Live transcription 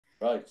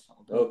Right.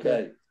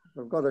 Okay.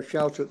 I've got a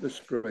shout at the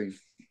screen.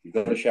 You've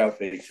got a shout,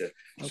 Peter.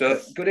 Okay. So,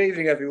 good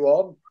evening,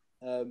 everyone.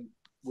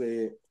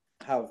 We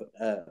have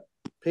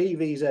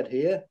PVZ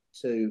here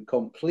to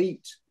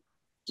complete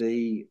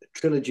the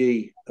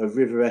trilogy of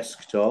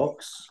Riveresque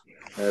talks.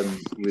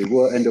 We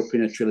won't end up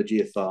in a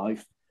trilogy of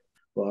 5,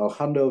 but I'll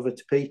hand over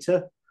to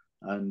Peter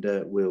and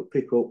we'll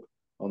pick up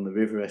on the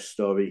Riveresque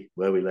story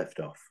where we left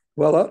off.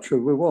 Well,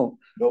 actually, we won't.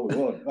 No, we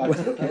won't.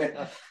 Right,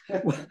 okay.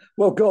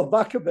 We'll go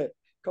back a bit,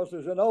 because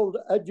there's an old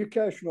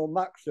educational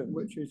maxim,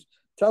 which is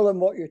tell them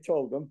what you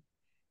told them.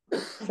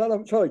 Tell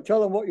them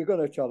what you're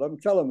going to tell them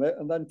it,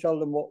 and then tell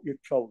them what you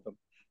told them.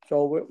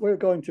 So we're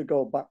going to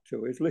go back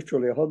to, it's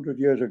literally 100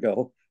 years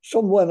ago,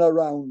 somewhere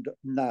around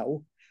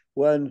now,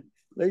 when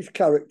these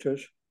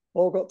characters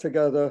all got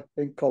together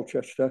in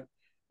Colchester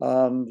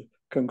and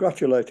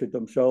congratulated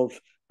themselves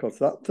because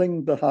that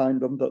thing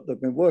behind them that they've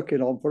been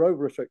working on for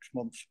over 6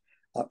 months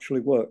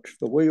actually works.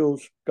 The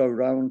wheels go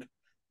round,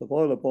 the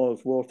boiler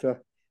boils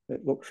water.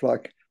 It looks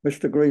like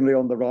Mr. Greenly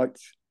on the right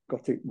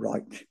got it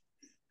right.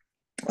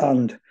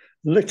 And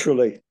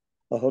literally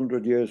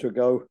 100 years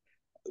ago,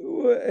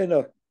 in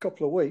a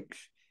couple of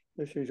weeks,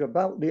 this is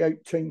about the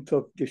 18th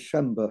of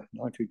December,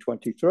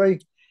 1923,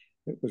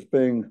 it was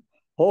being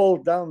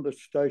hauled down the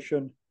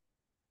station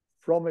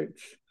from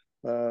its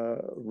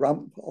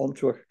ramp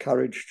onto a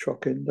carriage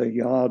truck in the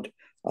yard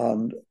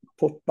and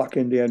put back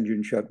in the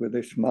engine shed with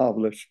this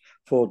marvellous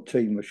Ford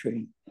T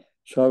machine.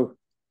 So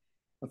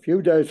a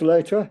few days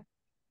later,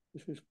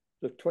 this is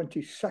the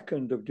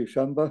 22nd of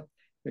December,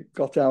 it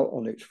got out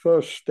on its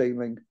first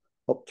steaming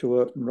up to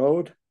Urton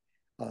Road,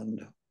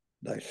 and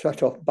they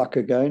set off back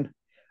again.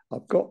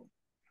 I've got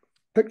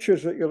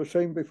pictures that you'll have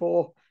seen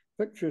before,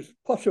 pictures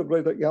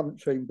possibly that you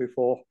haven't seen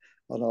before,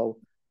 and I'll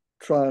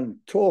try and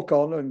talk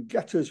on and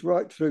get us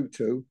right through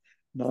to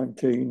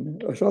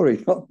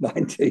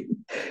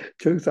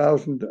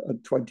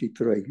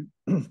 2023.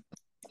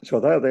 So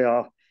there they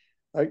are,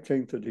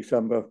 18th of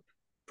December,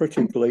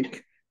 pretty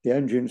bleak. The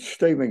engine's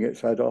steaming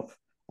its head off,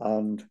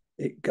 and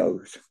it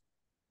goes.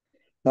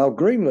 Now,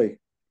 Greenly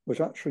was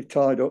actually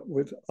tied up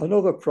with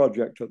another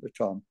project at the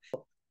time.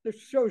 This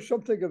shows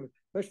something of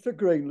Mr.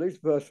 Greenly's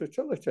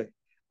versatility.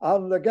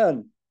 And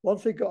again,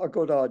 once he got a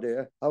good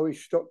idea, how he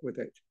stuck with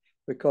it.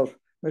 Because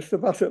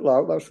Mr.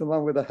 Bassett-Lout, that's the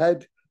man with the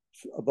head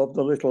above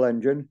the little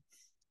engine,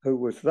 who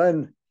was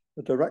then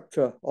the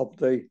director of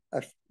the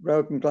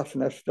Ravenglass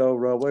and Tynedale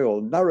Railway,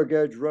 or Narrow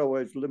Gauge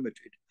Railways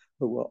Limited,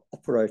 who were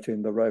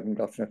operating the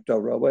Ravenglass and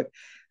Tynedale Railway.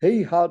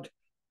 He had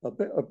a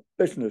bit of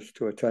business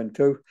to attend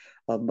to,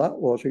 and that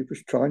was he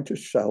was trying to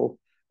sell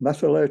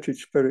methylated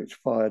spirits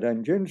fired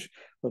engines,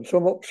 and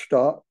some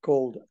upstart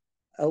called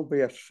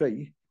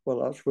LBSC,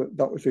 well,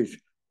 that was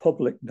his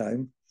public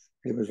name.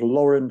 He was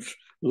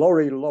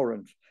Laurie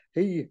Lawrence.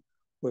 He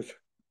was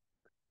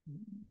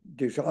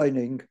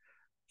designing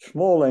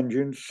small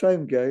engines,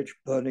 same gauge,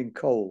 burning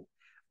coal,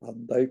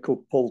 and they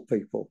could pull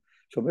people.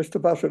 So Mr.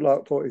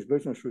 Bassett-Lout thought his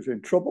business was in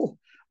trouble,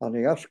 and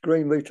he asked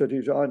Greenly to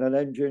design an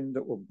engine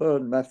that would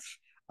burn meths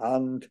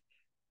and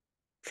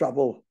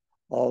travel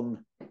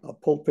on,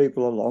 pull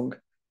people along.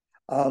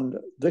 And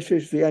this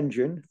is the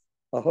engine.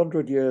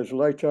 100 years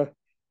later,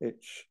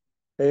 it's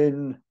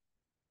in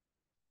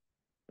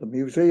the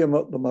museum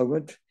at the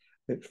moment.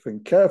 It's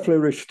been carefully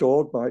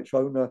restored by its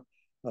owner,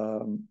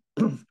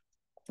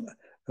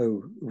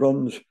 who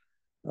runs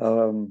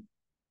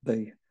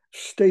the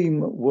steam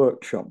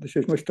workshop. This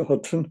is Mr.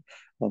 Hudson,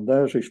 and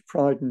there's his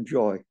pride and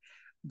joy.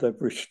 They've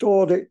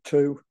restored it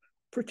to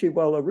pretty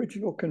well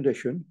original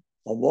condition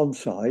on one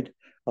side,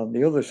 and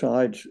the other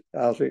side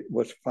as it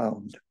was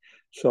found.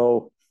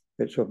 So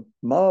it's a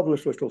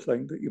marvellous little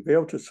thing that you'll be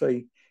able to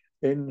see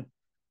in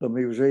the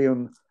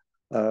museum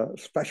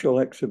special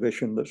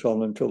exhibition that's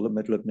on until the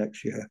middle of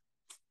next year.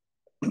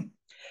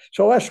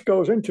 So S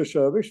goes into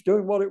service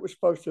doing what it was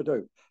supposed to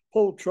do.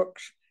 Pull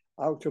trucks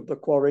out of the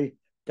quarry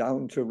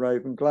down to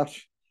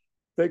Ravenglass,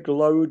 big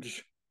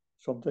loads,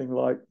 something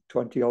like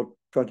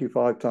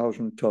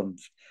 25,000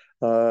 tonnes.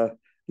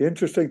 The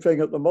interesting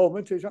thing at the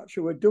moment is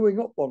actually we're doing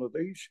up one of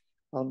these,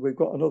 and we've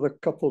got another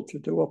couple to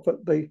do up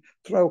at the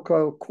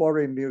Threlcoil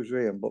Quarry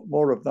Museum, but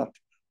more of that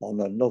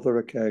on another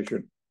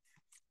occasion.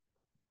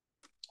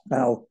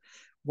 Now,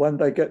 when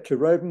they get to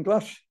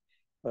Ravenglass,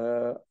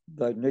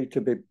 they need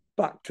to be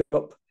backed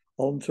up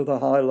onto the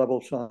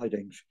high-level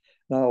sidings.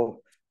 Now,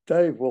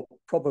 Dave will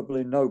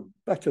probably know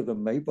better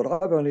than me, but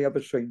I've only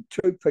ever seen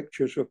 2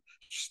 pictures of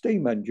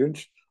steam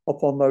engines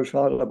up on those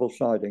high-level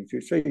sidings. You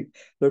see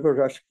the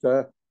Riveresque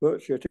there,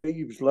 virtually at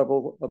eaves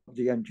level of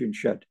the engine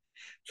shed.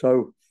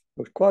 So it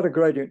was quite a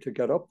gradient to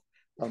get up,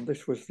 and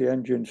this was the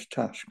engine's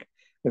task.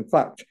 In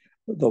fact,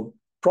 the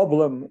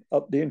problem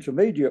at the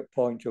intermediate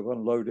point of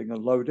unloading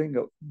and loading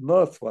at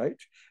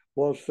Murthwaite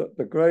was that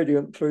the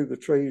gradient through the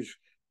trees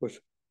was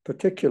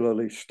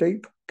particularly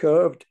steep,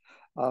 curved,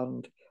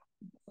 and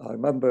I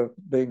remember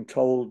being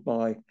told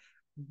by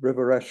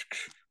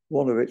Riveresque's,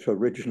 one of its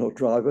original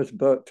drivers,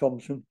 Bert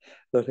Thompson,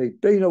 that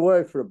he'd been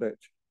away for a bit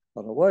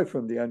and away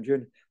from the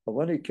engine, and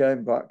when he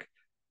came back,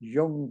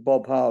 young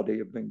Bob Hardy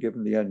had been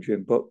given the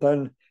engine, but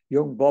then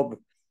young Bob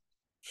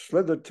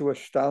slithered to a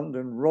stand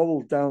and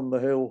rolled down the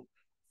hill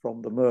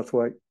from the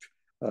Mirthwaite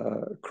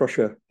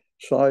crusher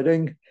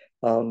siding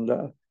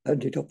and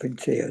ended up in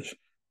tears.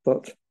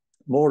 But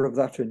more of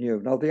that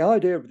anew. Now, the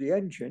idea of the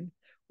engine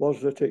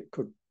was that it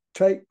could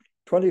take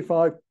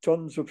 25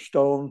 tons of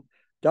stone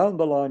down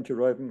the line to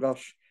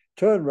Ravenglass,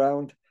 turn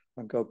round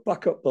and go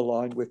back up the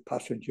line with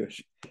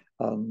passengers.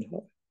 And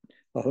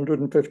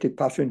 150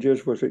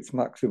 passengers was its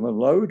maximum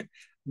load,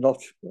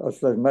 not as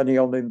there's many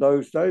on in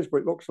those days, but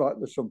it looks like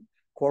there's some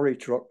quarry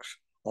trucks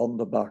on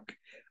the back.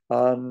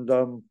 And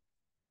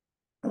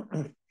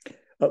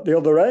at the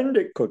other end,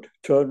 it could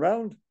turn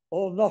round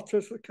or not,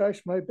 as the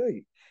case may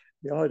be.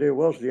 The idea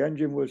was the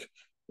engine was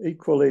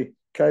equally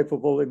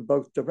capable in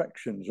both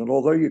directions. And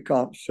although you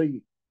can't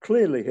see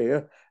clearly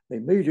here,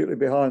 immediately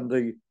behind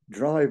the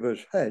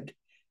driver's head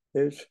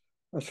is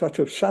a set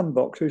of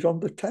sandboxes on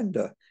the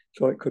tender.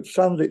 So it could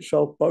sand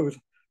itself both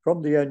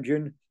from the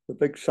engine, the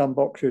big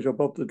sandboxes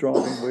above the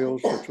driving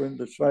wheels that are in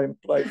the same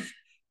place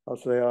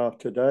as they are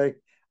today,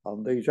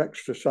 and these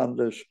extra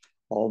sanders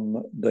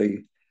on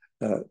the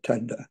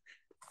tender.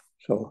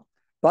 So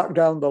back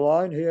down the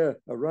line here,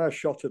 a rare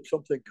shot of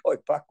something going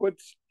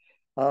backwards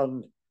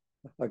and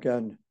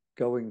again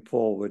going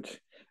forwards.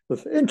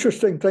 The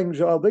interesting things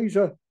are these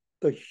are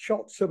the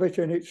shots of it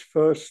in its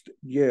first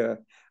year,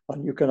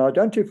 and you can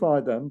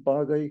identify them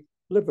by the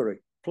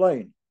livery,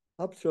 plain,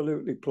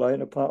 absolutely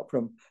plain, apart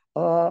from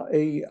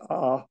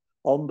RER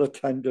on the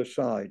tender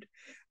side.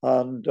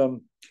 And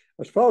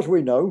as far as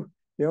we know,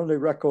 the only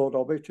record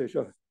of it is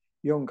a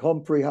young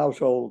Humphrey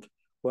household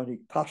when he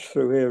passed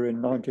through here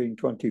in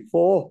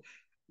 1924,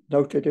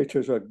 noted it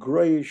as a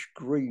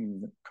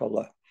greyish-green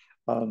colour,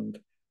 and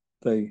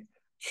the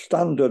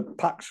standard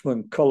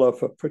Paxman colour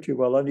for pretty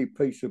well any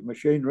piece of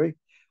machinery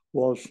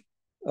was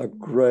a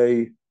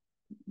grey,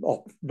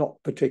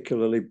 not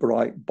particularly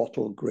bright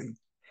bottle green.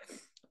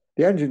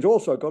 The engine's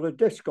also got a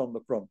disc on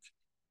the front.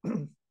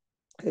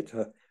 It's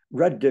a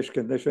red disc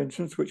in this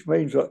instance, which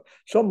means that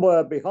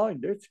somewhere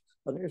behind it,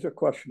 and it is a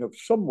question of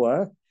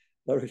somewhere,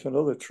 there is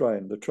another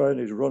train. The train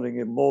is running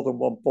in more than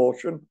one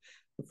portion.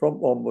 The front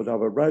one would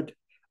have a red,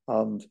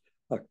 and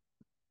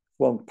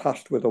one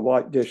passed with a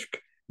white disc,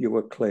 you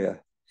were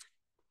clear.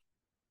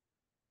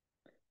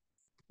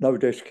 No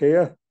disc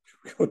here.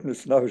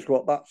 Goodness knows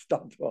what that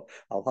stands for.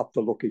 I'll have to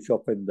look it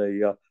up in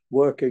the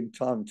working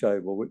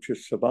timetable, which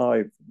has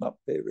survived that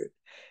period.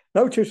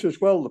 Notice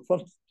as well the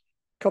front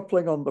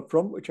coupling on the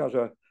front, which has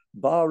a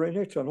bar in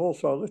it and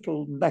also a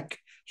little neck,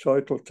 so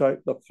it'll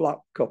take the flat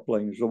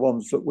couplings, the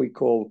ones that we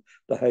call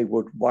the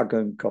Heywood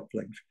wagon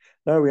couplings.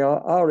 There we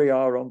are,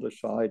 RER on the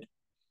side,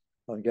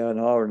 again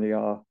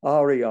RER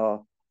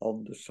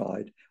on the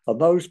side. And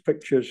those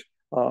pictures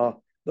are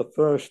the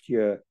first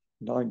year,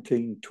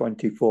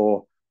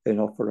 1924, in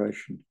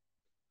operation.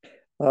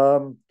 There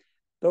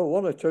were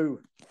one or two.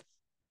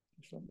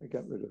 Let me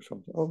get rid of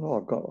something. Oh no,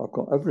 I've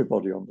got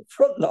everybody on the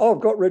front. Oh,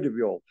 I've got rid of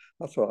you all.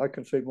 That's all right. I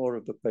can see more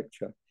of the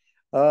picture.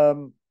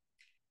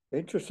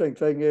 Interesting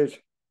thing is,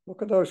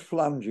 look at those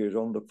flanges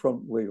on the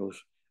front wheels.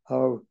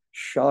 How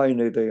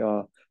shiny they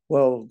are.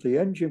 Well, the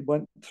engine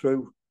went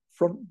through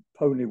front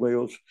pony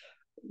wheels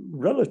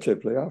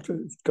relatively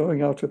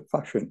going out of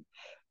fashion.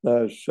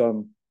 There's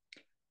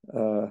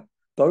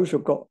those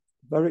have got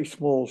very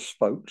small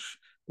spokes.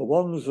 The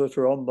ones that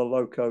are on the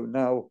loco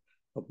now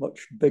are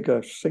much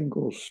bigger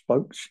single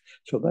spokes,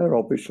 so they're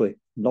obviously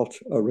not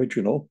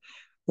original.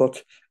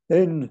 But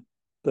in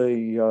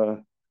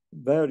the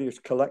various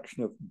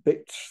collection of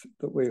bits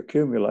that we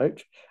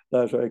accumulate,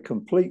 there's a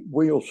complete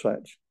wheel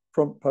set,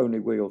 front pony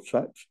wheel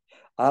set,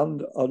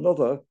 and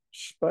another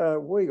spare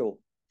wheel.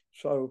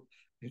 So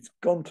it's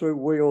gone through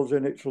wheels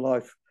in its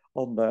life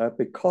on there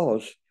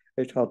because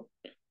it had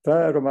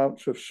fair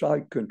amounts of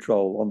side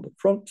control on the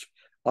front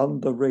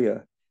and the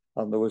rear.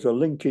 And there was a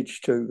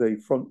linkage to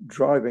the front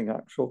driving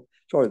axle,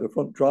 the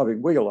front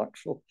driving wheel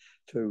axle,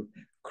 to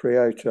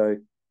create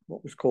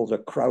what was called a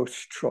Krauss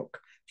truck.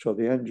 So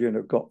the engine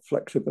had got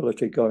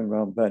flexibility going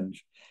around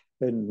bends.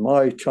 In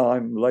my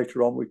time,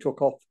 later on, we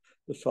took off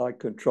the side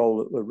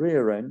control at the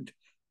rear end,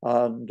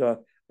 and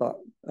that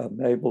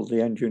enabled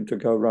the engine to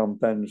go around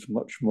bends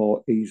much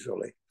more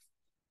easily.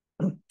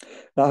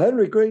 Now,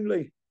 Henry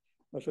Greenly,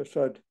 as I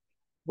said,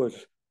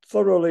 was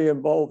thoroughly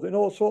involved in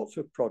all sorts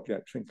of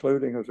projects,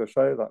 including, as I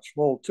say, that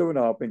small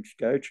 2.5-inch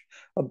gauge.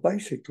 And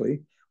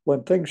basically,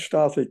 when things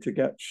started to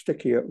get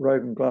sticky at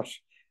Ravenglass,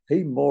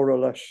 he more or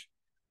less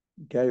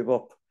gave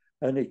up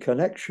any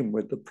connection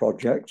with the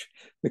project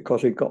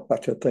because he got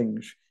better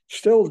things,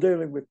 still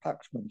dealing with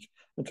Paxman's.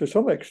 And to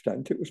some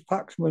extent, it was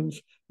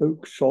Paxman's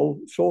who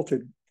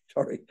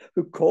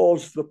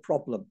caused the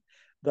problem.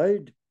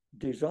 They'd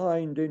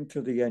designed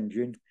into the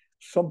engine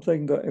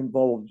something that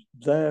involved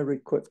their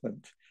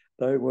equipment.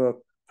 They were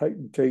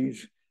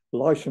patentees,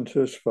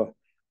 licensors for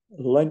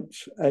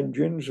Lentz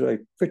engines. They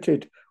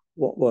fitted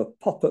what were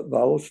poppet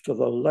valves to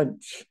the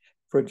Lentz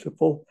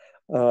principle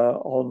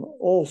on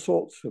all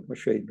sorts of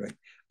machinery.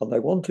 And they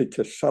wanted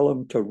to sell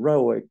them to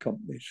railway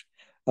companies.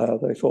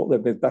 They thought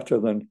they'd be better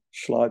than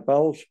slide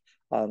valves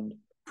and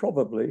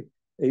probably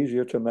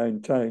easier to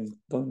maintain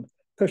than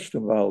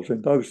piston valves.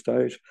 In those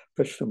days,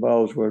 piston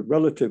valves were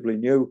relatively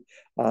new,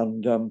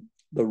 and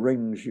the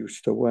rings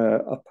used to wear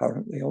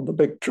apparently on the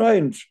big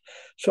trains.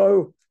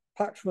 So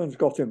Paxman's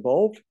got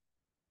involved,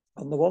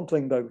 and the one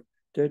thing they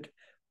did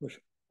was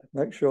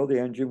make sure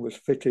the engine was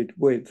fitted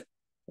with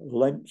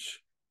Lentz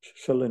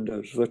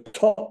cylinders. The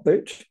top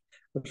bit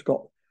has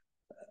got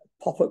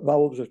poppet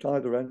valves at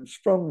either end,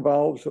 sprung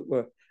valves that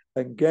were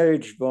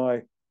engaged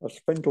by a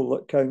spindle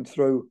that came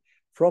through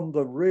from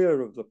the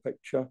rear of the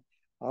picture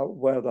out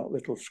where that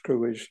little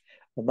screw is,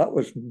 and that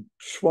was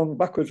swung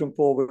backwards and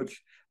forwards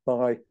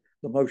by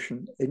the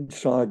motion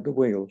inside the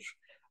wheels,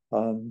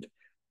 and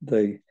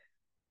the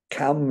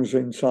cams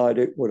inside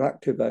it would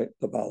activate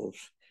the valves.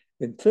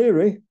 In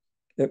theory,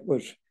 it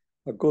was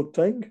a good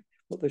thing,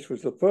 but this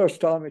was the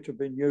first time it had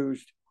been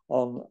used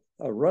on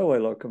a railway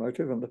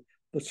locomotive, and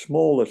the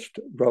smallest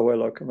railway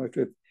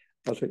locomotive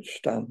as it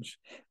stands.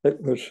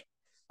 It was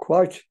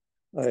quite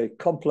a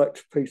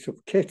complex piece of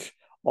kit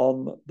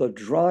on the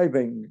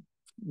driving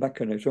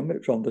mechanism.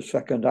 It's on the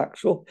second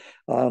axle,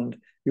 and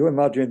you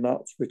imagine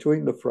that's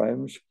between the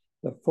frames,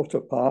 a foot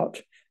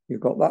apart.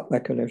 You've got that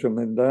mechanism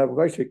in there.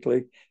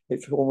 Basically,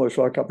 it's almost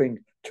like having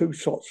two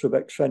sorts of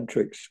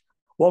eccentrics,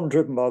 one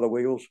driven by the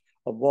wheels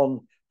and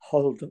one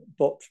held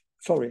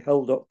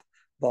up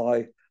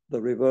by the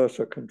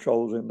reverser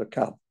controls in the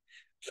cab.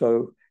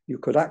 So you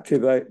could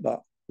activate that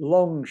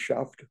long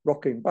shaft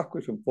rocking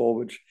backwards and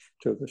forwards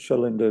to the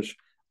cylinders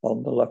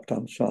on the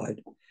left-hand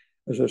side.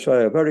 As I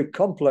say, a very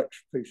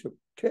complex piece of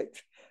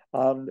kit,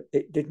 and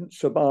it didn't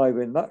survive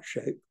in that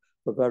shape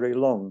for very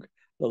long.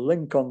 The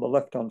link on the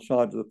left-hand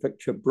side of the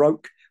picture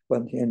broke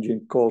when the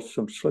engine caused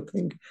some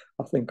slipping,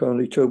 I think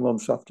only 2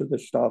 months after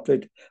this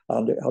started,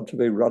 and it had to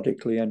be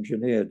radically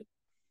engineered.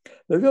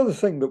 The other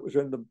thing that was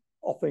in the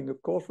offing,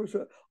 of course, was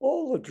that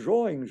all the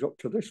drawings up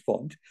to this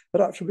point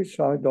had actually been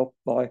signed off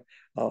by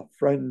our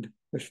friend,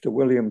 Mr.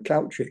 William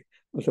Couchy. It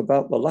was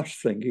about the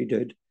last thing he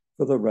did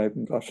for the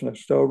Ravenglass and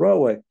Tynedale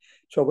Railway.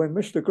 So when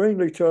Mr.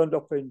 Greenly turned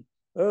up in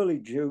early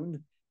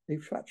June, he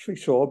actually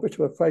saw a bit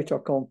of a fait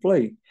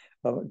accompli.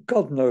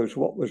 God knows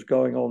what was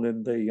going on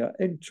in the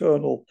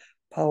internal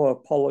power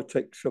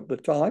politics of the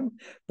time,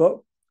 but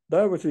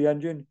there was the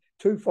engine,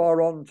 too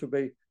far on to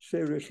be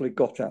seriously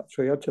got at,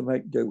 so he had to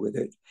make do with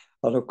it.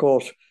 And of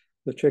course,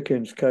 the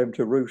chickens came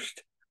to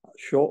roost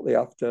shortly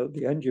after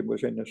the engine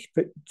was in a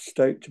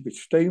state to be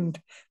steamed,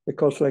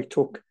 because they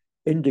took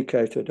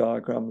indicator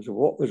diagrams of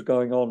what was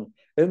going on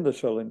in the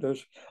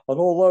cylinders. And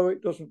although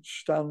it doesn't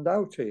stand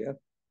out here,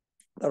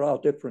 there are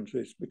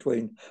differences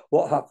between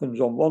what happens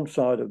on one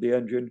side of the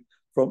engine,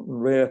 front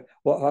and rear,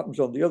 what happens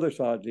on the other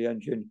side of the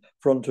engine,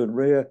 front and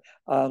rear,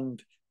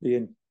 and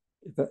the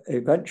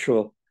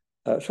eventual,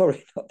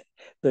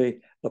 the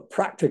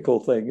practical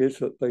thing is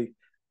that the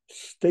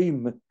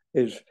steam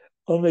is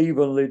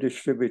unevenly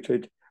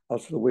distributed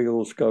as the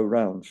wheels go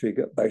round. So you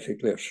get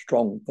basically a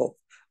strong puff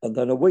and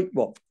then a weak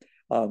one.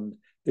 And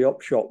the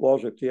upshot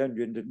was, if the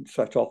engine didn't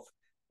set off,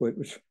 it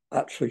was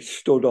actually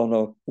stood on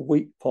a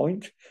weak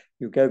point,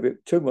 you gave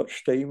it too much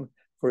steam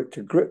for it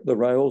to grip the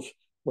rails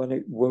when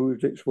it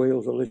moved its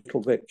wheels a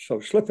little bit.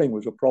 So slipping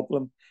was a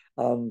problem,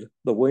 and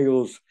the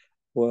wheels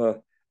were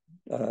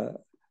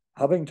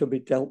having to be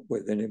dealt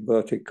with, in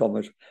inverted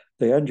commas.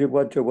 The engine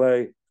went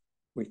away,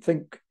 we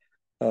think,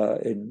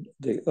 in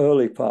the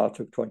early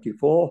part of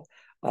 24,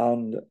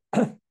 and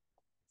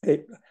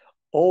it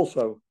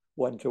also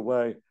went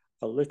away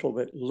a little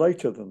bit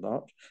later than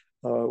that.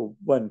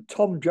 When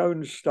Tom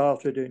Jones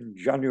started in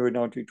January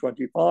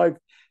 1925,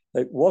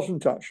 it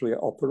wasn't actually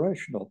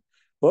operational,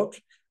 but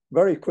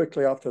very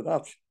quickly after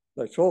that,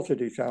 they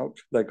sorted it out,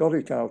 they got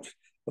it out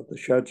of the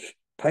sheds,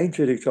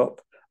 painted it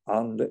up,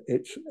 and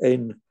it's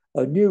in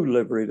a new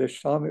livery.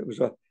 This time it was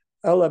a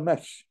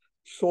LMS,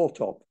 sort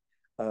of.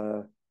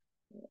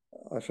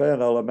 I say an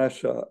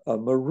LMS, a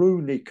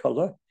maroony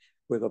colour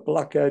with a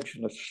black edge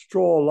and a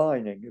straw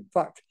lining. In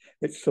fact,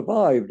 it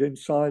survived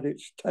inside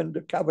its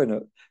tender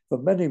cabinet for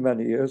many,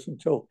 many years,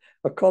 until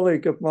a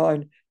colleague of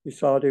mine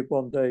decided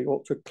one day he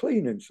ought to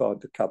clean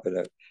inside the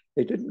cabinet.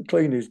 He didn't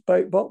clean his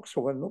bait box,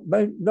 so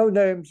no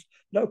names,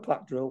 no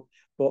pack drill,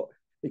 but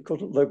he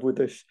couldn't live with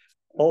this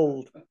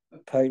old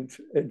paint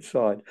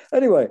inside.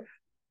 Anyway,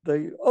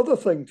 the other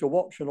thing to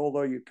watch, and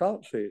although you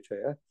can't see it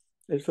here,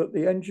 is that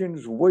the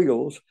engine's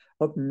wheels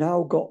have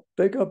now got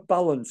bigger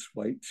balance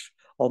weights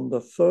on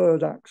the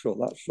third axle.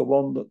 That's the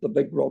one that the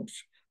big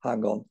rods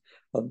hang on.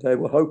 And they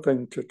were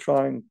hoping to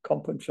try and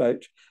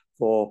compensate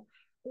for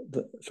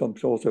some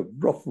sort of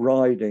rough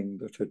riding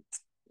that had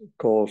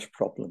caused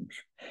problems.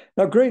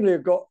 Now, Greenly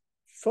had got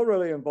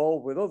thoroughly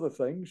involved with other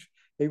things.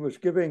 He was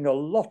giving a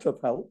lot of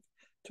help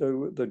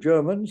to the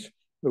Germans,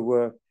 who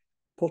were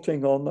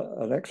putting on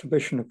an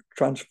exhibition of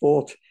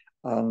transport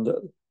and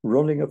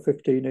running a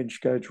 15-inch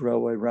gauge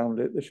railway round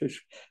it. This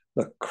is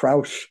the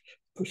Kraus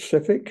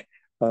Pacific.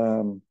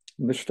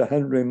 Mr.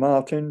 Henry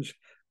Martins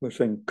was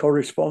in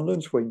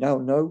correspondence, we now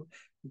know,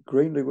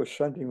 Greenly was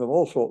sending them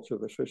all sorts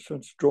of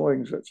assistance,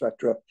 drawings,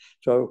 etc.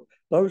 So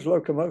those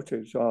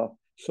locomotives are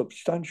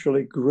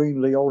substantially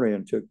Greenly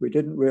oriented. We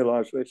didn't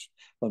realise this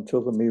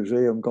until the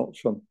museum got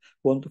some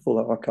wonderful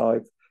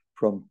archive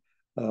from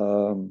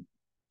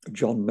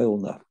John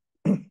Milner.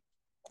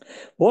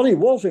 Well, he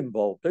was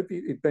involved.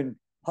 He'd been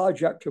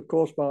hijacked, of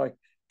course, by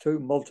two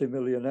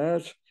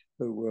multimillionaires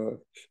who were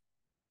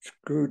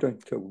screwed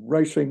into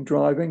racing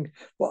driving,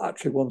 but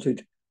actually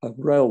wanted a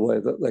railway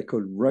that they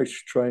could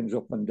race trains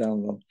up and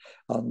down on.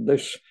 And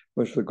this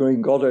was the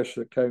Green Goddess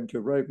that came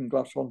to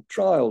Ravenglass on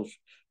trials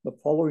the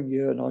following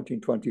year,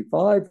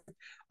 1925,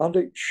 and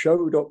it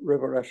showed up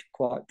River Esk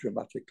quite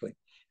dramatically.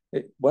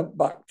 It went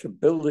back to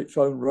build its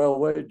own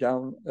railway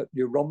down at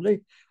New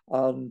Romney,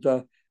 and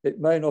it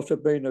may not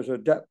have been as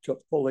adept at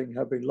pulling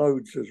heavy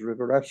loads as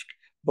River Esk,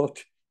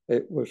 but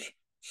it was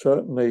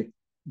certainly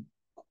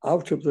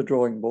out of the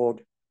drawing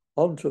board,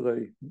 onto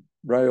the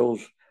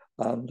rails,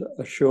 and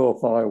a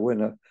surefire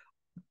winner.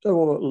 There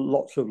were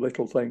lots of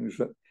little things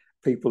that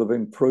people have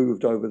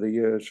improved over the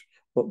years,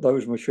 but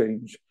those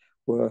machines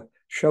were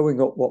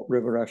showing up what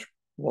River Esk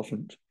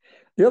wasn't.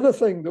 The other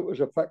thing that was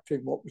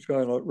affecting what was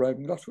going on at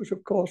Ravenglass was,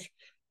 of course,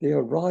 the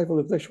arrival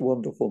of this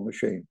wonderful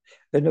machine,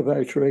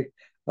 innovatory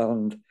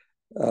and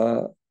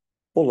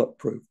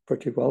bulletproof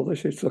pretty well.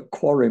 This is the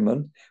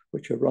Quarryman,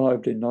 which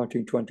arrived in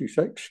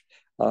 1926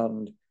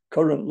 and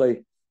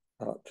currently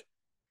at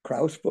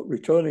Kraus, but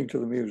returning to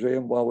the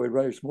museum while we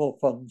raise more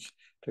funds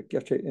to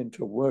get it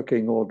into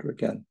working order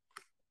again.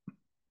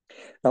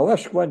 Now,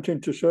 Esk went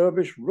into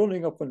service,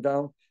 running up and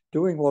down,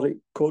 doing what it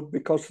could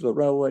because the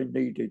railway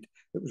needed.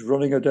 It was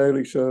running a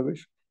daily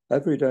service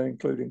every day,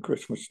 including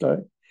Christmas Day.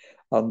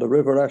 And the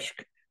River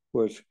Esk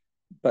was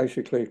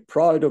basically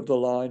pride of the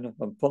line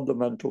and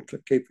fundamental to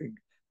keeping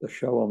the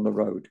show on the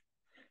road.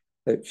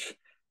 It's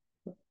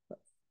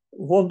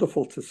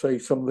wonderful to see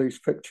some of these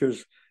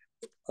pictures,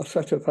 a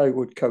set of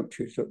Heywood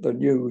coaches at the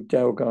new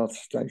Delgarth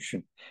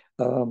station,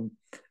 you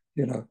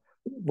know,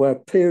 where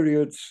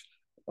periods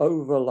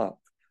overlap.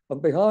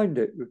 And behind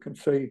it, we can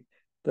see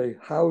the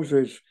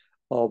houses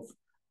of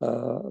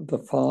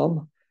the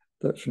farm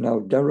that's now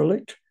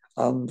derelict,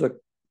 and the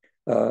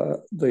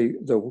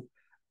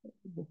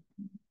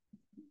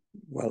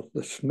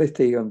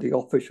smithy and the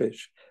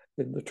offices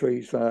in the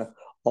trees there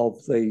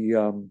of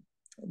the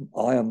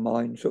iron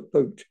mines at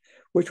Boot,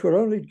 which were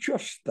only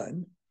just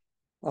then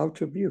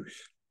out of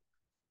use.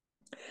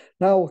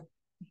 Now,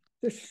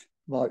 this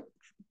might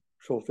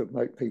sort of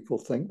make people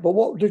think, well,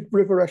 what did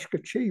River Esk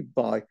achieve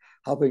by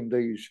having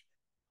these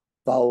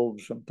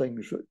valves and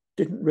things that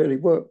didn't really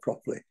work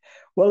properly?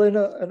 Well, in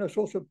a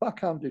sort of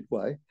backhanded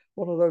way,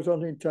 one of those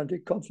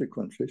unintended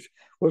consequences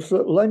was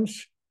that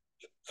Lens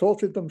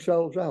sorted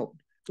themselves out.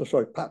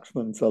 Sorry,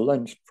 Paxman's the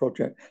Lens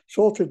project,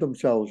 sorted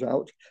themselves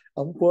out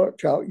and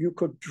worked out you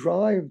could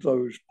drive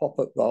those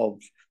poppet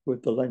valves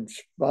with the Lens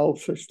valve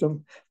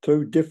system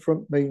through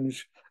different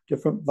means,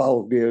 different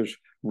valve gears,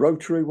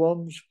 rotary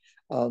ones,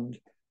 and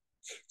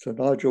Sir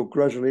Nigel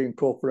Gresley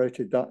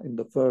incorporated that in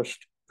the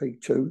first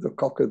P2, the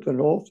Cock of the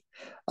North,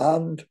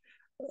 and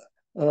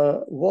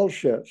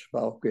Walshert's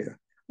valve gear.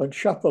 And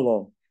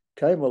Chapelon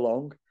came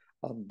along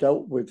and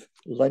dealt with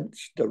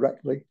Lens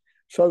directly,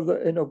 so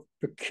that in a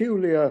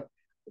peculiar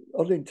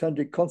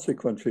unintended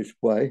consequences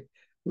way,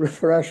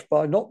 River Esk,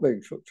 by not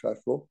being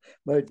successful,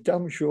 made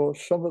damn sure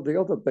some of the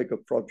other bigger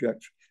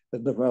projects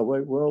in the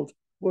railway world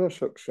were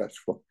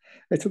successful.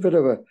 It's a bit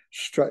of a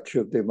stretch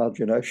of the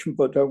imagination,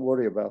 but don't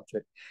worry about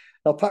it.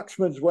 Now,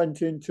 Paxman's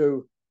went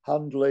into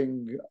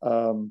handling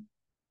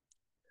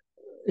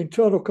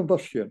internal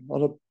combustion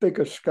on a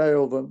bigger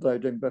scale than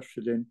they'd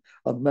invested in,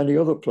 and many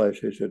other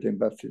places had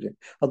invested in.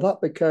 And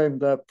that became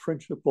their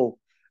principal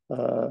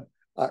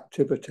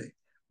activity.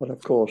 And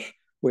of course,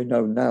 we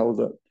know now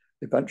that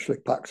eventually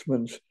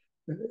Paxman's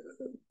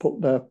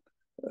put their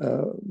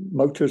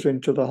motors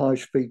into the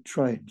high-speed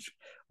trains.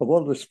 And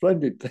one of the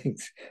splendid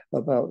things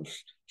about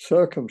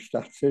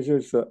circumstances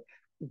is that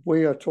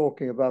we are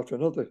talking about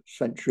another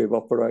century of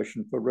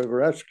operation for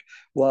River Esk,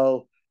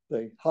 while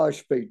the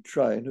high-speed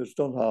train has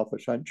done half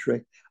a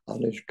century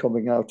and is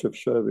coming out of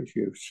service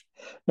use.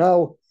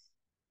 Now,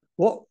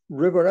 what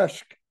River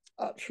Esk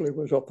actually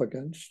was up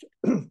against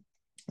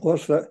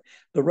was that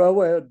the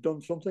railway had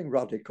done something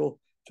radical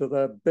to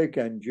their big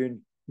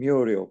engine,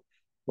 Muriel.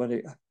 When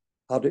it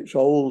had its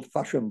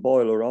old-fashioned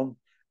boiler on,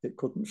 it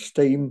couldn't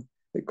steam,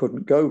 it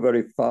couldn't go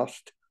very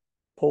fast.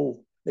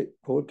 Pull, it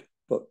could,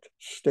 but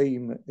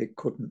steam, it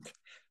couldn't.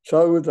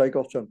 So they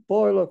got a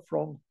boiler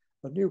from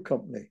a new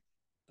company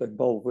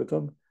involved with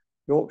them,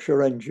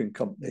 Yorkshire Engine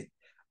Company.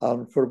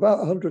 And for about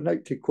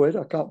 180 quid,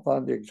 I can't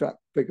find the exact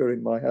figure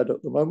in my head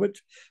at the moment,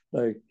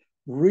 they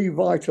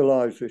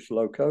revitalised this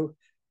loco.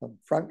 And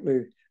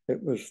frankly,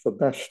 it was the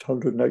best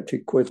 180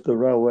 quid the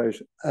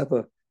railway's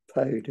ever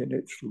paid in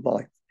its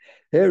life.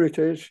 Here it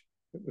is.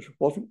 It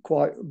wasn't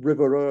quite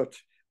River Ert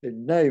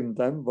in name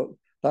then, but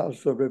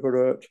that's the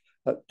River Ert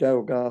at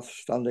Delgarth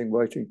standing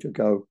waiting to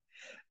go.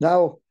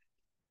 Now,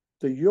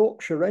 the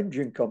Yorkshire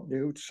Engine Company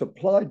who'd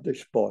supplied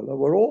this boiler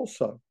were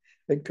also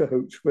in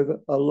cahoots with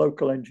a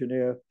local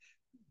engineer.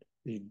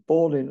 He's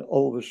born in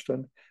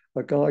Ulverston,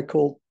 a guy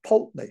called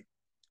Pulteney.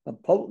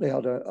 And Pulteney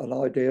had an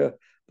idea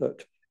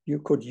that you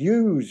could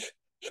use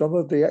some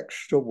of the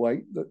extra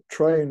weight that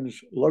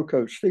trains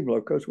locos, steam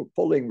locos, were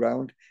pulling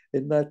round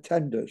in their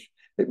tenders.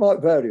 It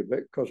might vary a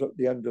bit because at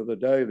the end of the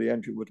day, the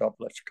engine would have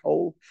less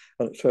coal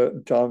and at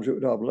certain times it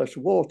would have less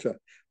water.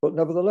 But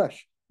nevertheless,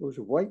 there was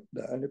a weight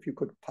there. And if you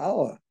could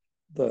power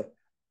the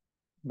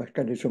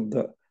mechanism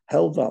that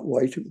held that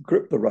weight, it would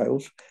grip the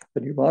rails,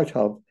 then you might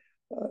have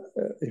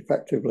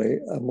effectively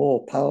a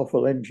more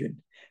powerful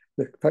engine,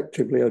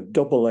 effectively a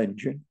double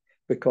engine,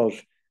 because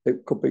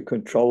it could be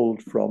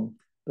controlled from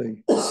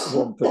the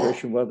one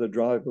position where the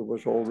driver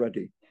was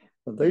already.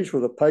 And these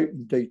were the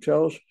patent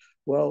details.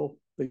 Well,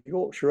 the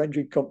Yorkshire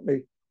Engine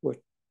Company were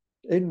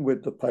in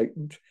with the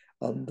patent,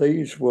 and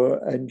these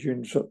were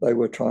engines that they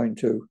were trying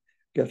to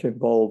get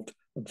involved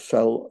and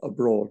sell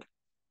abroad.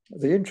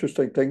 The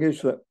interesting thing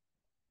is that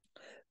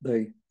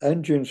the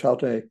engines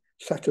had a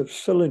set of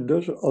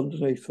cylinders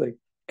underneath the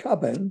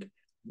cab end,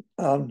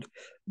 and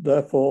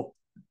therefore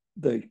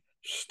the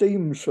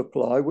steam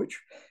supply,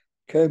 which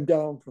came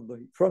down from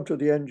the front of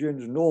the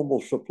engine's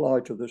normal supply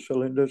to the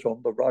cylinders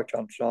on the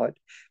right-hand side,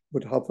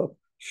 would have a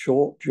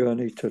short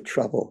journey to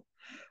travel.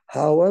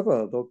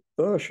 However, the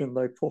version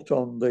they put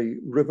on the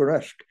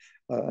Riveresque,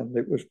 and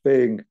it was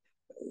being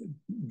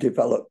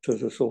developed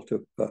as a sort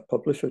of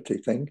publicity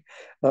thing,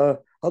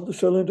 had the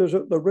cylinders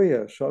at the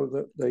rear, so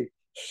that the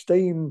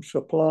steam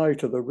supply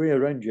to the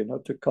rear engine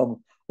had to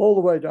come all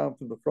the way down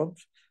from the front,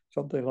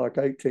 something like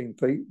 18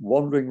 feet,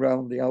 wandering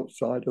round the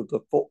outside of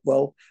the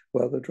footwell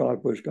where the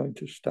driver was going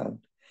to stand.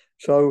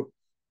 So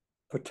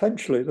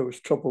potentially there was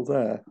trouble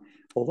there.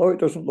 Although it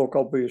doesn't look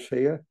obvious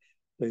here,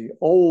 the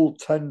old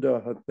tender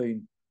had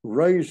been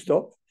raised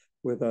up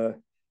with a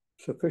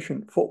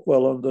sufficient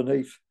footwell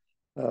underneath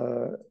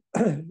for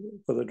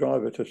the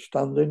driver to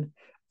stand in.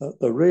 At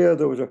the rear,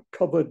 there was a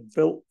cupboard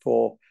built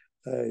for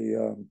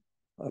a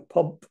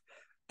pump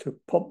to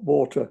pump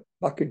water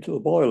back into the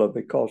boiler,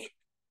 because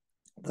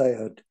they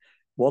had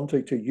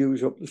wanted to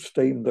use up the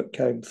steam that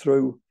came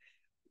through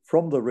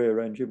from the rear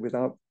engine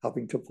without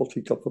having to put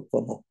it up a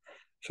funnel.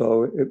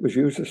 So it was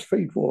used as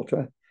feed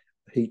water,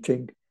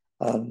 heating,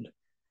 and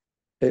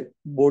it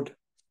would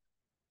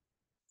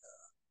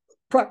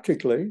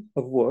practically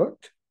have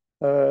worked.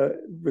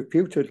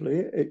 Reputedly,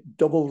 it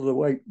doubled the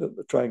weight that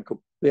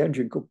the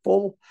engine could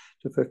pull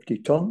to 50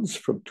 tons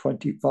from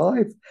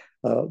 25.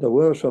 There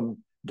were some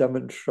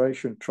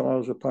demonstration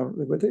trials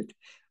apparently with it.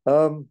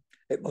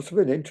 It must have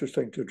been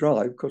interesting to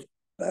drive, because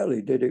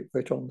barely did it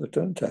fit on the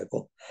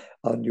turntable,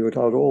 and you would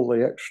have all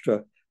the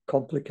extra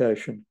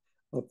complication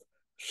of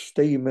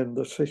steam in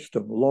the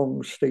system,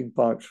 long steam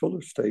pipes full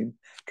of steam,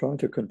 trying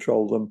to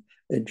control them,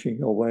 inching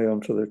your way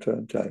onto the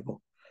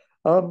turntable.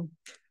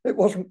 It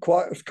wasn't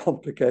quite as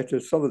complicated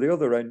as some of the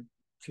other engines.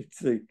 It's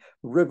the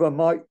River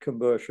Mike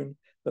conversion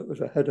that was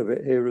ahead of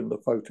it here in the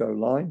photo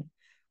line.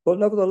 But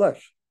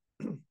nevertheless,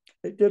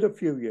 it did a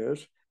few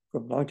years,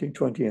 from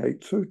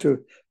 1928 through to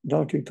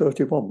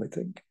 1931, we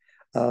think.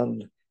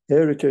 And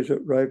here it is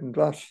at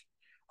Ravenglass.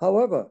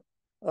 However,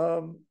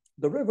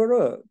 the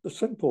River the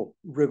simple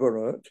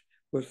River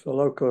was the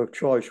loco of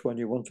choice when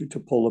you wanted to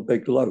pull a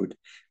big load.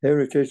 Here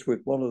it is with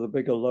one of the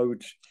bigger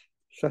loads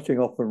setting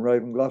off from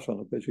Ravenglass on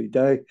a busy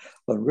day,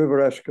 and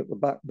Riveresque at the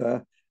back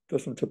there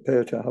doesn't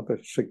appear to have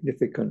a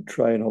significant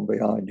train on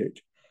behind it.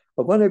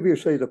 But whenever you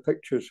see the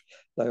pictures,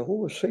 they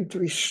always seem to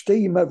be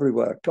steam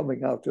everywhere,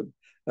 coming out of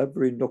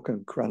every nook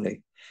and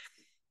cranny.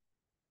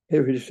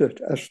 Here it is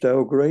at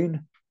Eskdale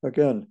Green.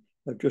 Again,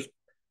 they've just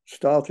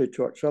started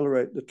to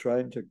accelerate the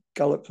train to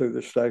gallop through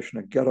the station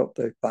and get up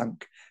the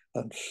bank,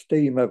 and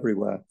steam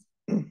everywhere.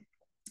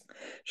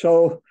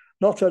 So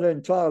not an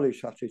entirely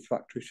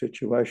satisfactory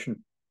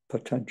situation,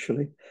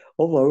 potentially,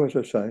 although, as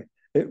I say,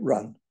 it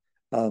ran,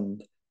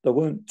 and there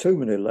weren't too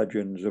many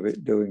legends of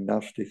it doing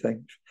nasty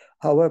things.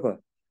 However,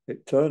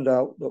 it turned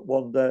out that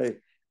one day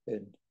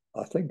in,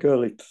 I think,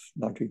 early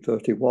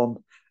 1931,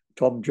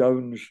 Tom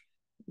Jones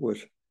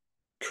was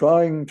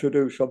trying to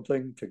do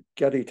something to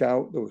get it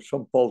out. There was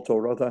some fault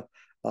or other,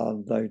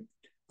 and they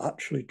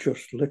actually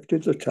just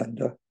lifted the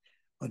tender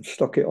and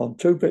stuck it on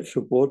 2 bits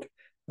of wood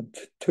and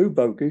 2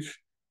 bogies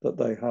that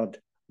they had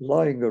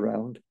lying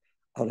around,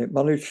 and it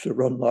managed to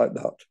run like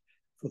that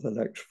for the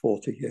next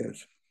 40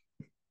 years.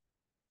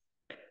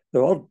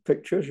 The odd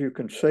pictures you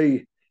can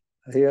see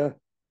here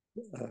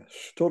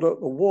stood at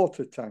the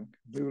water tank,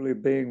 newly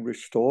being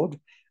restored,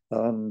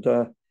 and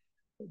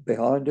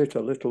behind it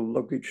a little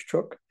luggage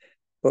truck.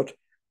 But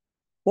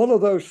one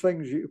of those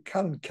things you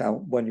can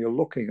count when you're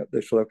looking at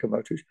this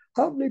locomotive is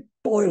how many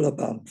boiler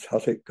bands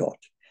has it got?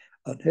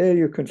 And here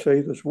you can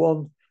see there's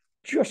one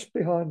just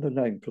behind the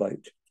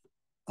nameplate,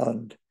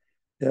 and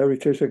there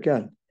it is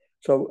again.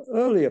 So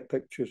earlier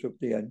pictures of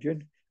the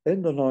engine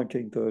in the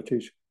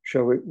 1930s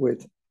show it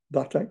with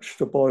that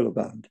extra boiler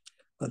band.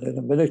 And in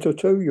a minute or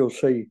two, you'll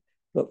see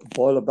that the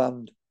boiler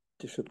band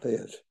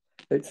disappears.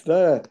 It's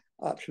there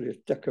actually as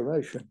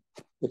decoration,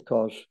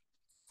 because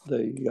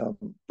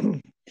the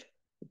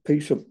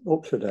piece of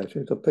up to date.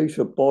 It's a piece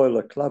of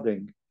boiler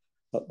cladding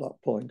at that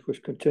point was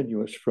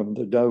continuous from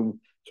the dome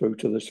through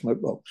to the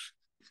smoke box.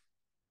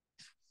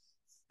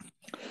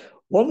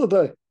 One of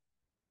the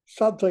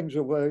sad things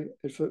away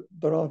is that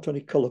there aren't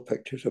any colour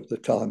pictures of the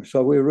time,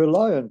 so we're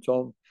reliant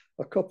on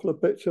a couple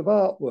of bits of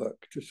artwork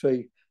to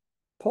see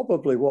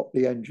probably what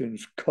the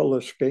engine's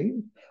colour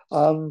scheme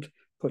and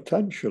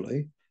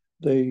potentially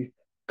the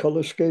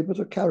colour scheme of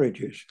the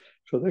carriages.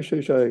 So this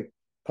is a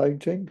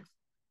painting,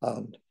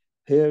 and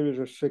here is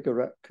a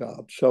cigarette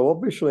card. So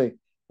obviously,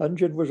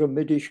 engine was a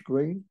middish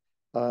green,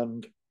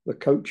 and the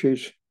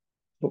coaches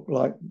looked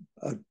like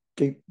a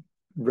deep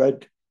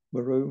red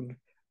maroon.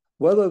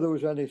 Whether there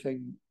was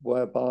anything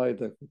whereby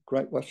the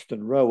Great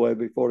Western Railway,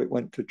 before it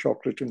went to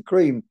chocolate and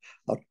cream,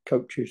 had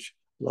coaches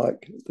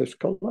like this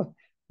colour,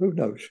 who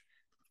knows?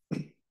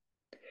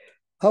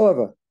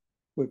 However,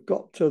 we've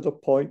got to the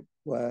point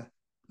where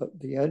at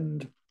the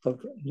end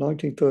of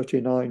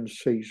 1939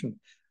 season,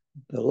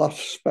 the last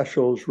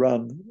specials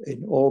ran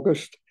in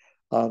August,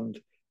 and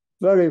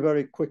very,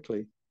 very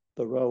quickly,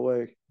 the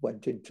railway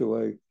went into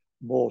a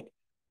more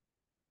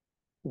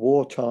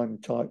wartime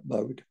type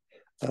mode.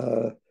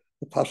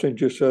 The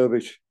passenger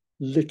service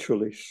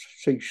literally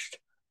ceased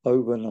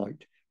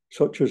overnight,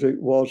 such as it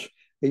was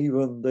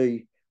even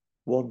the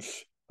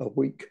once a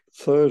week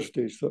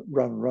Thursdays that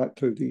ran right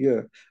through the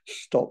year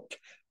stopped.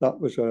 That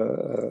was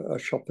a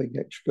shopping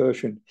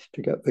excursion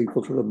to get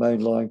people to the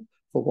main line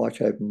for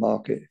Whitehaven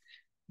Market.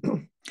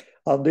 And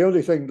the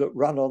only thing that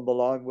ran on the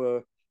line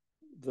were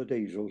the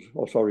diesels,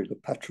 or sorry, the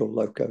petrol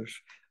locos.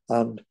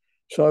 And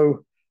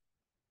so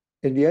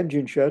in the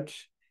engine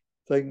sheds,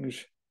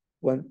 things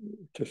went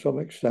to some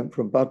extent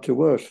from bad to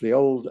worse. The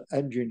old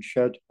engine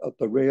shed at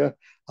the rear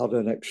had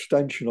an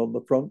extension on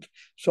the front.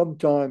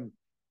 Sometime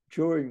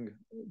during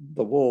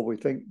the war, we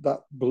think that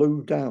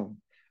blew down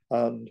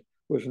and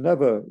was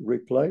never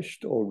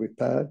replaced or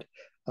repaired.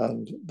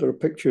 And there are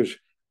pictures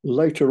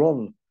later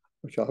on,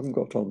 which I haven't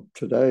got on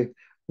today,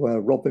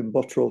 where Robin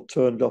Buttrell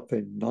turned up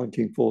in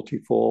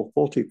 1944,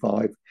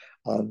 45,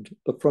 and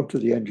the front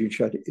of the engine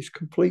shed is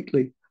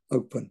completely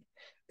open.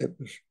 It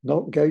was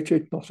not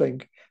gated,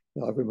 nothing.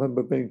 I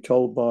remember being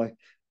told by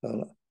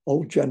an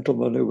old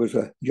gentleman who was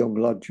a young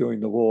lad during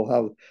the war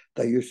how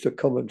they used to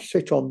come and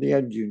sit on the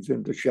engines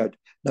in the shed.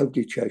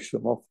 Nobody chased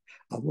them off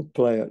and would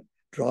play at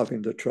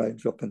driving the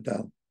trains up and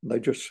down. And they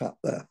just sat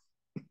there.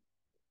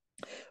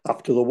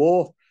 After the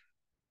war,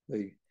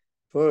 the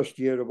first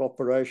year of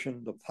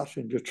operation, the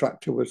passenger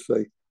tractor was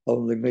the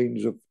only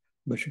means of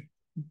mission.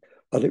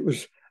 And it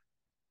was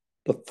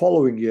the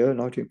following year,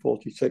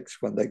 1946,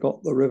 when they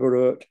got the River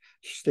Urt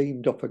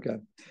steamed up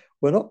again.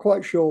 We're not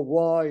quite sure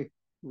why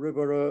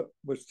River Urt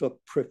was the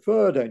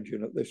preferred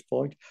engine at this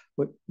point,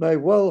 but may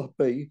well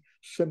be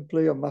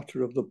simply a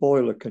matter of the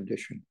boiler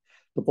condition.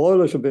 The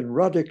boilers have been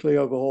radically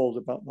overhauled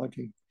about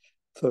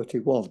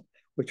 1931,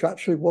 which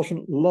actually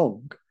wasn't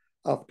long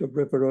after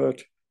River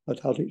Urt had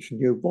had its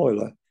new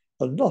boiler,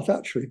 and not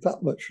actually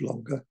that much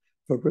longer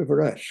for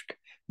River Esk.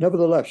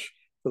 Nevertheless,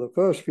 for the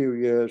first few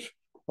years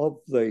of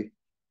the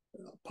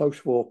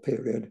post-war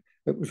period,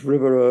 it was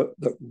River Urt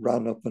that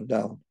ran up and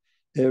down.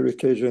 Here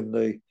it is in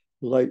the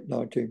late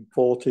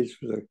 1940s.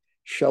 The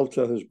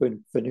shelter has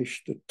been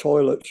finished, the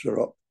toilets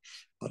are up,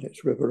 and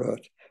it's River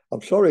Urt.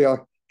 I'm sorry, I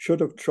should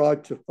have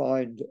tried to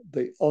find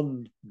the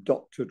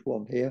undoctored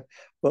one here,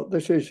 but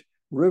this is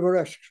River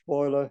Esk's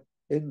boiler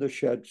in the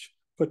sheds,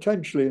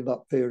 potentially in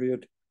that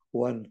period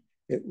when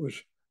it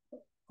was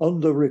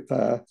under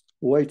repair,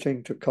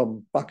 waiting to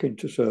come back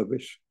into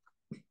service.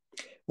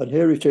 And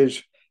here it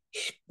is,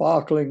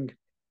 sparkling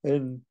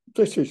in,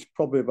 this is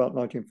probably about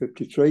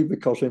 1953,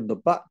 because in the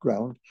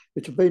background,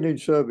 it had been in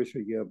service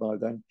a year by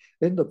then.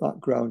 In the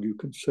background, you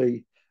can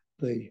see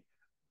the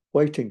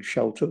waiting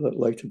shelter that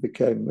later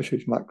became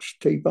Mrs. Mack's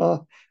tea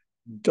bar,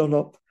 done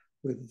up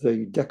with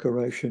the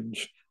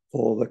decorations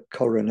for the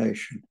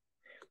coronation.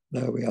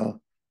 There we are.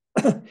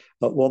 At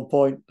one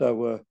point, there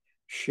were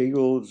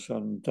shields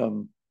and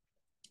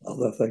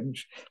other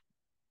things,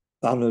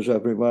 banners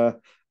everywhere.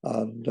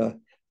 And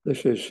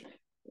this is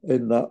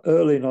in that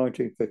early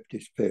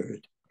 1950s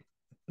period.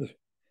 The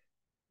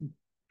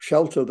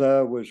shelter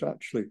there was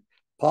actually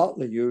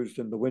partly used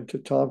in the winter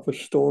time for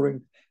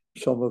storing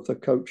some of the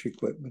coach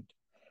equipment.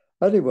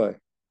 Anyway,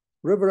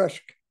 River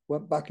Esk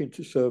went back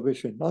into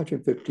service in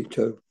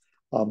 1952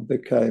 and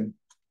became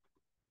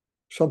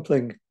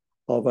something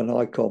of an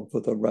icon for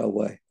the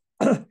railway.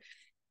 The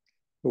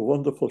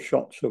wonderful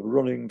shots of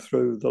running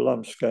through the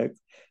landscape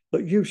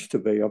that used to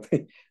be, I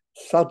mean,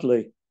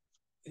 sadly,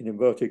 in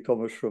inverted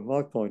commas, from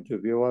my point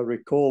of view, I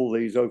recall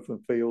these open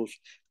fields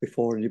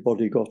before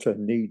anybody got a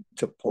need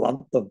to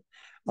plant them.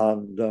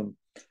 And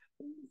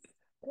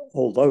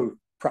although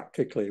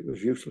practically it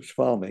was useless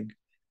farming,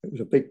 it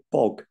was a big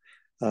bog,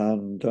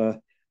 and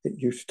it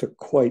used to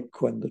quake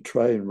when the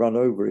train ran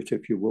over it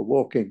if you were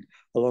walking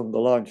along the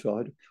line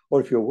side, or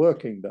if you're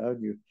working there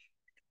and you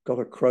got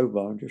a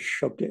crowbar and just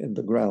shoved it in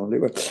the ground,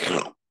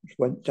 it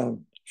went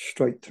down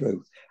straight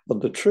through.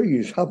 And the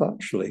trees have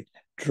actually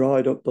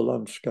dried up the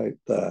landscape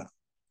there.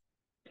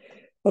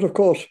 And of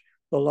course,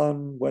 the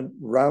land went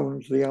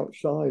round the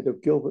outside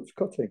of Gilbert's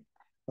cutting.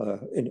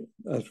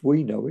 As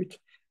we know it,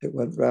 it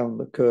went round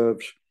the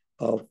curves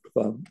of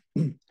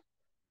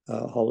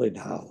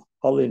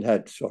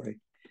Holinhead, sorry,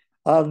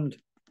 and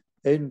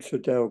into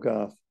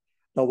Delgarth.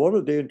 Now, one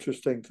of the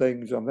interesting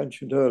things I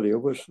mentioned earlier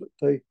was that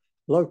the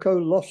loco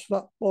lost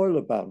that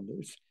boiler band.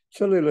 It's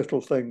silly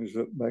little things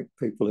that make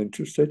people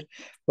interested.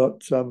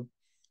 But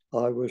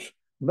I was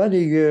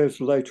many years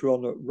later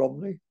on at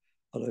Romney,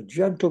 and a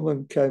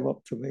gentleman came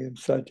up to me and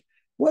said,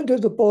 "When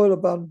did the boiler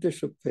band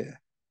disappear?"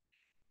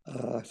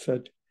 I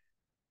said,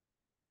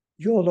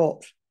 "You're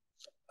not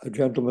a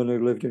gentleman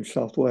who lived in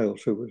South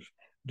Wales who was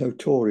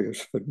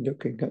notorious for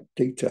looking at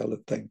detail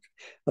of things,"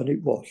 and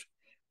it was.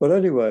 But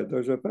anyway,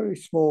 there's a very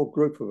small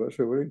group of us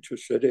who were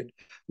interested in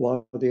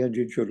why the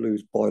engine should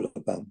lose boiler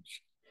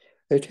bands.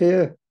 It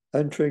here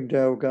entering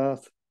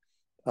Delgarth,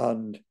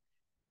 and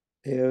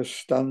here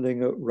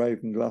standing at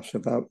Ravenglass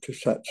about to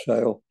set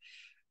sail.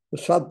 The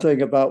sad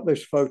thing about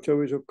this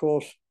photo is, of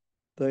course,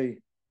 the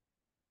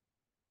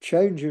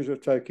changes are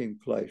taking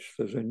place.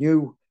 There's a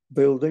new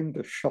building,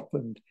 the shop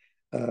and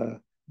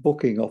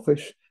booking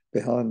office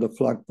behind the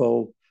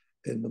flagpole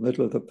in the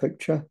middle of the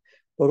picture,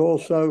 but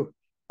also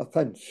a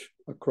fence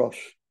across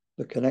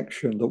the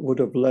connection that would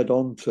have led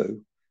on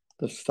to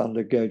the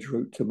standard gauge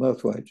route to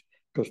Merthwaite,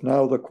 because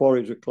now the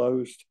quarries are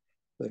closed.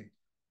 The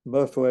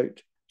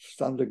Merthwaite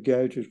standard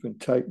gauge has been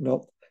taken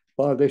up.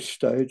 By this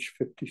stage,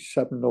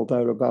 57 or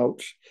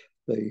thereabouts,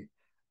 the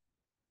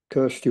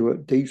Kerr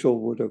Stewart diesel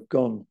would have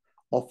gone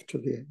off to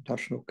the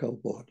National Coal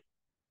Board.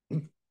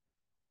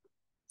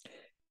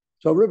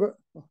 So River,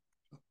 I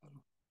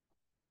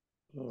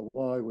don't know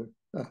why we,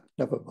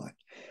 never mind.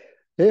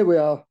 Here we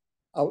are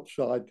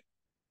outside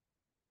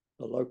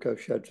the loco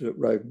sheds at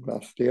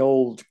Ravenglass, the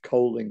old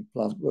coaling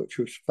plant, which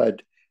was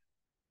fed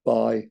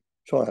by,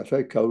 sorry, I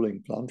say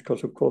coaling plant,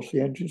 because of course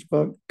the engines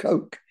burnt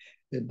coke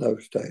in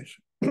those days.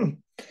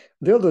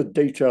 The other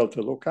detail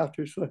to look at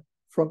is the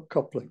front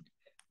coupling,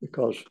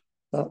 because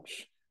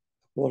that's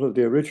one of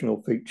the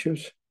original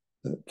features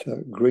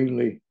that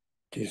Greenly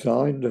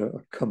designed,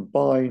 a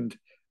combined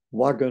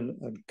wagon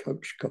and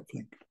coach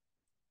coupling.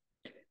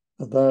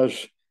 And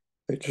there's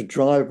its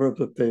driver of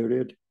the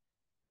period,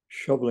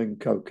 shoveling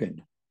coke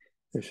in.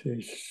 This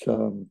is,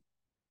 oh,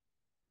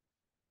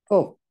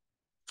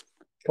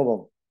 come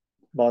on,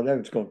 my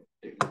name's gone.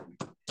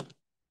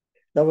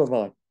 Never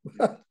mind.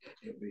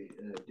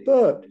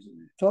 But,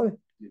 sorry?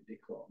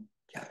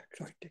 Yeah,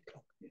 sorry, Dick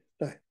Long.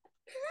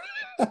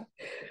 No.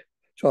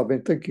 So I've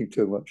been thinking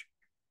too much.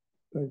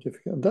 Very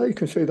difficult. And there you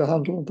can see the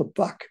handle on the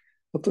back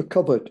of the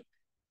cupboard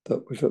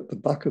that was at the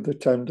back of the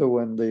tender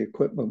when the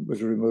equipment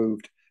was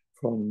removed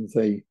from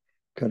the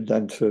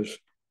condensers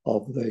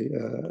of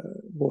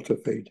the water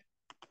feed.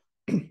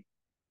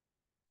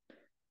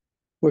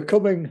 We're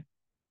coming,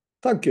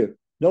 thank you.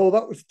 No,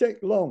 that was Dick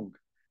Long.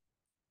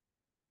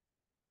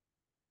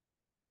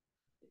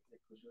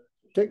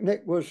 Dick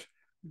Nick was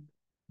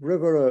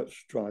River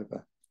Earth's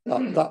driver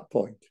at that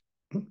point.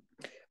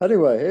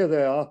 Anyway, here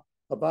they are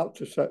about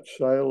to set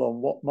sail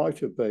on what might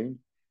have been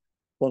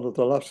one of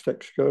the last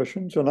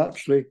excursions. And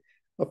actually,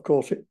 of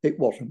course, it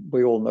wasn't.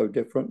 We all know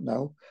different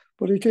now.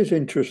 But it is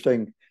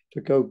interesting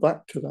to go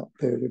back to that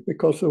period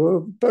because there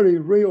were very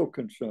real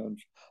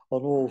concerns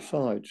on all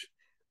sides.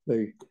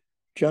 The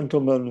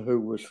gentleman who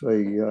was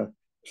the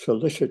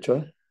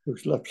solicitor,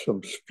 who's left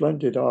some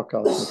splendid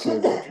archive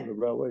material to the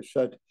railway,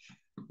 said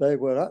they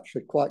were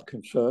actually quite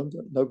concerned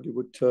that nobody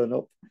would turn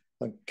up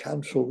and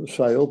cancel the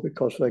sale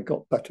because they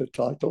got better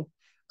title.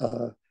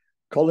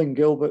 Colin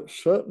Gilbert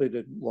certainly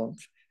didn't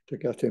want to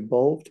get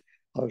involved.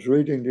 I was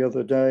reading the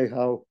other day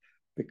how,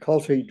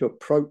 because he'd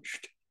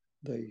approached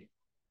the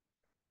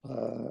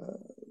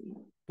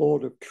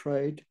Board of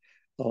Trade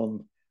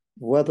on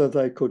whether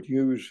they could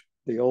use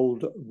the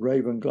old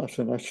Ravenglass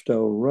and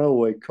Tynedale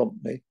Railway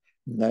Company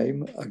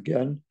name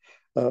again,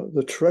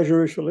 the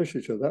Treasury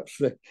Solicitor, that's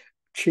the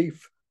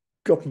Chief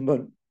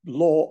Government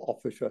Law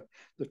Officer,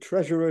 the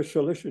Treasury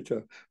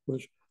Solicitor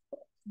was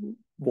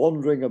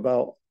wandering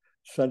about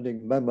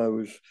sending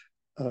memos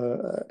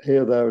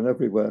here, there and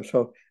everywhere.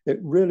 So it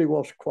really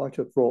was quite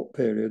a fraught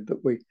period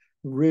that we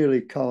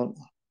really can't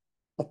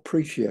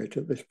appreciate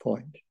at this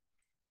point.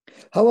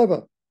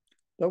 However,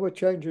 there were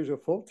changes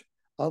afoot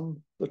and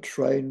the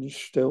trains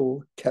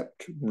still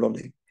kept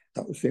running.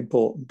 That was the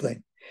important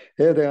thing.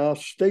 Here they are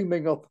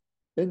steaming up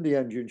in the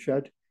engine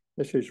shed.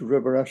 This is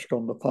River-esque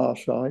on the far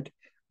side.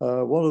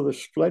 One of the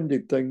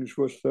splendid things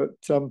was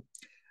that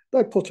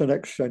they put an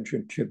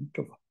extension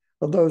chamber,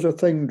 and there was a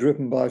thing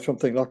driven by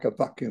something like a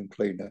vacuum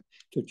cleaner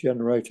to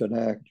generate an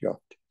air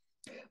shaft.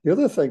 The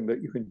other thing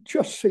that you can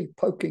just see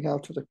poking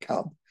out of the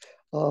cab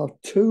are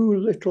two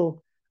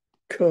little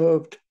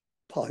curved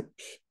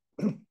pipes.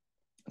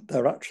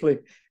 They're actually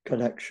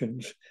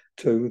connections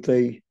to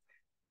the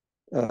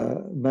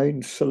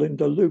main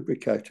cylinder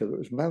lubricator that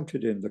was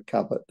mounted in the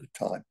cab at the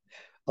time.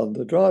 And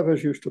the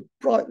drivers used to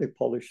brightly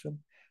polish them.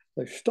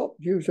 They stopped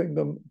using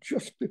them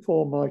just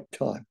before my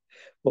time.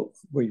 But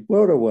we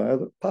were aware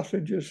that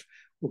passengers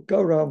would go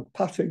around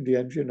patting the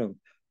engine and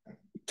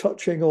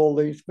touching all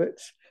these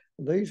bits.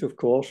 And these, of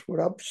course,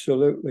 were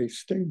absolutely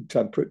steam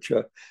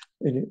temperature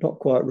in it, not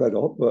quite red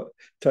hot, but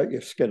take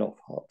your skin off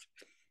hot.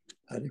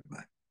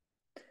 Anyway,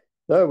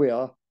 there we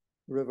are,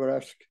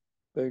 River-esque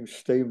being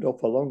steamed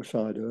up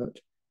alongside it.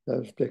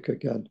 There's Dick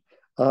again.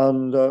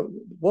 And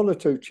one or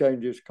two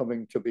changes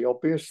coming to be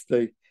obvious.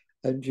 The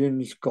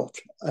engine's got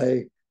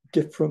a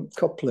different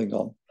coupling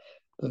on.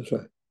 There's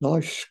a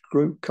nice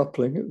screw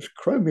coupling. It was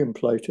chromium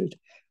plated,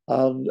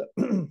 and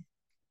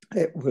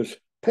it was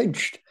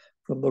pinched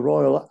from the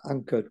Royal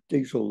Anchor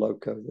diesel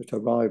loco that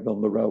arrived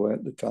on the railway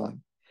at the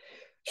time.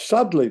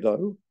 Sadly,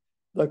 though,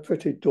 they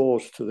fitted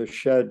doors to the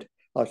shed.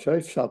 I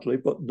say sadly,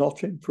 but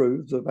not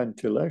improved the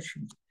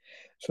ventilation,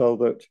 so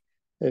that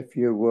if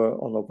you were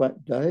on a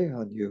wet day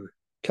and you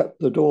kept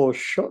the doors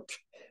shut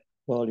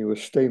while you were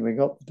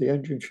steaming up, the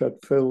engine shed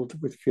filled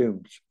with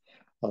fumes.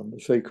 And the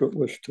secret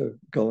was to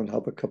go and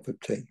have a cup of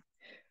tea.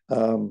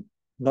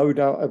 No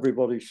doubt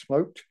everybody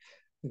smoked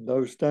in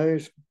those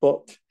days,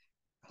 but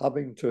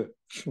having to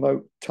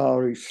smoke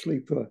tarry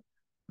sleeper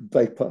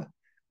vapour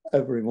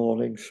every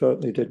morning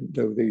certainly didn't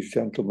do these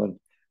gentlemen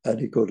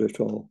any good at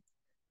all.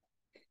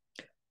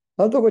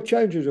 And there were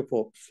changes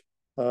afoot.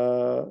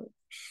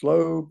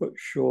 Slow but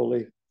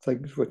surely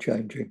things were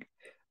changing.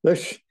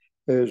 This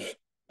is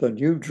the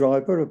new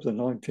driver of the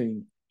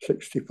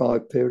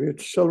 1965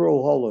 period,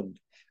 Cyril Holland.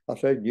 I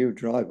say new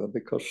driver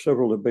because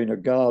Cyril had been a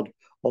guard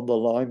on the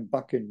line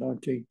back in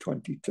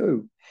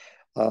 1922.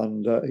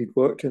 And he'd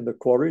worked in the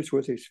quarries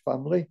with his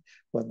family.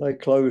 When they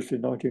closed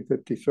in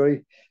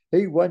 1953,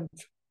 he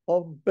went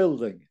on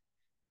building.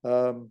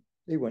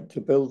 He went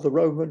to build the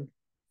Roman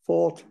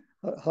fort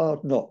at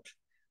Hard Knot,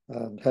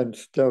 and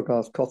hence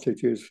Delgarth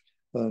Cottages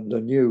and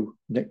a new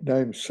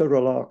nickname,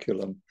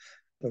 Cyrilarculum,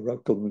 the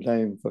local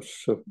name for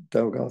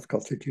Delgarth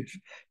Cottages.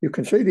 You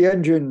can see the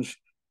engines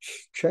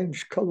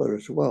changed colour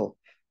as well,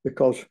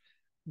 because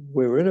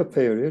we're in a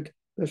period,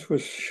 this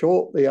was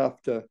shortly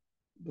after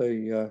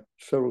the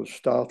Cyril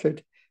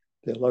started,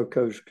 the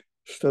locos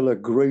still a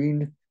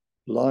green,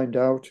 lined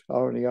out,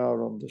 R&GN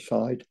on the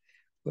side,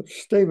 but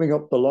steaming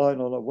up the line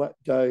on a wet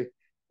day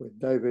with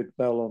David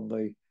Bell on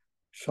the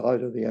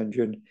side of the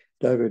engine.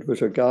 David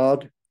was a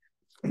guard,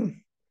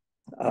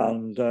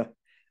 and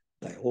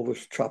they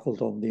always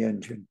travelled on the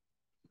engine.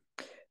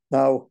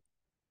 Now,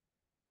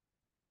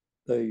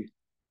 the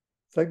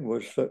thing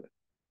was that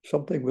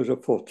something was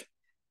afoot.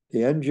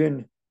 The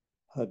engine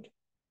had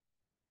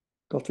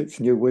got its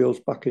new wheels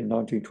back in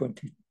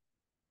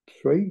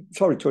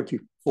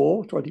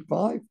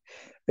 25.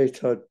 It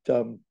had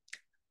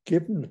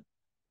given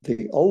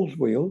the old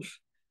wheels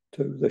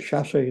to the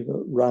chassis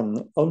that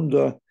ran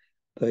under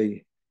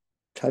the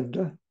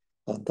tender,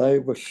 and they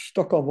were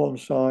stuck on one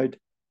side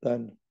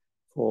then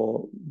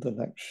for the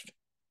next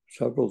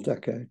several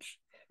decades.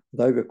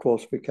 They, of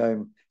course,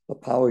 became the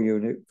power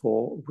unit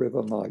for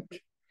River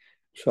Mite.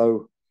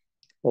 So,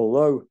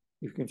 although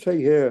you can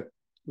see here,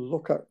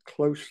 look at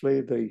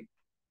closely the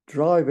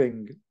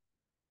driving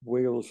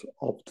wheels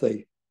of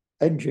the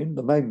engine,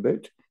 the main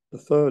bit, the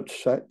third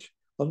set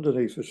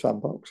underneath the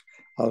sandbox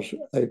has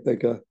a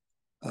bigger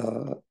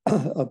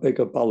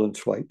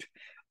balance weight,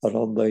 and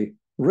on the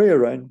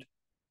rear end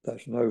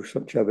there's no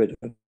such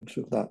evidence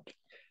of that.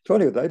 So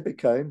anyway, they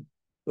became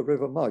the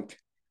River Mite,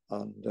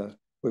 and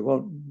we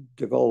won't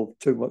devolve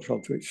too much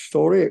onto its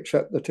story,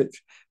 except that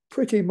it's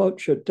pretty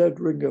much a dead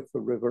ringer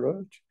for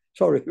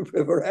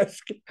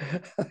River-esque.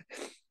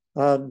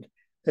 And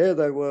here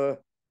they were,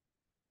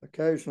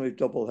 occasionally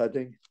double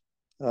heading,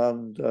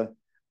 and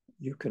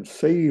you can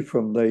see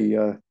from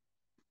the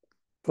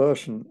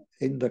person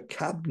in the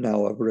cab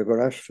now of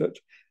River-esque that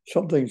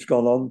something's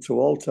gone on to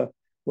alter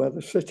where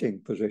the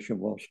sitting position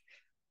was.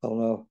 On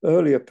an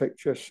earlier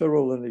picture,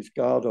 Cyril and his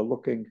guard are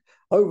looking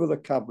over the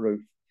cab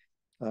roof,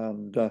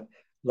 and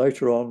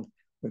later on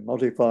we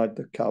modified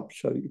the cab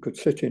so you could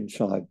sit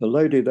inside. The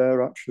lady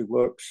there actually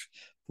works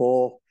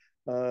for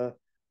the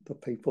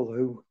people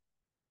who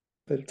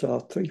built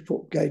our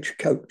 3-foot gauge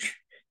coach.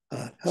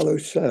 Hello,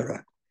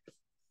 Sarah.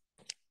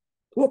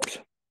 Whoops.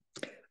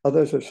 And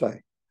as I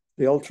say,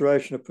 the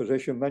alteration of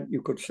position meant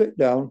you could sit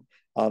down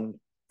and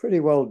pretty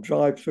well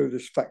drive through the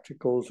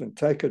spectacles and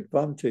take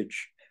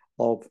advantage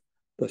of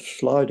the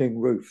sliding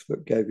roof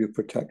that gave you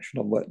protection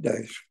on wet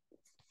days.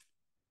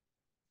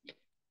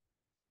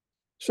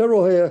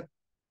 Cyril here,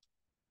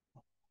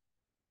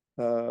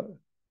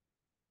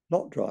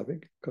 not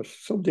driving, because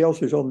somebody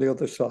else is on the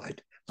other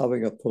side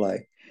having a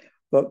play.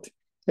 But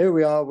here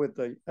we are with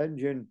the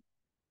engine.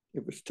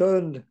 It was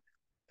turned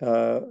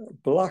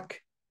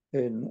black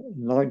in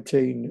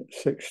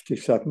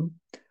 1967,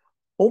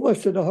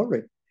 almost in a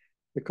hurry,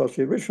 because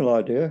the original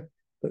idea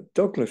that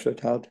Douglas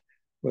had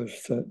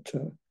was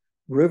that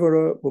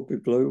River would be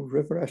blue,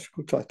 River-esque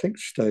would, I think,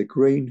 stay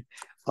green,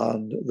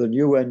 and the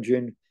new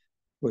engine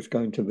was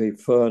going to be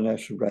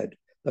furnace red.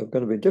 They were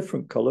going to be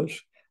different colours.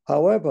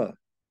 However,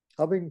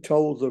 having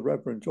told the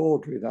Reverend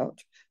Audrey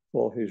that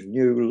for his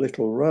new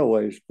Little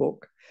Railways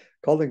book,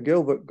 Colin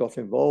Gilbert got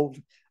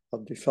involved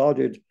and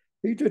decided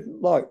he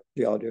didn't like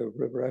the idea of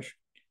River-esque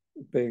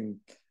being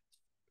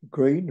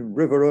green,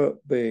 River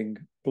Ert being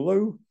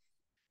blue,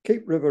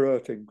 keep River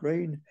Ert in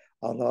green,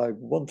 and I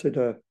wanted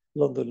a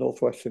London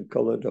North Western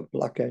coloured, a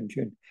black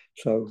engine,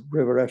 so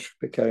River Esk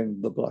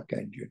became the black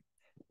engine.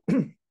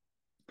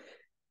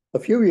 A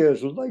few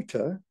years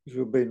later, this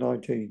would be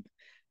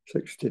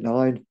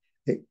 1969,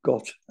 it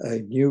got a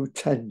new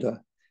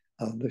tender,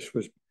 and this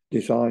was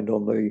designed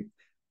on the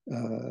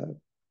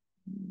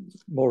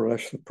more or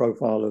less the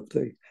profile of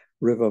the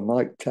River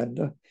Mike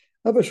tender,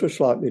 ever so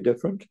slightly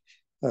different,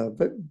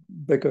 bit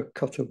bigger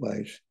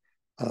cutaways,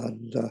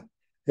 and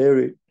here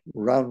it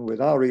ran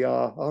with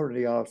R&R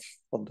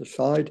on the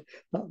side.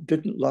 That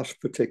didn't last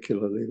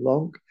particularly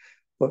long,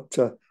 but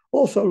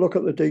also look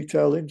at the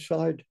detail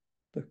inside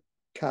the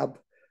cab,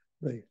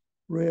 the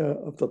rear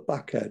of the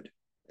back head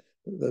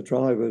that the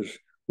drivers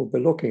will be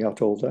looking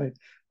at all day.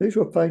 These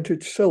were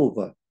painted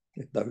silver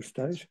in those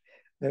days.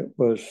 It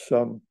was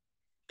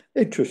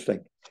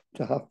interesting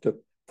to have to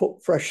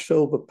put fresh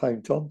silver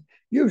paint on,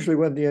 usually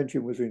when the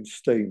engine was in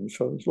steam,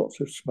 so there's lots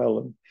of smell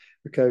and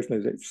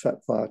occasionally it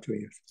set fire to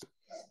it.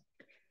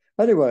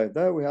 Anyway,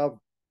 there we have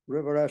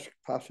River Esk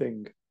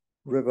passing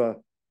River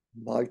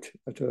Might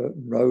at a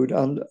road,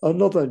 and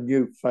another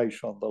new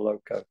face on the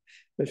loco.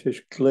 This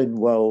is Glyn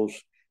Wells,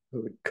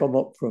 who had come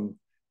up from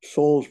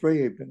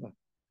Salisbury. He'd been a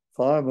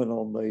fireman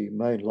on the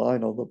main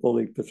line on the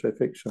Bully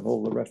Pacifics and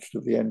all the rest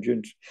of the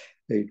engines.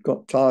 He'd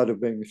got tired of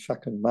being a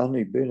second man.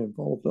 He'd been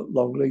involved at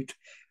Longleat,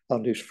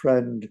 and his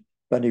friend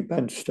Benny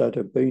Benstead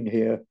had been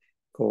here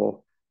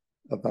for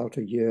about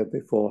a year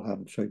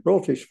beforehand. So he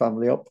brought his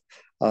family up,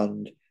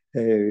 and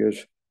here he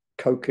is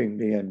coking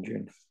the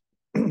engine.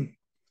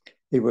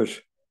 He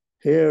was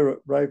here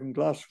at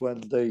Ravenglass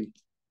when the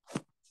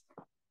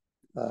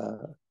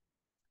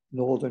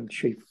Northern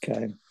Chief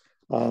came,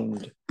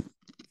 and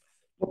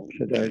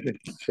today,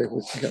 see if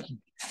we can get them.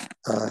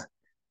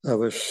 There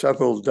was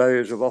several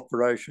days of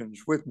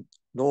operations with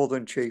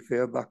Northern Chief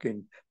here back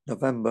in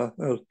November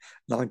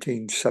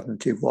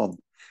 1971.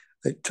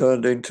 It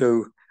turned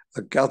into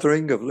a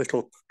gathering of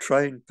little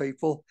trained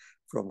people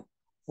from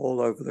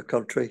all over the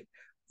country,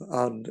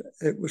 and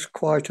it was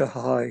quite a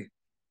high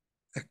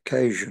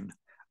occasion.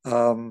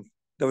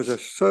 There was a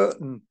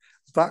certain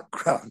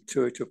background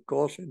to it, of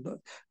course, in that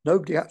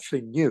nobody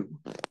actually knew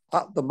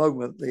at the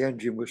moment the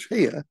engine was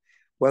here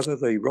whether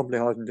the Romney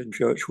Heidenden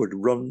Church would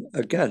run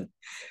again.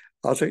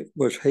 As it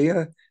was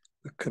here,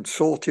 a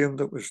consortium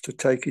that was to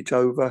take it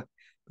over,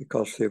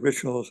 because the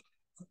original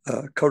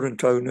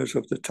current owners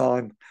of the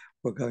time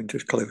were going to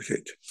close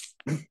it.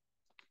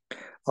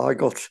 I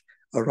got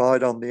a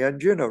ride on the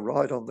engine, a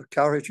ride on the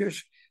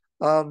carriages,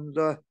 and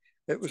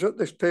it was at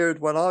this period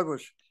when I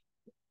was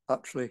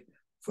actually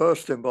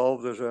first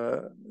involved as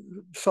a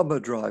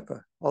summer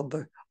driver on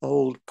the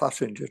old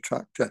passenger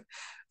tractor,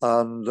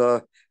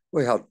 and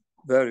we had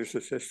various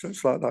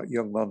assistants like that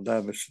young man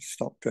there, Mr.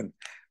 Stockton,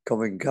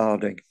 coming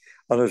guarding.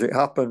 And as it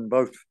happened,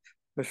 both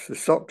Mr.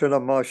 Stockton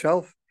and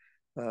myself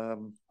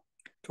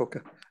took,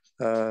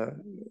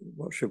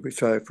 what should we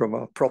say, from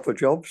our proper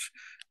jobs,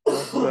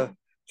 and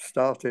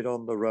started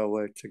on the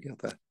railway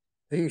together.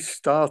 He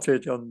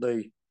started on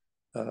the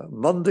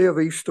Monday of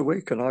Easter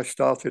week, and I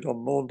started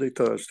on Maundy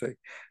Thursday,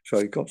 so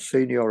he got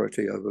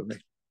seniority over me.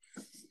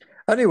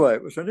 Anyway,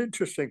 it was an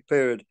interesting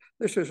period.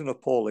 This is an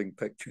appalling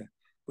picture,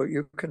 but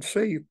you can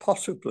see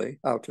possibly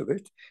out of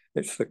it,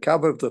 it's the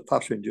cab of the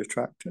passenger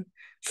tractor.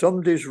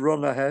 Somebody's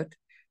run ahead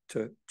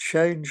to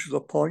change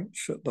the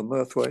points at the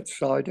Murthwaite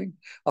siding.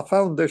 I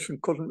found this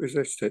and couldn't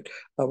resist it.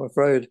 I'm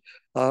afraid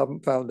I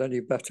haven't found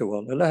any better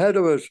one. And ahead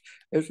of us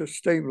is a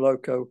steam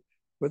loco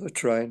with a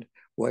train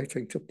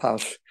waiting to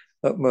pass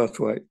at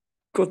Murthwaite.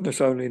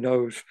 Goodness only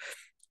knows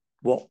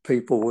what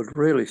people would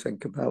really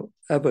think about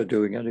ever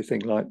doing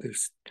anything like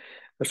this,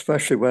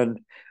 especially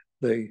when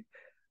the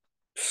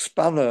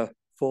spanner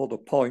for the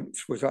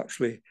points was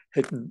actually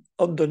hidden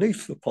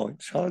underneath the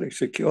points, highly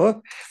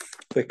secure,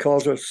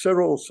 because as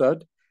Cyril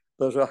said,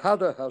 there's a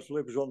hadder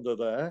lives under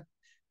there.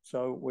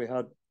 So we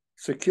had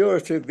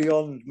security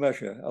beyond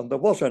measure. And there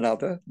was an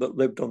adder that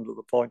lived under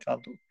the point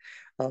handle.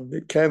 And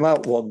it came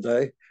out one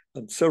day,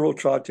 and Cyril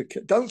tried to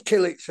kill. Don't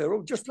kill it,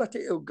 Cyril, just let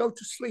it, it'll go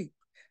to sleep.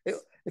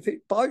 If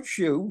it bites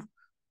you,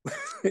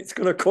 it's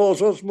going to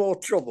cause us more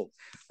trouble.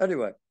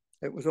 Anyway,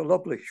 it was a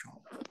lovely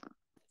shot.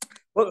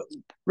 Well,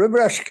 River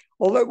Esk,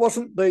 although it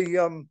wasn't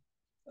the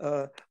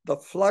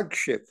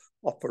flagship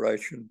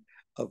operation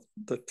of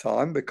the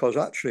time, because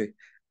actually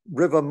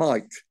River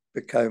Mite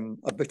became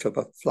a bit of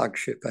a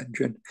flagship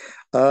engine.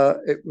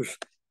 It was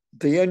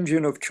the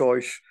engine of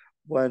choice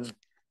when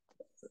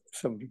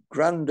some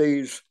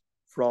grandees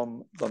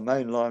from the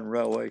mainline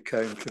railway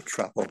came to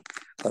travel.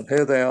 And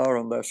here they are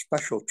on their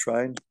special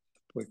train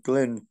with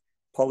Glyn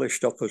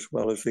polished up as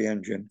well as the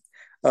engine.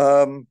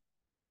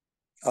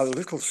 A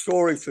little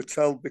story to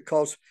tell,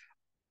 because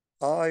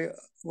I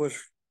was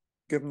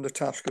given the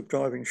task of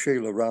driving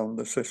Sheila around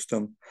the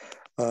system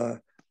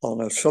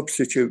on a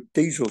substitute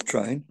diesel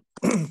train.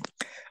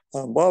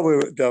 And while we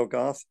were at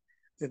Delgarth,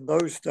 in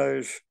those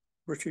days,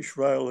 British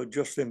Rail had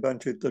just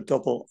invented the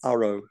double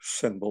arrow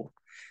symbol.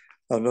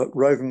 And at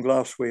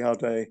Ravenglass, we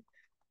had a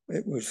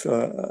it was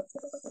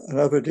an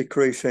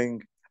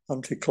ever-decreasing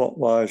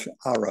anti-clockwise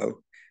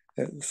arrow.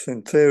 It's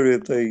in theory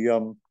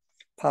the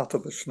path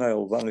of a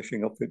snail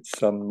vanishing up its,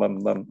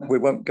 we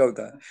won't go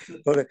there,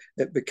 but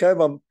it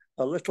became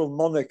a little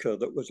moniker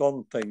that was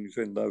on things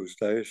in those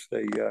days,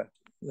 the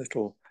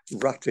little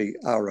ratty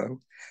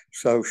arrow.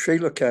 So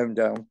Sheila came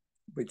down,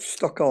 we'd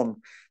stuck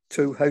on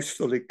 2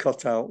 hastily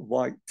cut out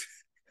white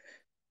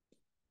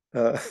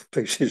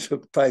pieces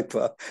of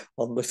paper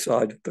on the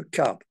side of the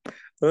cab.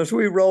 And as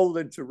we rolled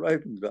into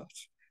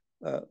Ravenglass,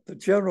 the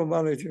general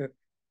manager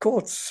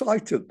caught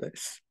sight of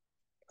this,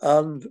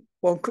 and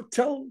one could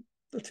tell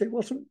that he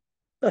wasn't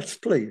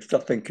best pleased, I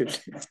think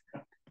it is.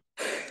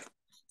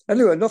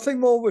 Anyway, nothing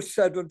more was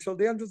said until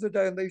the end of the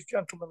day, and these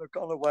gentlemen had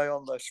gone away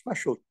on their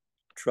special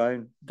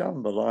train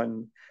down the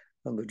line,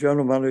 and the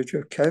general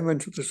manager came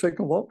into the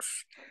signal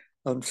box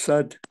and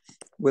said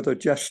with a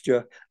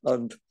gesture,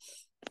 and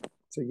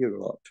to you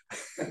lot.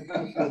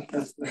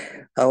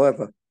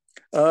 However,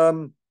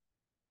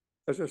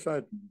 as I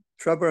said,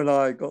 Trevor and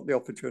I got the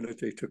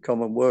opportunity to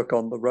come and work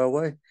on the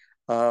railway,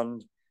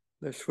 and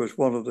this was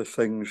one of the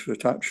things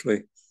that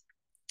actually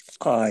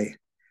I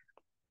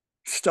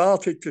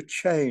started to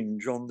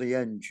change on the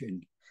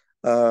engine.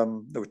 There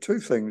were 2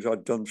 things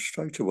I'd done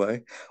straight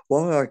away.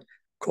 One, I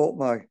caught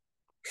my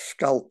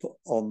scalp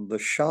on the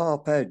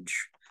sharp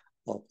edge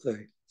of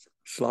the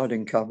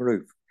sliding cab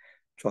roof.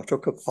 So I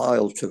took a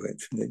file to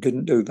it, and it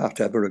didn't do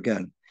that ever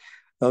again.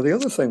 Now, the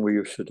other thing we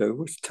used to do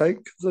was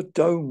take the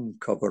dome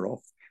cover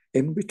off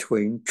in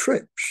between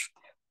trips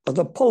and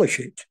then polish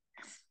it,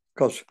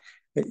 because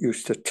it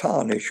used to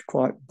tarnish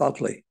quite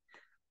badly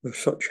with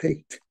such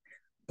heat.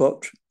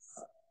 But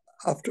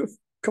after a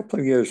couple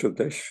of years of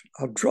this,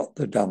 I dropped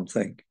the damn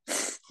thing,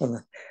 and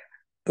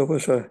there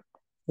was a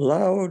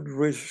loud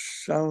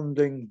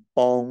resounding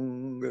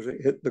bong as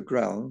it hit the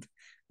ground.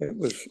 It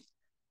was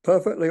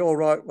perfectly all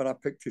right when I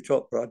picked it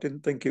up, but I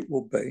didn't think it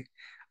would be.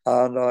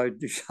 And I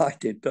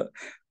decided that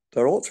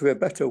there ought to be a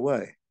better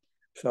way.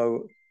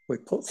 So we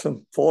put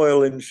some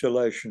foil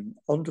insulation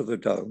under the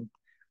dome,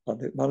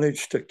 and it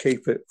managed to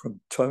keep it from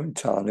turning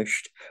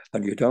tarnished,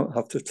 and you don't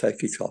have to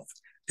take it off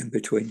in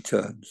between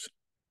turns.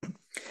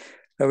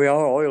 There we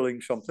are, oiling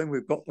something.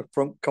 We've got the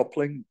front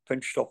coupling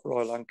pinched off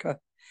royal anchor,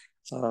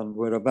 and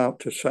we're about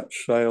to set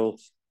sail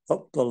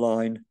up the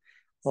line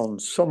on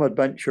some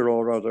adventure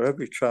or other.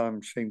 Every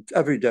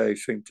day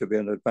seemed to be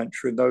an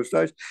adventure in those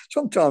days.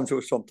 Sometimes it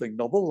was something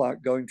novel,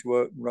 like going to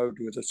Earton Road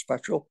with a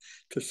special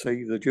to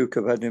see the Duke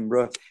of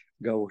Edinburgh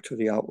go to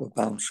the Outward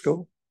Bound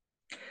School.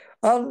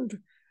 And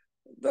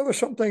there was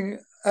something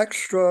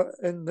extra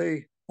in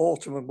the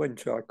autumn and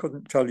winter. I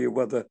couldn't tell you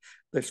whether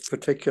this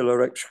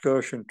particular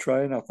excursion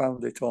train, I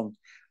found it on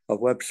a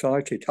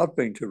website. It had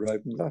been to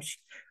Ravenglass,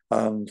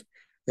 and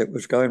it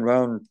was going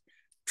round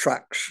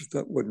tracks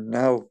that would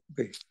now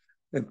be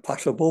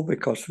impassable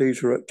because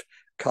these are at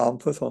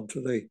Carnforth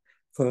onto the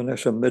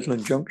Furness and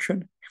Midland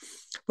Junction.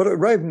 But at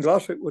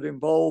Ravenglass, it would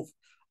involve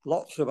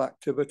lots of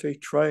activity,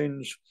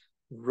 trains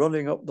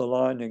running up the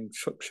line in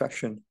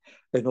succession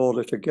in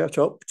order to get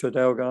up to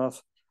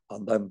Delgarth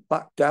and then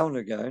back down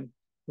again,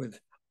 with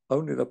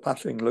only the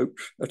passing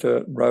loops at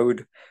Earton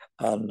Road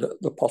and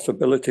the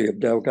possibility of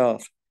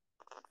Delgarth.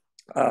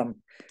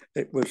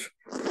 It was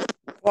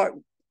quite,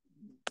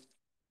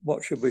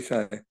 what should we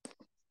say?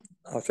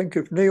 I think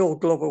if Neil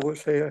Glover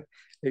was here,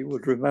 he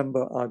would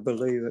remember, I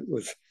believe it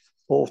was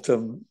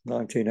autumn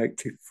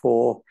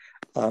 1984,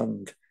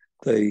 and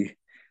the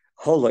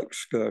Hull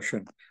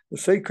excursion. The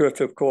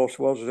secret, of course,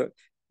 was that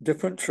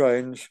different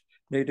trains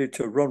needed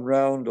to run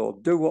round or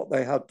do what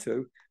they had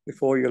to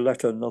before you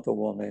let another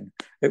one in.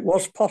 It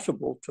was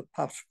possible to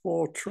pass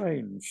 4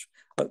 trains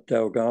at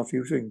Delgarth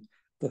using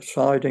the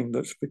siding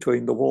that's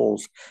between the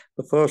walls.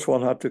 The first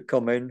one had to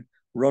come in,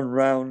 run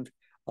round,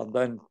 and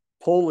then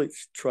pull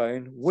its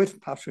train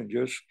with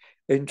passengers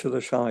into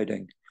the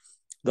siding.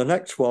 The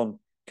next one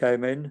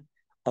came in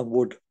and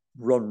would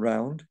run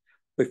round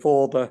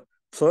before the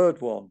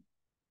third one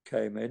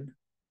came in,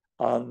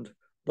 and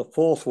the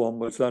fourth one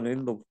was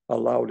then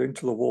allowed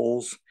into the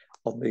walls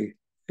on the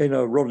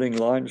inner running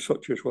line,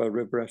 such as where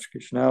Riveresque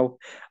is now,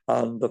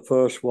 and the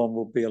first one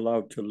would be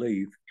allowed to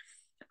leave.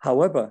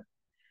 However,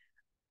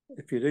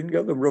 if you didn't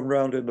get them run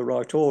round in the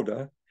right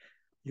order,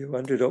 you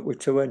ended up with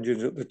 2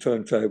 engines at the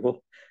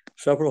turntable,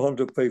 several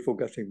hundred people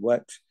getting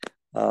wet,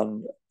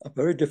 and a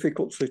very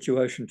difficult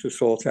situation to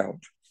sort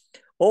out,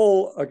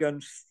 all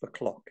against the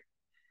clock.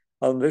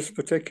 On this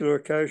particular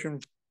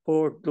occasion,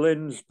 poor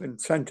Glyn's been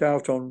sent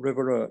out on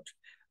River Ert.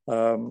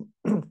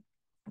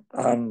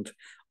 And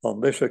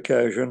on this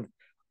occasion,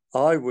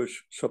 I was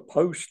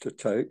supposed to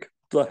take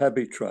the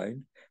heavy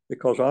train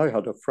because I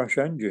had a fresh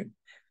engine.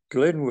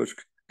 Glyn was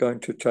going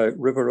to take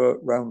River Ert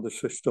round the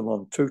system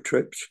on 2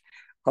 trips,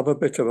 have a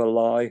bit of a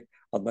lie,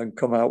 and then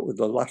come out with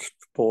the last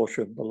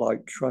portion, the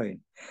light train.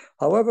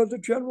 However, the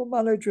general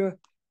manager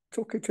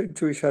took it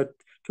into his head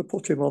to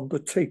put him on the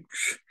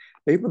teaks.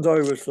 Even though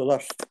it was the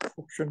last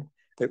portion,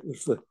 it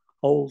was the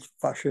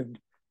old-fashioned,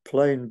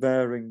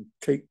 plain-bearing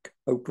teak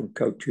open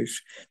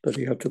coaches that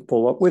he had to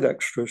pull up with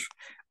extras,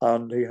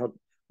 and he had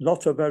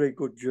not a very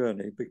good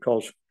journey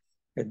because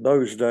in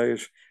those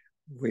days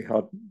we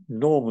had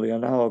normally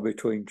an hour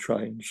between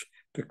trains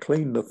to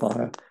clean the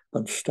fire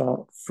and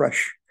start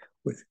fresh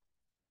with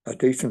a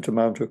decent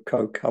amount of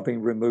coke,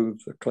 having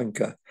removed the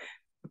clinker.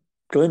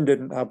 Glyn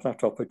didn't have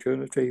that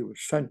opportunity. He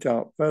was sent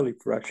out fairly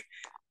fresh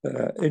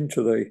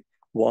into the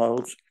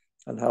wilds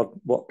and had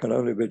what can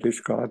only be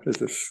described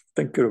as a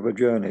stinker of a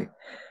journey.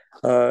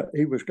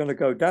 He was going to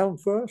go down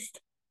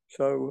first,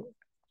 so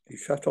he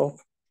set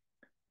off,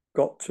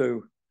 got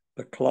to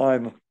the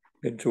climb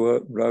into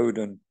a road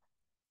and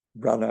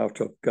ran out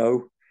of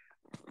go.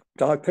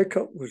 Di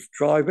Pickup was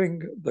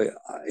driving the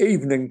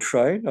evening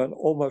train, an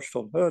almost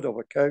unheard of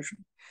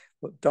occasion,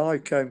 but Di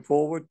came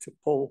forward to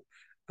pull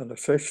and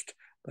assist.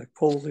 They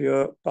pulled the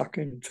earth back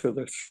into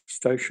the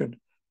station,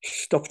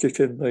 stuffed it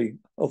in the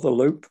other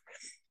loop,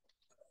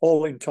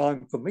 all in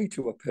time for me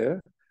to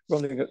appear,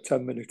 running at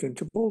 10-minute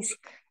intervals.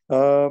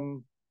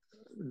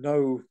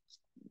 No,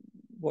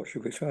 what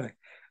should we say?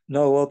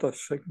 No other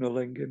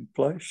signalling in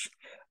place.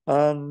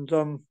 And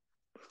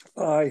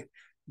I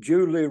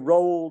duly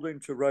rolled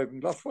into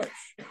Ravenglass West.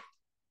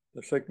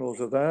 The signals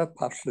are there,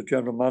 past the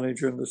general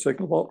manager in the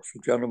signal box.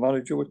 The general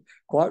manager was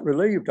quite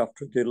relieved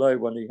after a delay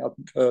when he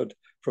hadn't heard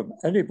from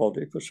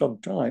anybody for some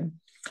time.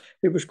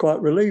 He was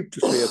quite relieved to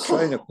see a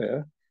train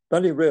appear.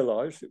 Then he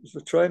realised it was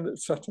the train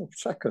that set off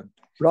second.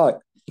 Right.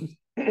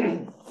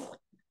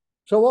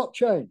 So what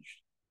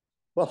changed?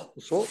 Well,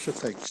 all sorts of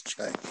things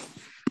changed.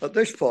 At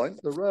this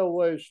point, the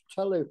railway's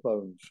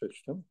telephone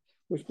system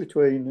was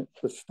between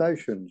the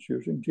stations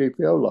using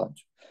GPO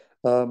lines.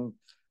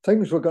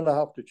 Things were going to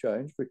have to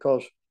change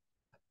because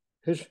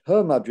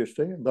Her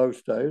Majesty in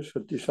those days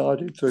had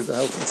decided through the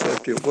Health and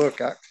Safety at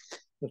Work Act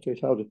that it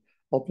had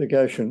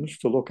obligations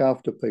to look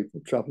after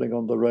people travelling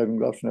on the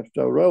Ravenglass and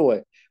Tynedale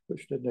Railway,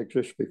 which didn't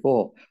exist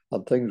before,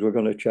 and things were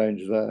going to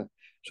change there.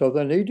 So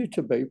there needed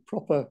to be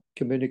proper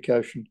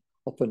communication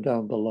up and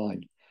down the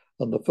line.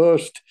 And the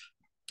first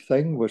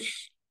thing was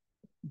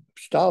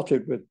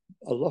started with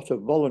a lot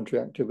of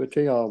voluntary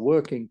activity. Our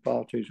working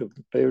parties of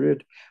the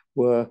period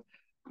were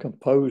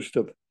composed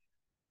of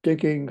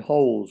digging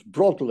holes,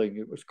 broadling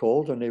it was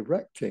called, and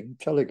erecting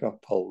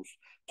telegraph poles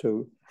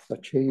to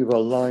achieve a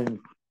line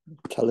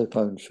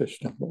telephone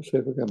system. Let's see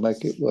if we can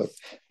make it work.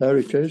 There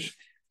it is.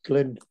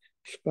 Glyn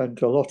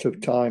spent a lot of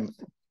time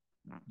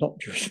not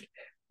just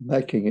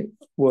making it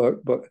work,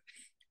 but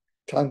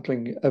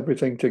tangling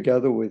everything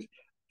together with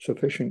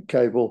sufficient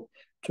cable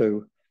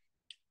to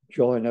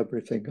join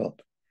everything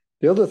up.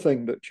 The other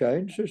thing that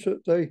changed is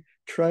that the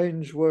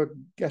trains were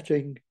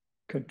getting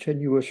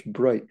continuous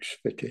brakes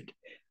fitted.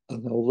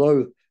 And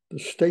although the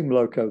steam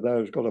loco there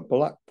has got a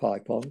black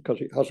pipe on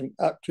because it hasn't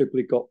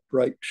actively got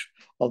brakes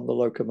on the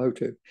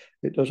locomotive,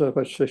 it does have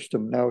a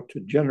system now to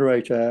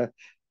generate air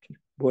to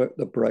work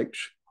the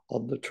brakes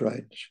on the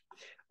trains.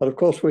 And of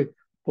course, we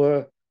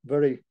were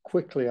very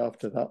quickly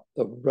after that,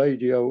 the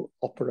radio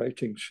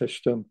operating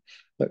system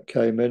that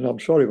came in. I'm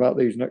sorry about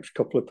these next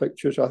couple of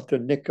pictures. I had to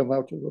nick them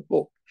out of the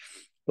book.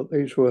 But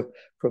these were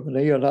from an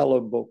Ian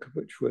Allen book,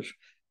 which was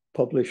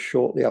published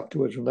shortly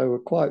afterwards. And they were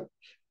quite,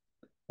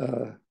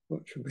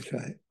 what should we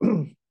say?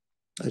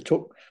 They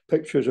took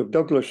pictures of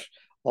Douglas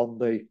on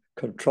the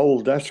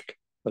control desk,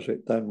 as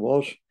it then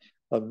was,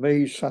 and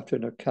me sat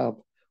in a cab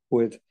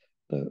with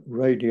the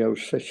radio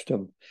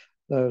system.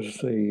 There's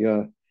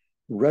the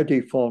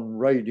Redifon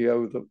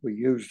radio that we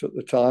used at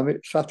the time.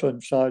 It sat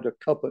inside a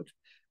cupboard,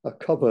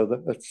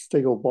 a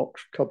steel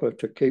box cupboard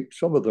to keep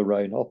some of the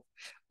rain off.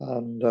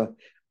 And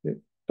it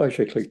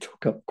basically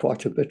took up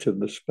quite a bit of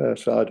the spare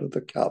side of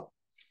the cab.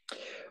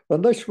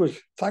 And this was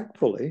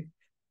thankfully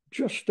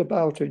just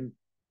about in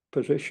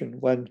position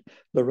when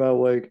the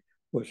railway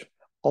was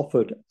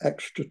offered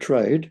extra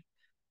trade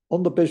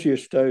on the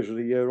busiest days of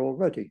the year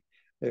already.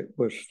 It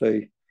was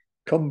the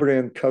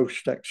Cumbrian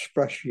Coast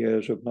Express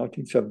years of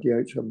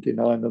 1978,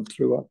 79 and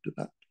through after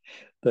that.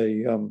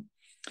 The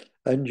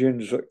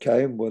engines that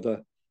came were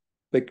the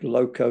big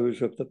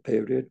locos of the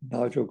period,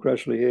 Nigel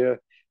Gresley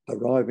here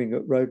arriving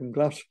at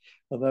Ravenglass,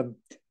 and then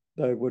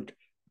they would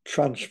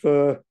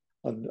transfer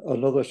and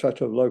another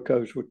set of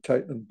locos would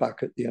take them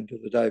back at the end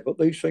of the day. But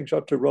these things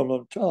had to run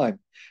on time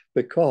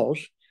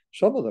because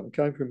some of them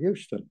came from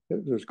Euston.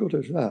 It was as good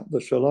as that. The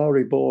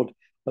Solari board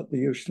at the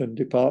Euston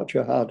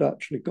departure had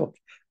actually got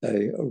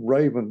a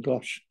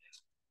Ravenglass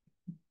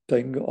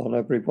thing on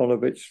every one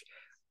of its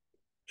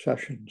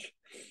sessions.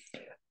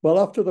 Well,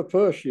 after the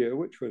first year,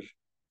 which was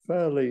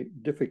fairly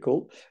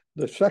difficult,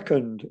 the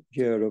second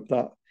year of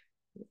that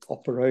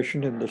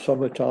operation in the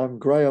summertime,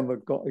 Graham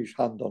had got his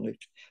hand on it.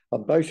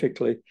 And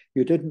basically,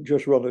 you didn't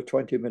just run a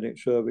 20-minute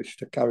service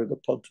to carry the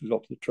punters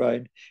off the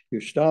train. You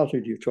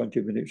started your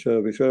 20-minute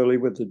service early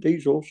with the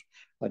diesels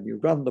and you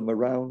ran them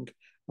around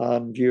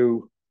and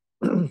you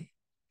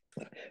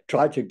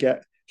tried to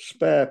get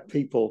spare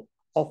people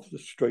off the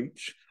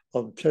streets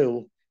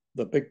until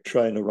the big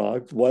train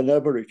arrived,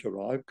 whenever it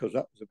arrived, because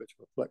that was a bit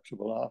of a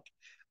flexible art.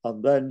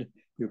 And then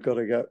you've got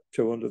to get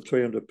 200,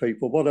 300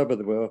 people, whatever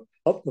they were,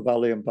 up the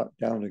valley and back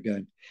down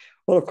again.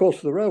 Well, of course,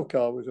 the rail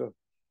car was a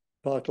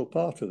vital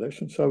part of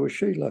this, and so was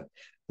Sheila,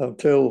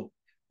 until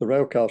the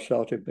railcar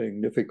started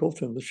being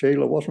difficult and the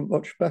Sheila wasn't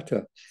much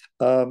better.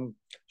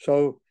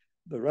 So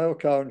the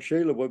railcar and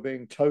Sheila were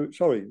being towed,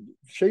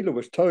 Sheila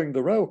was towing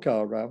the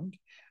railcar around.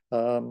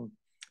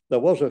 There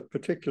was a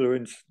particular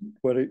incident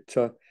where it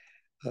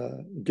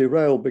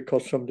derailed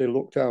because somebody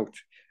looked out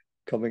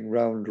coming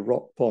round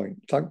Rock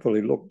Point.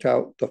 Thankfully looked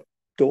out the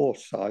door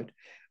side.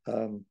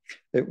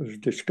 It was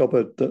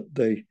discovered that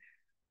the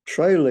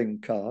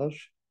trailing cars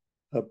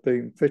have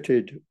been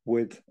fitted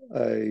with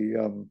a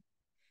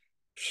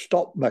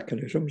stop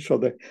mechanism.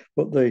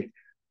 But the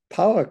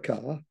power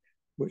car,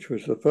 which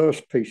was the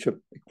first piece of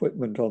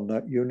equipment on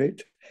that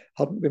unit,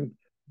 hadn't been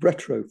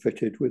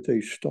retrofitted with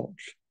these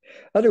stops.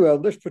 Anyway,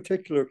 on this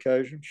particular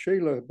occasion,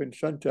 Sheila had been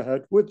sent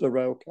ahead with the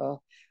rail car,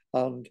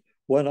 and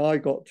when I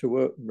got to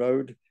Worton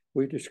Road,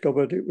 we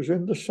discovered it was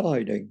in the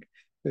siding.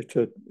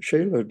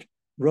 Sheila had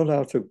run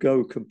out of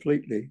go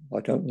completely.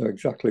 I don't know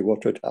exactly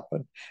what had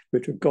happened,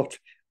 but it had got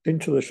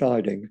into the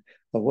siding.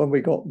 And when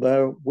we got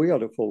there, we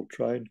had a full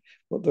train,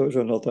 but there was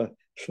another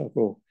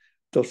several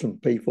dozen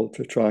people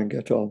to try and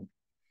get on.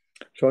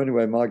 So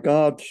anyway, my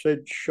guard,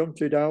 Sid,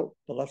 shunted out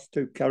the last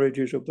two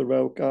carriages of the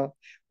rail car.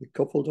 We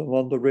coupled them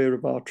on the rear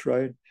of our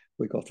train.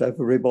 We got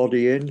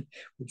everybody in.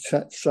 We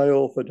set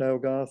sail for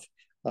Delgarth,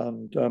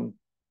 and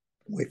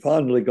we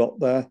finally got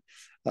there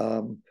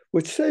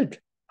with Sid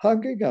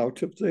hanging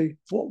out of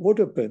what would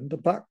have been the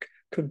back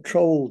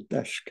control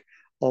desk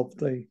of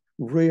the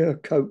rear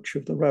coach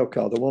of the rail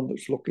car, the one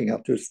that's looking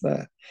at us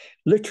there,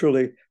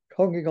 literally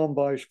hanging on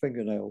by his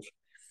fingernails.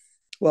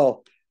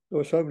 Well, there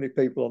were so many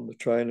people on the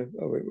train. It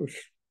was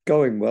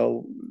going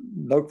well.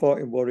 No point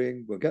in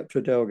worrying. We'll get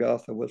to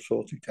Delgarth and we'll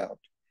sort it out.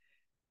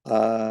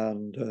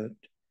 And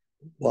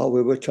while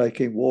we were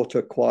taking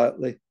water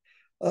quietly,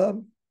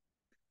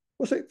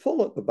 was it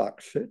full at the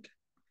back, Sid?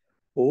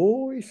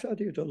 Oh, he said,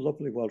 he had a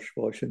lovely Welsh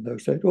voice in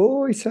those days.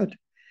 Oh, he said,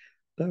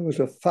 there was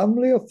a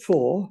family of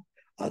 4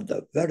 and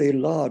a very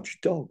large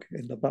dog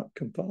in the back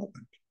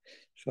compartment.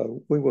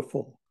 So we were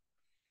full.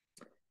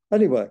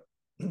 Anyway,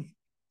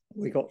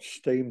 we got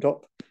steamed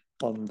up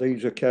on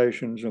these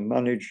occasions and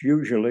managed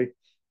usually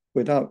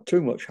without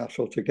too much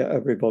hassle to get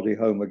everybody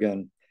home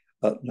again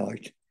at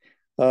night.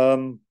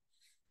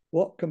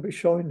 What can be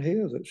shown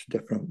here that's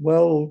different?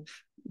 Well,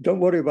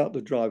 don't worry about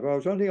the driver. I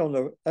was only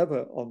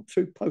ever on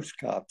 2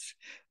 postcards,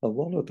 and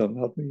one of them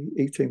had me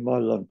eating my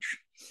lunch.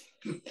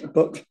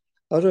 But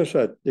as I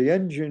said, the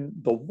engine,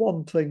 the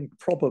one thing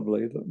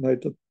probably that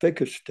made the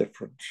biggest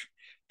difference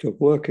to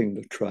working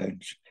the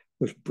trains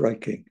was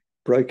braking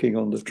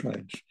on the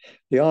trains.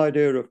 The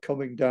idea of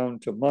coming down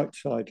to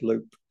Miteside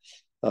Loop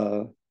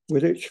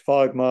with its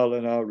 5 mile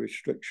an hour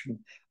restriction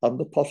and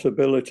the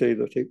possibility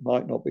that it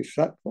might not be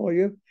set for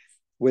you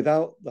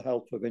without the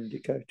help of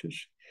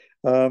indicators.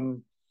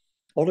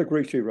 On a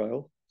greasy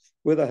rail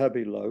with a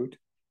heavy load,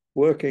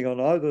 working on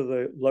either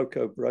the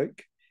loco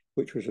brake,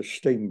 which was a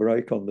steam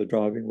brake on the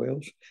driving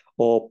wheels,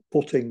 or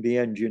putting the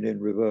engine in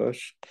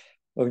reverse.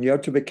 And you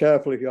had to be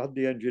careful if you had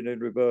the engine in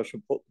reverse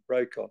and put the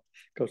brake on,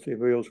 because the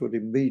wheels would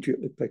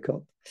immediately pick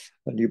up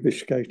and you'd be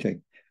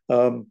skating.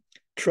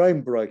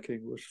 Train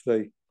braking was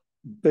the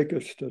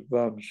biggest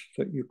advance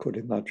that you could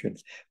imagine.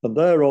 And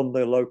there on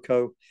the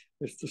loco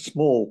is the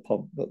small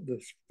pump that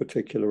this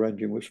particular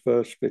engine was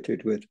first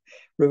fitted with.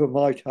 River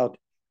Mite had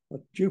a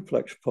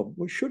duplex pump,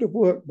 which should have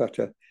worked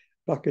better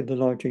back in the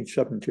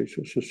 1970s.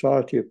 The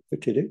society had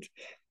fitted it.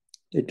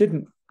 It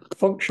didn't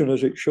function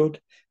as it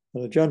should.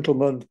 And a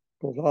gentleman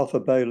called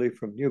Arthur Bailey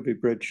from Newby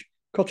Bridge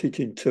cut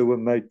it in 2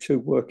 and made 2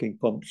 working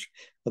pumps,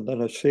 and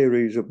then a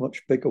series of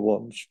much bigger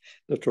ones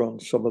that are on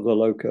some of the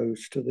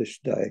locos to this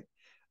day.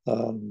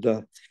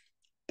 And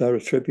they're a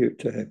tribute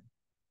to him.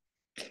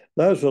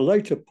 There's a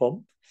later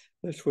pump.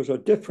 This was a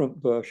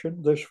different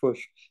version. This was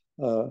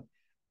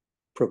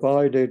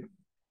provided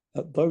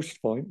at those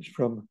points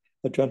from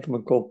a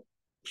gentleman called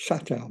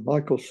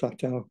Michael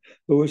Satow,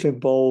 who was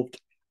involved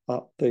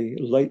at the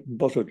Leighton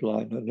Buzzard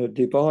line and had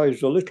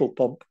devised a little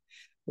pump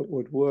that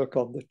would work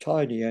on the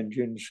tiny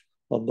engines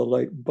on the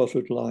Leighton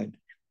Buzzard line.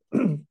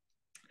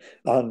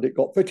 And it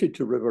got fitted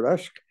to River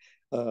Esk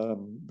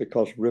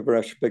because River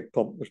Esk big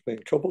pump was being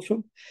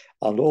troublesome.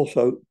 And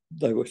also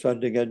they were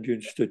sending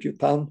engines to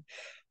Japan.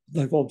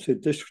 They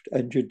wanted this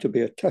engine to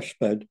be a test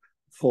bed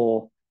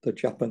for the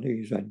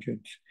Japanese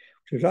engines,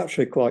 which was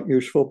actually quite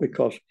useful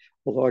because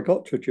although I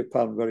got to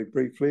Japan very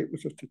briefly, it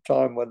was at a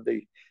time when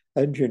the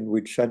engine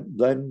we'd sent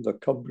then, the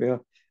Cumbria,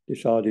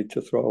 decided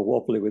to throw a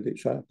wobbly with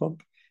its air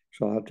pump.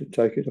 So I had to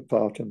take it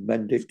apart and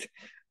mend it.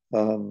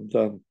 And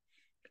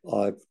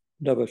I've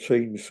never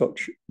seen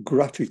such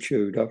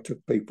gratitude out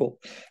of people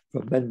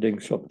for mending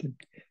something,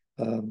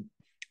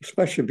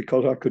 especially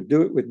because I could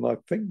do it with my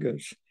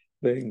fingers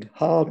being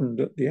hardened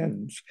at the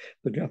ends.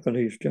 The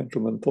Japanese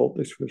gentleman thought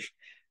this was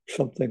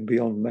something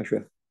beyond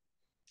measure.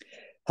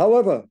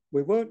 However,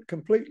 we weren't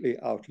completely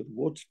out of the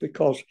woods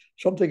because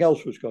something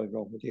else was going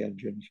wrong with the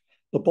engines.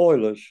 The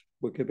boilers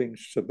were giving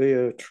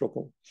severe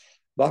trouble.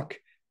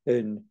 Back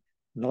in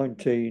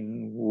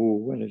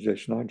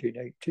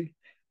 1980,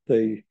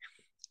 the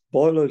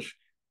boilers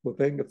were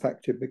being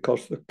affected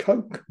because the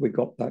coke we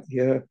got that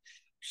year,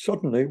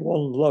 suddenly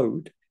one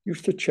load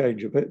used to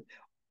change a bit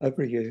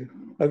every year.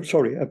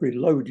 Every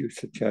load used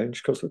to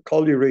change because the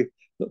colliery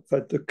that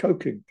fed the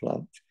coking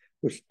plant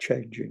was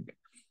changing.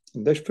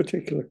 And this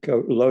particular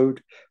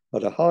load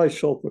had a high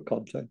sulfur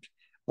content,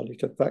 and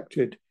it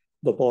affected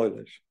the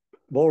boilers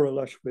more or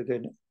less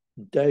within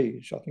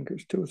days. I think it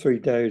was 2 or 3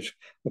 days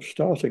of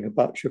starting a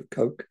batch of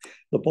coke.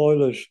 The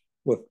boilers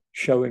were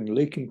showing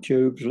leaking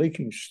tubes,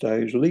 leaking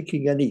stays,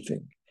 leaking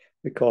anything,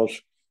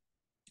 because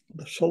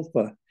the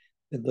sulfur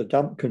in the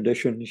damp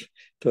conditions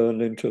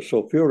turned into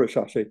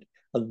sulfurous acid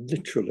and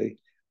literally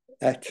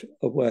ate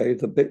away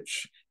the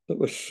bits that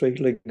were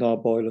sealing our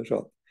boilers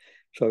up.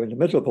 So in the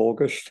middle of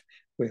August,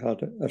 we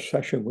had a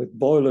session with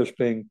boilers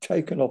being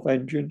taken off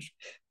engines,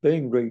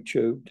 being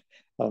retubed,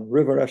 and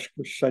River Esk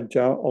was sent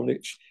out on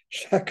its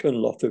second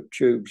lot of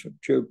tubes and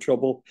tube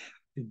trouble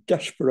in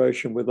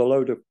desperation with a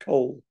load of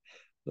coal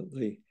that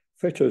the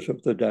fitters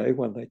of the day,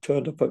 when they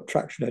turned up at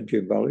traction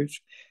engine valleys,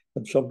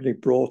 and somebody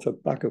brought a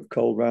bag of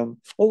coal round,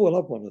 oh, we'll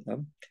have one of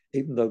them,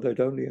 even though they'd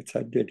only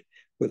attended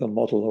with a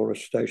model or a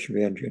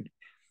stationary engine.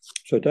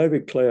 So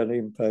David Clay and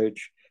Ian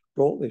Page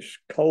brought this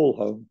coal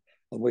home,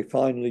 and we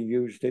finally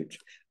used it.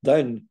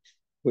 Then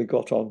we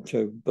got on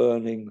to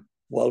burning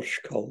Welsh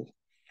coal.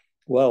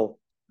 Well,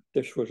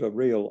 this was a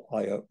real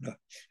eye-opener,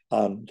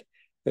 and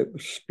it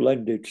was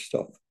splendid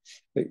stuff.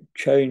 It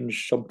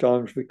changed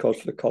sometimes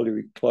because the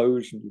colliery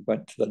closed and we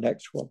went to the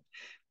next one.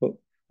 But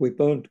we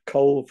burned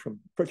coal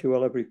from pretty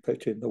well every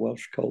pit in the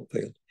Welsh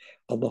coalfield,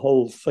 and the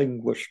whole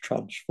thing was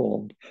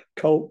transformed.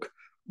 Coke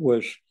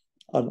was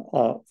an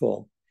art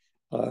form.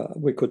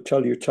 We could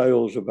tell you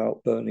tales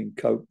about burning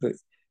coke that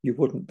you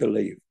wouldn't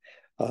believe.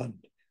 And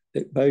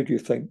it made you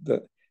think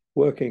that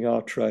working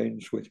our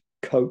trains with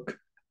coke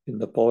in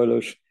the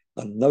boilers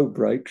and no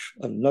brakes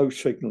and no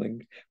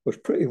signalling was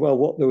pretty well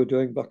what they were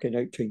doing back in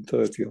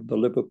 1830 on the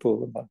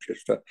Liverpool and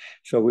Manchester.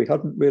 So we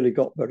hadn't really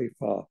got very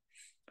far.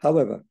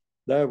 However,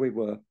 there we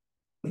were.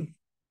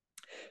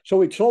 So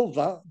we solved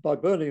that by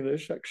burning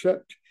this,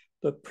 except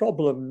the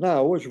problem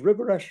now was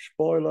River Esk's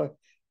boiler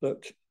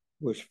that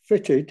was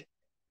fitted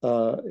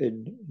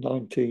in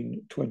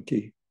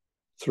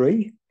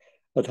 1923,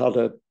 had had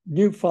a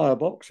new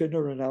firebox,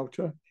 inner and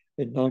outer,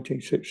 in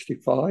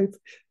 1965.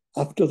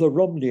 After the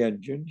Romney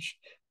engines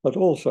had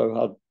also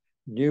had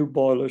new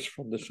boilers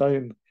from the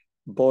same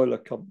boiler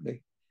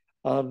company.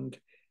 And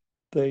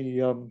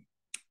the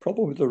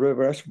problem with the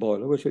River Esk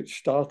boiler was it's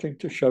starting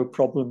to show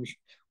problems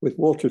with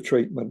water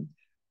treatment.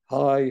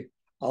 High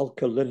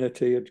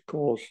alkalinity had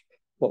caused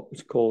what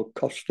was called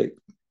caustic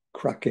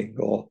cracking,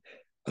 or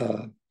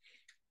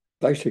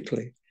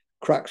basically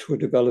cracks were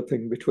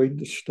developing between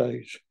the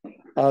stays.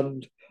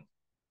 And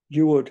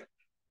you would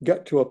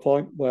get to a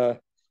point where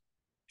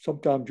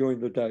sometime during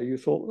the day you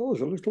thought, oh,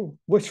 there's a little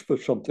wisp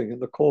of something in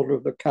the corner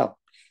of the cab.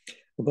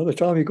 And by the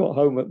time you got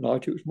home at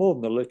night, it was more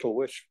than a little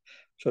wisp.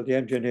 So the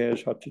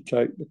engineers had to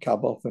take the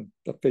cab off and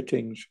the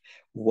fittings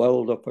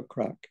welled up a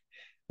crack.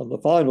 And the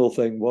final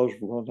thing was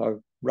when I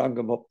rang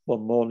them up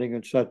one morning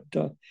and said,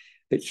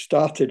 it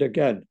started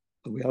again,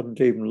 and we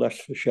hadn't even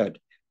left the shed.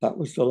 That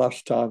was the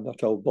last time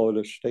that old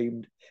boiler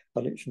steamed,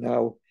 and it's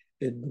now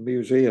in the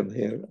museum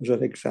here as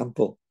an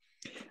example.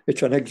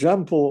 It's an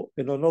example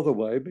in another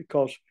way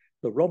because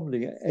the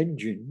Romney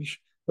engines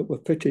that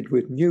were fitted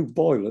with new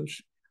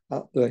boilers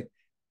at the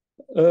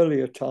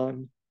earlier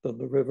time than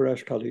the River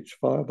Esk had its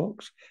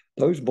firebox,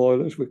 those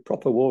boilers with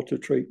proper water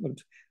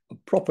treatment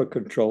and proper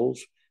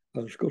controls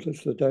are as good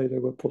as the day they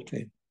were put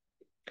in.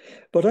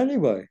 But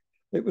anyway,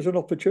 it was an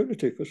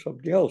opportunity for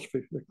somebody else.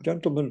 The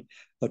gentleman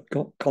had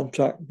got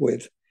contact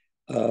with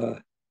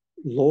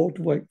Lord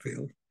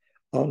Wakefield,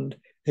 and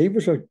he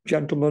was a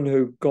gentleman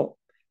who got,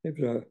 he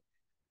was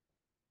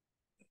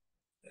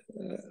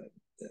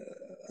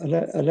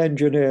an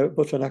engineer,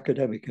 but an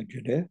academic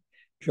engineer,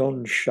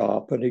 John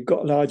Sharp, and he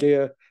got an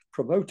idea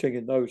promoting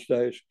in those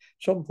days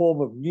some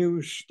form of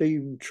new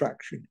steam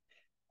traction.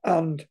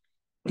 And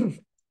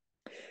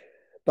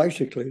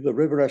basically the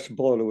River Esk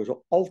boiler was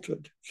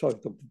altered. So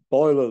the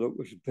boiler that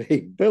was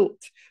being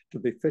built to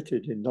be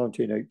fitted in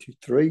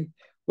 1983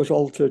 was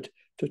altered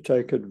to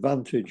take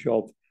advantage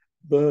of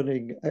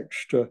burning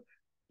extra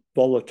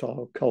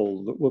volatile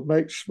coal that would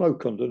make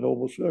smoke under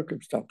normal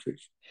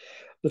circumstances.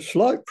 The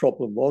slight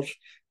problem was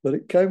that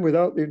it came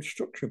without the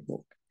instruction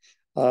book.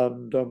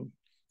 And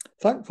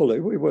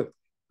thankfully, we were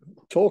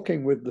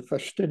talking with the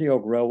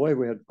Tynedale Railway.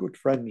 We had good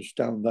friends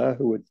down there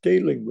who were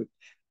dealing with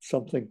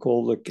something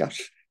called the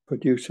gas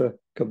producer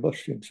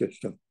combustion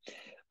system.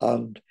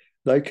 And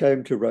they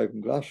came to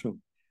Ravenglass, and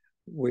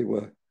we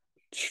were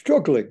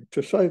struggling,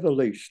 to say the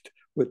least,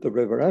 with the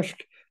River Esk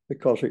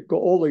because it got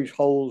all these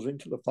holes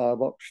into the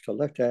firebox to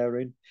let air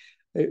in.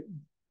 It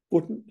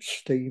wouldn't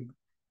steam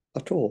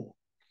at all.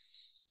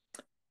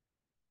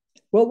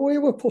 Well, we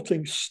were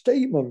putting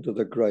steam under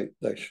the grate,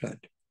 they said.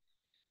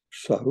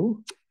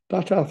 So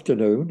that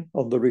afternoon,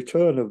 on the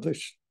return of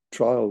this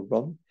trial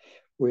run,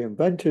 we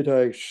invented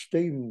a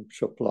steam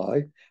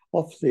supply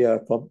off the air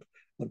pump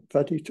and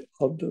fed it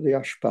under the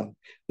ashpan.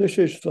 This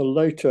is the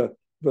later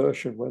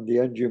version when the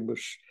engine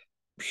was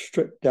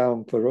stripped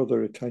down for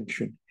other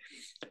attention.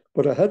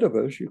 But ahead of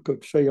us, you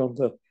could see on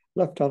the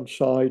left-hand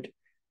side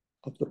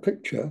of the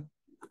picture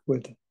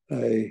with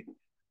a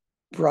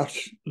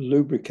brass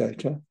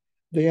lubricator,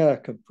 the air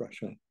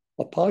compressor.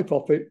 A pipe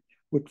off it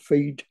would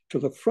feed to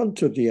the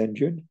front of the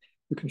engine.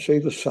 You can see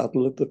the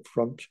saddle at the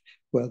front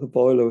where the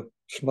boiler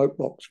smoke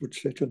box would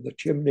sit and the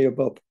chimney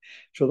above.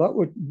 So that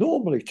would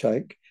normally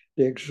take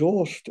the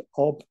exhaust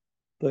of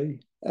the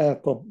air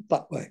pump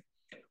that way.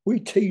 We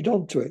teed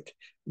onto it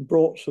and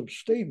brought some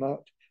steam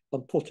out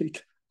and put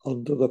it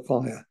under the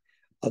fire.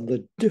 And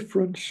the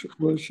difference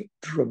was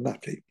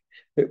dramatic.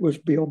 It was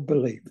beyond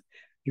belief.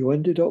 You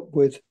ended up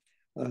with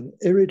an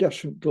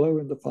iridescent glow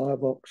in the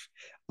firebox,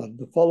 and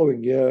the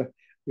following year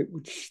it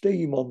would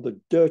steam on the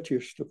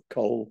dirtiest of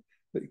coal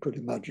that you could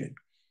imagine.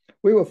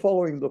 We were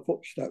following the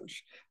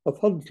footsteps of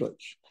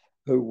Hunslet's,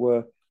 who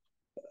were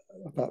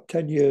about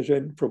 10 years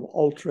in from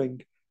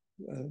altering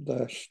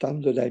their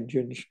standard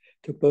engines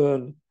to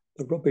burn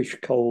the rubbish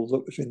coal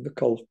that was in the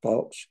coal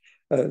pots,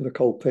 the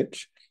coal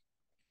pits,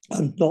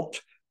 and not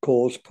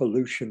cause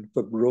pollution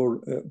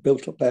from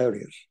built-up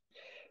areas.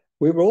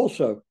 We were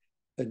also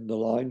in the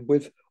line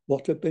with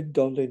what had been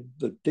done in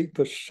the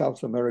deepest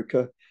South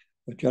America.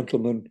 A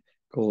gentleman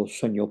called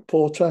Senor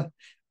Porter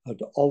had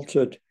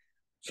altered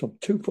some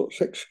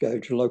 2-foot-6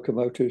 gauge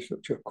locomotives,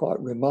 which are quite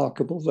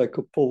remarkable. They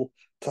could pull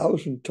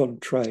 1,000-ton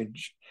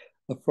trains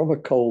from a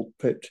coal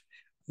pit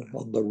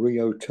on the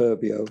Rio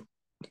Turbio.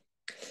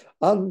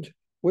 And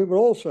we were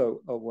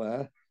also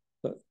aware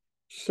that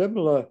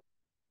similar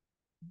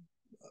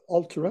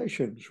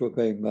alterations were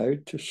being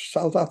made to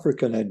South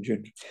African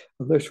engines.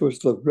 And this was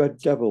the Red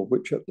Devil,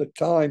 which at the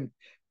time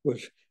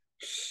was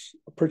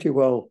pretty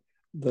well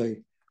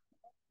the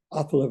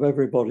apple of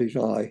everybody's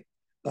eye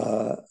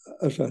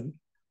as an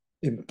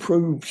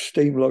improved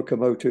steam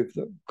locomotive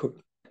that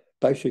could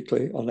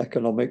basically, on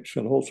economics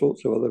and all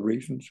sorts of other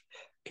reasons,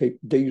 keep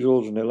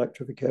diesels and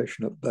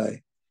electrification at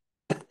bay.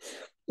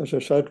 As I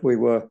said, we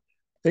were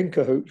in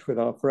cahoots with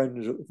our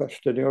friends at the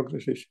Festiniog.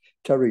 This is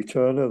Terry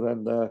Turner,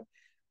 then their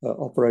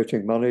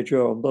operating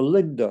manager, on the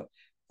Linda.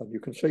 And you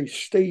can see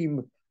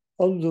steam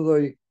under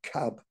the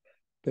cab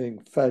being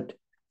fed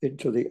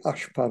into the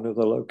ashpan of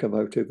the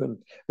locomotive. And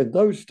in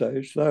those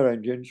days, their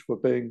engines were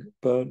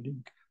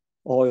burning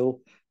oil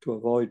to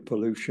avoid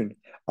pollution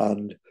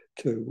and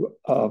to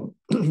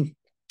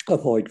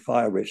avoid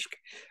fire risk.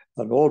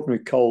 And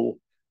ordinary coal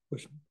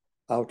was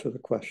out of the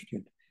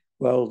question.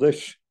 Well,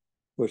 this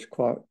was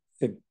quite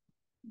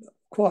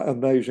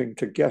amazing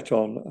to get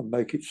on and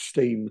make it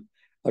steam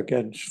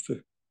against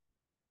the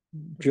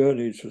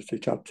journeys that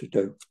it had to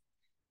do.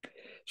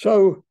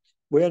 So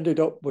we ended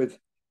up with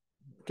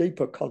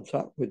deeper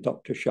contact with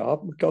Dr.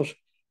 Sharp because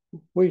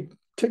we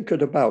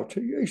tinkered about.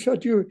 He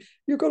said, you've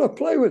got to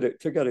play with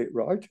it to get it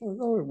right.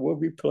 Well,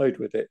 we played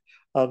with it.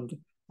 And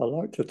I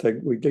like to think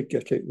we did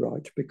get it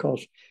right,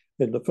 because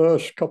in the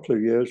first couple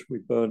of years, we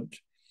burnt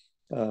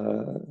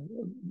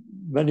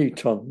many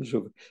tons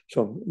of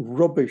some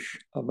rubbish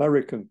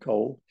American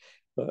coal.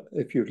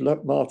 If you'd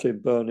let Martin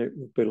burn it, it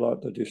would be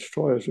like the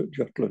destroyers at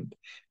Jutland.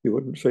 You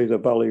wouldn't see the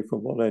valley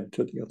from one end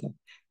to the other.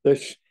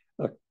 This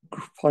a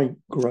faint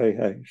grey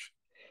haze.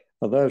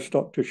 And there's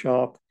Dr.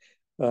 Sharp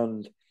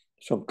and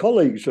some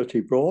colleagues that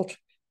he brought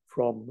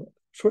from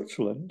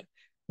Switzerland.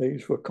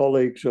 These were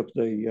colleagues of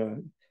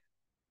the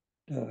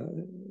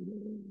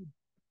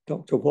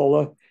Dr.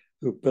 Waller,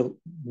 who built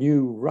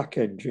new rack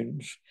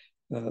engines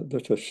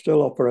that are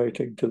still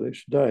operating to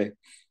this day.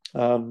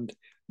 And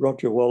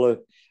Roger Waller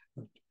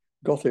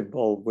got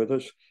involved with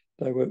us.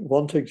 They were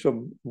wanting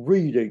some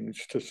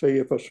readings to see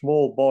if a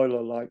small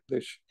boiler like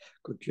this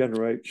could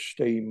generate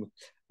steam,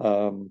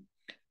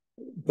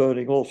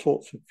 burning all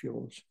sorts of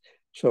fuels.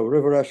 So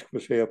Riveresque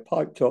was here,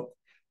 piped up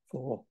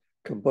for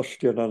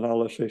combustion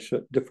analysis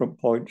at different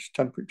points,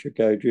 temperature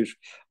gauges,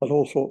 and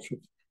all sorts of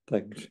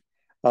things.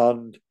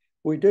 And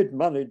we did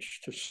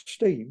manage to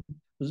steam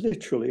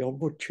literally on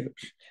wood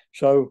chips.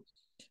 So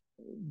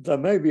there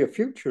may be a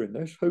future in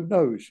this, who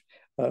knows?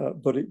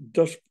 But it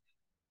does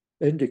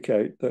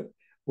indicate that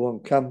one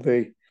can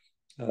be,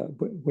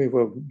 we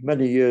were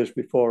many years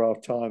before our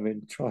time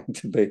in trying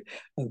to be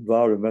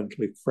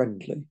environmentally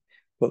friendly,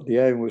 but the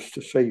aim was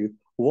to see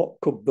what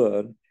could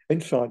burn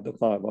inside the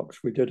firebox.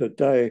 We did a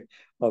day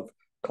of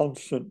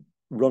constant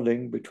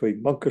running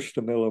between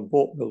Muncaster Mill and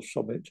Wartmill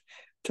Summit,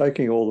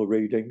 taking all the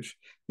readings,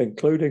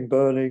 including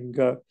burning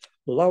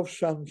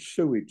Lausanne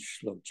sewage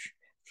sludge.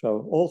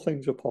 So all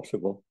things are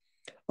possible.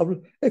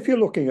 If you're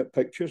looking at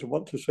pictures and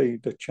want to see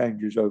the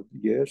changes over the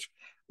years,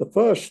 the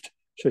first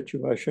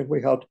situation,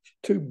 we had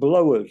two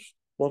blowers,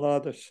 one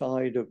either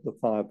side of the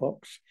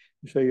firebox.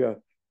 You see a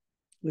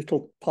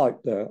little pipe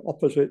there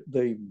opposite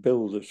the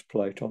builder's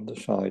plate on the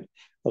side,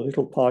 a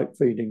little pipe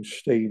feeding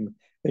steam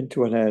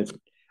into an air.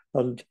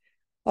 And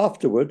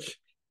afterwards,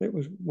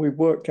 we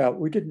worked out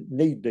we didn't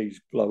need these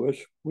blowers.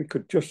 We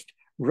could just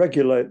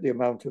regulate the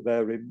amount of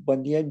air in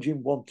when the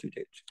engine wanted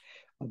it.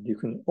 And you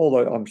can,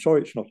 although I'm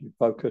sorry it's not in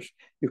focus,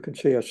 you can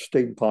see a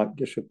steam pipe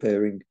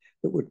disappearing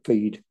that would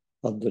feed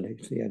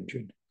underneath the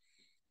engine.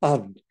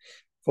 And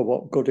for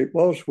what good it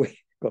was, we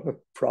got a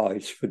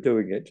prize for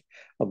doing it.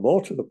 And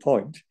more to the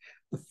point,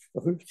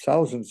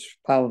 thousands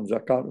of pounds, I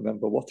can't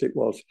remember what it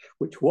was,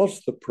 which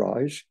was the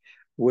prize.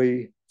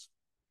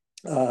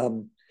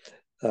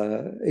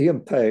 Ian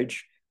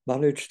Page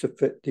managed to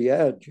fit the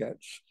air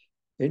jets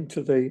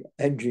into the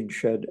engine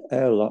shed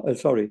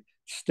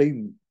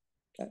steam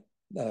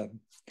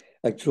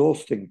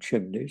exhausting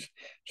chimneys,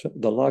 so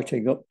the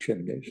lighting up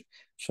chimneys,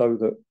 so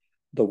that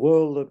the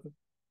world of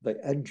the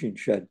engine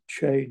shed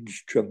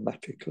changed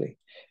dramatically.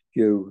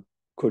 You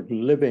could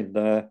live in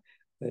there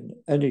in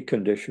any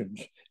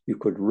conditions. You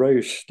could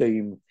raise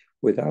steam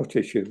without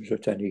issues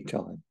at any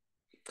time.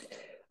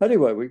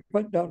 Anyway, we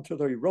went down to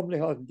the Romney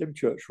and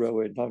Dymchurch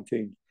Railway in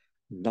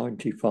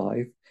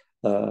 1995,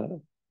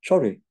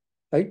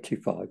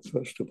 85,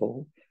 first of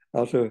all,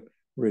 as a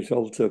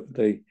result of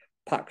the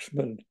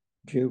Paxman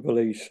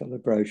Jubilee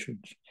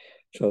celebrations.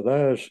 So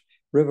there's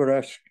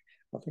Riveresque.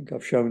 I think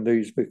I've shown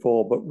these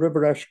before, but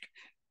Riveresque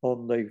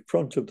on the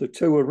front of the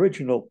two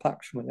original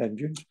Paxman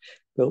engines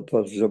built by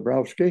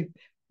Zabrowski,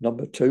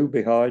 number 2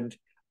 behind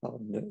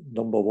and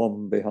number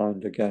 1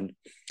 behind again.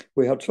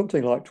 We had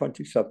something like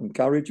 27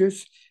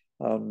 carriages,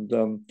 and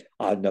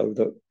I know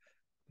that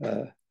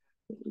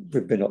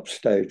we've been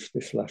upstaged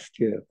this last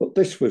year, but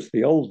this was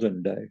the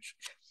olden days.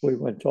 We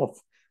went off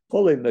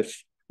pulling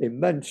this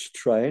immense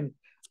train,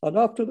 and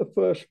after the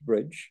first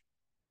bridge,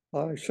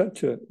 I said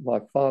to my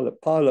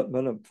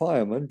pilotman and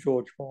fireman,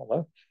 George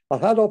Farmer, I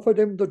had offered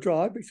him the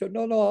drive. He said,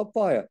 no, I'll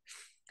fire.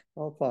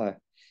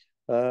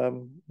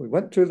 We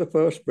went through the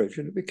first bridge,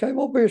 and it became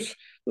obvious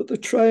that the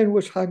train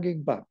was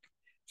hanging back.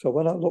 So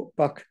when I looked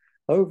back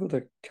over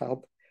the cab,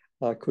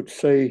 I could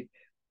see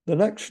the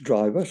next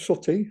driver,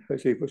 Sooty,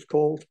 as he was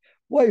called,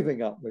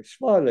 waving at me,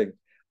 smiling,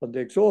 and the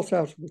exhaust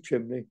out of the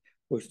chimney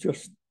was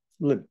just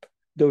limp,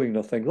 doing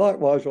nothing.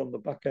 Likewise on the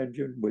back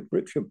engine with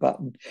Richard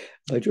Batten,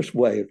 they just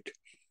waved.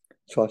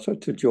 So I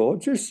said to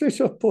George, is this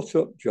a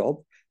put-up job?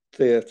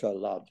 Theatre,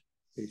 lad,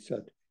 he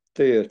said,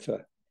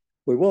 theatre.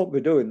 We won't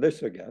be doing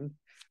this again.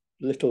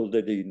 Little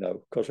did he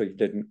know, because he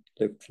didn't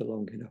live for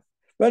long enough.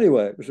 But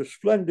anyway, it was a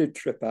splendid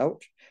trip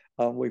out,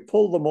 and we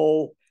pulled them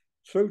all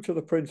through to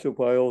the Prince of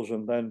Wales,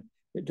 and then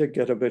it did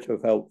get a bit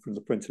of help from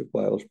the Prince of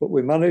Wales, but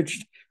we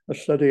managed a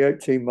steady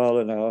 18 mile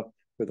an hour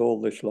with all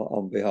this lot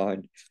on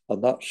behind,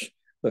 and that's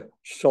the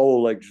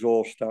sole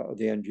exhaust out of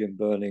the engine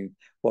burning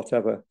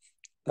whatever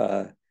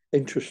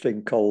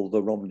interesting coal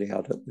the Romney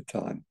had at the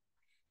time.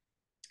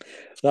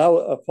 Now,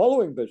 a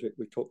following visit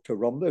we took to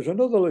Romney, there's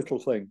another little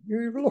thing.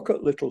 You look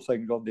at little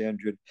things on the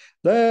engine.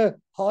 They're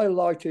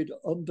highlighted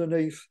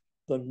underneath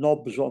the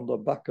knobs on the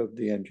back of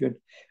the engine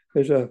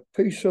is a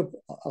piece of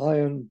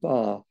iron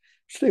bar,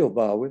 steel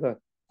bar with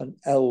an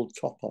L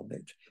top on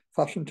it,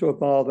 fastened to a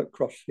bar that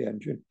crossed the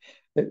engine.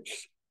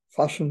 It's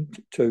fastened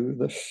to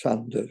the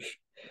sanders.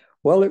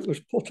 Well, it was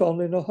put on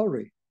in a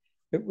hurry.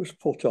 It was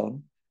put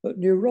on at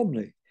New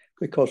Romney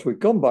because we'd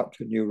gone back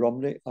to New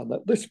Romney, and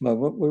at this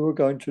moment we were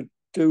going to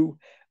do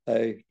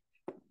a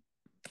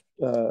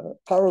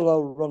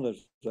parallel run,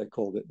 as they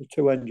called it, the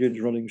two engines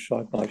running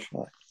side by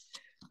side.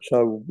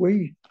 So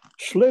we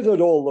slithered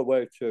all the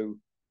way to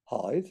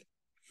Hythe,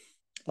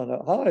 and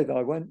at Hythe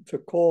I went to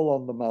call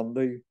on the man.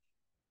 The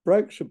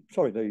brakes,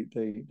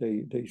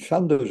 the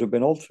sanders have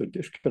been altered,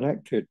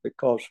 disconnected,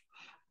 because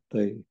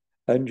the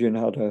engine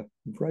had a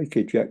brake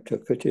ejector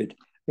fitted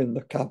in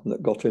the cab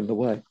that got in the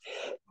way.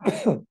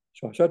 So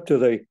I said to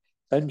the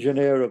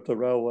engineer of the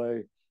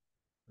railway,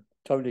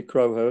 Tony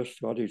Crowhurst,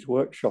 who had his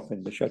workshop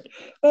in the shed,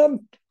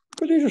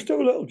 could you just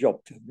do a little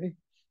job to me?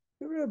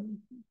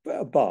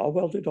 A bar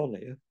welded on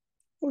here.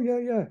 Oh,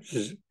 yeah.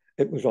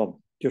 It was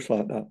on, just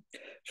like that.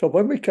 So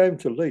when we came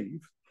to leave,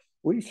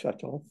 we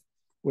set off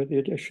with the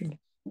addition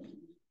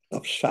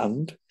of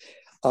sand,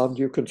 and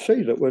you can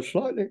see that we're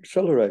slightly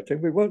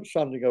accelerating. We weren't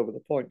sanding over the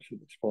points at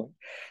this point,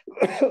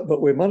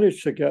 but we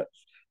managed to get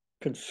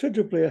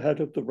considerably ahead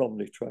of the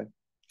Romney train,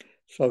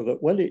 so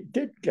that when it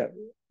did get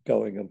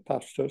going and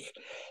past us,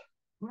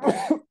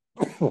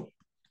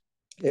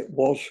 it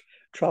was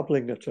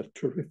travelling at a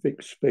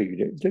terrific speed.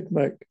 It did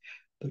make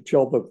the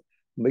job of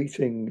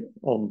meeting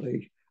on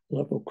the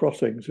level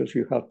crossings, as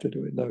you had to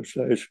do in those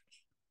days,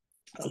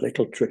 a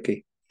little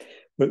tricky.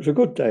 But it was a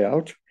good day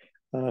out,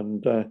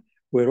 and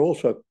we're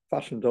also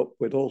fastened up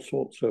with all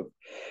sorts of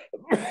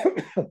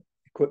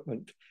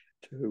equipment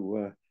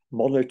to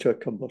monitor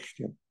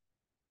combustion.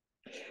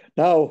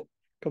 Now,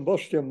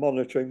 combustion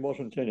monitoring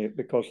wasn't in it,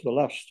 because the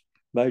last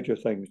major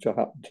thing to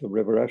happen to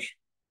Riveresque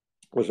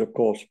was, of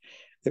course,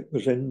 it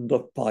was in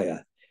the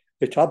fire.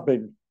 It had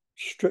been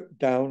stripped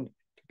down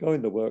to go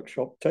in the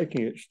workshop,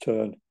 taking its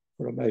turn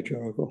for a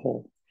major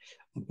overhaul.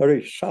 And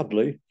very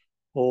sadly,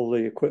 all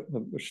the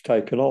equipment was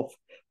taken off.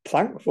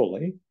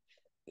 Thankfully,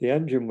 the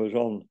engine was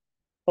on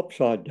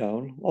upside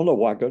down on a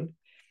wagon,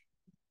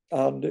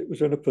 and it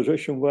was in a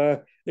position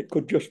where it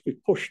could just be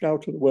pushed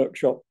out of the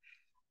workshop,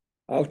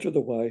 out of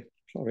the way,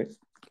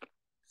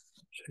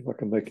 See if I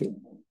can make it.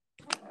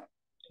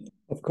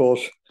 Of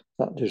course,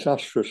 that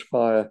disastrous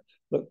fire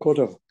that could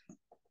have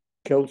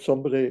killed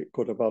somebody, it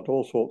could have had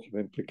all sorts of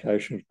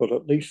implications, but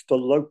at least the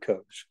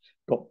locos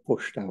got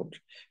pushed out.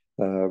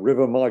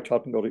 River Mite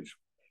hadn't got its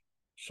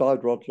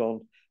side rods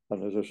on,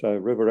 and as I say,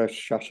 River S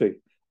chassis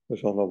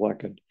was on a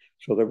wagon.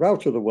 So they're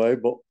out of the way,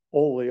 but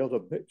all the other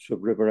bits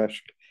of River S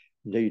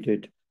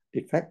needed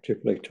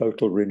effectively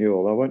total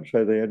renewal. I won't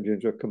say the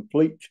engine's a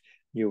complete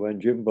new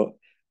engine, but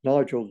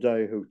Nigel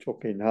Day, who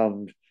took in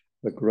hand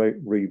the great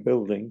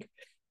rebuilding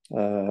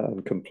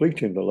and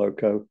completing the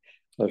loco,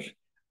 has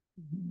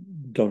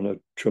done a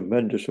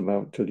tremendous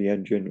amount to the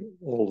engine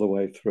all the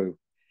way through.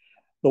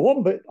 The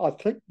one bit I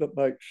think that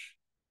makes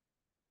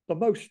the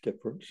most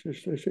difference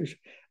is this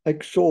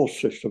exhaust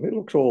system. It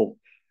looks all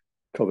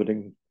covered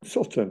in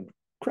soot and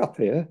crap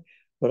here,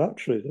 but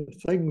actually the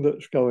thing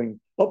that's going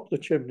up the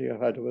chimney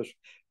ahead of us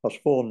has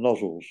 4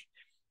 nozzles,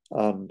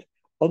 and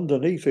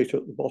underneath it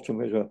at the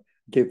bottom is a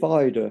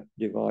divider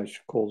device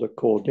called a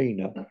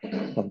cordina,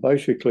 and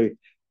basically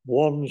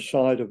one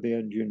side of the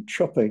engine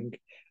chupping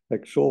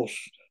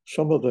exhausts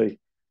some of the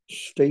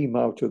steam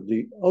out of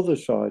the other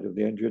side of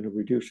the engine and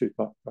reduces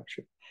back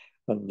pressure,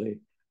 and the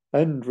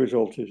end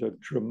result is a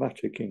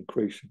dramatic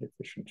increase in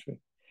efficiency.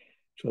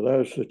 So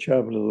there's the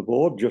chairman of the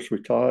board, just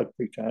retired,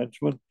 Peter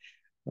Hensman,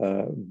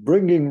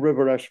 bringing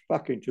River S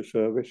back into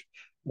service,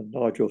 and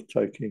Nigel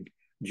taking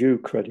due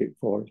credit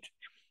for it.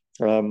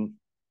 And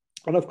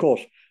of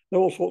course, there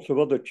are all sorts of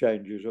other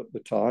changes at the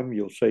time.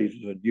 You'll see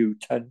there's a new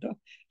tender,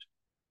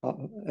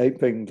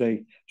 aping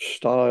the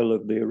style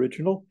of the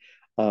original,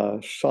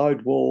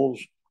 side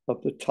walls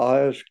of the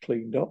tyres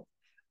cleaned up,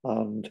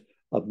 and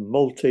a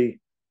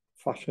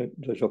multi-faceted,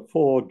 there's a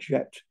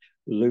 4-jet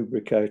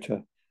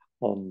lubricator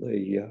on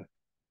the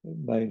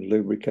main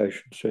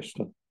lubrication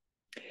system.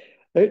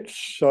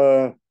 It's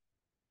a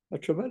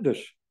tremendous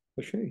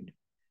machine,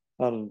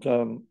 and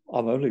I'm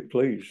only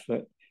pleased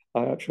that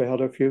I actually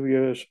had a few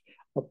years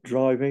of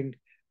driving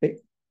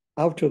it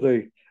out of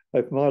the,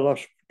 if my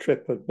last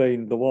trip had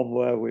been the one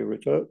where we were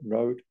at Urton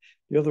Road,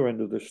 the other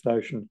end of the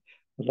station,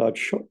 and I'd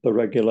shut the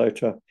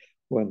regulator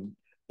when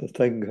the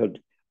thing had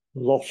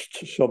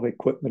lost some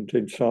equipment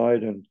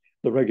inside, and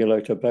the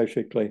regulator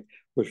basically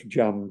was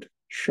jammed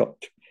shut.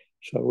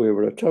 So we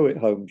were a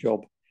tow-it-home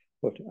job,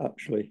 but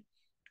actually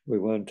we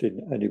weren't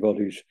in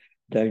anybody's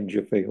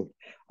danger field.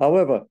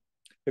 However,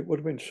 it would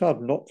have been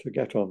sad not to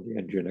get on the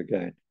engine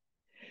again.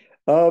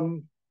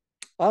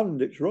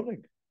 And it's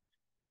running.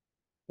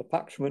 The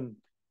Paxman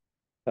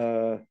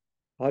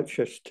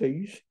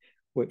HSTs,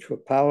 which were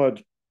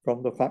powered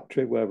from the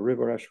factory where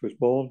River S was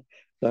born,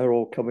 they're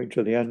all coming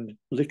to the end,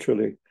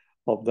 literally,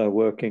 of their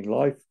working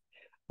life.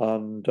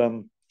 And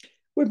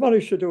we've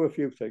managed to do a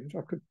few things.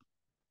 I could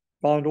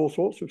find all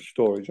sorts of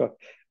stories. I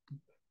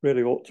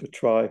really ought to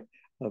try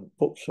and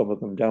put some of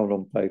them down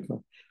on paper.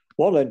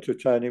 One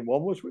entertaining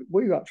one was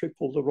we actually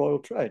pulled the Royal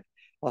Train.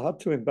 I had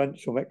to invent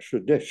some extra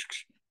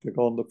discs to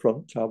go on the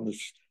front to have the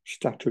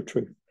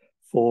statutory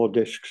 4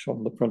 discs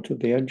on the front of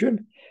the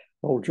engine.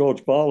 Old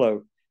George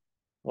Barlow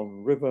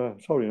on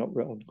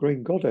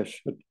Green Goddess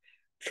had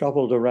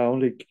travelled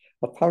around.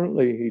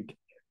 Apparently he'd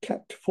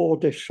kept 4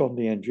 discs on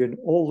the engine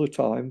all the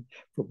time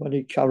from when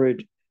he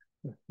carried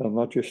Her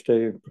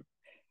Majesty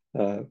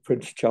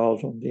Prince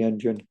Charles on the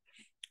engine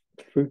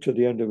through to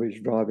the end of his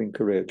driving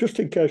career, just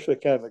in case they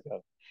came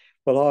again.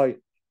 But I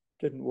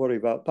didn't worry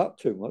about that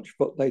too much,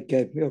 but they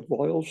gave me a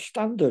Royal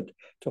Standard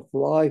to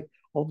fly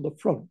on the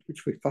front,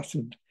 which we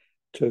fastened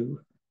to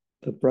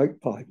the brake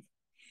pipe.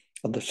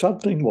 And the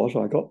sad thing was,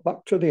 I got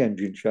back to the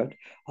engine shed,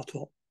 I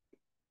thought,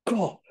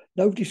 God,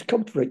 nobody's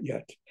come for it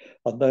yet.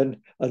 And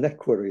then an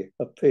equerry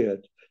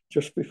appeared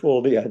just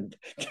before the end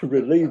to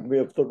relieve me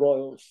of the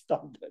Royal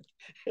Standard.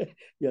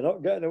 You're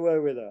not getting away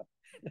with that.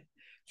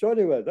 So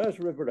anyway, there's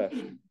River S.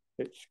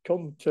 It's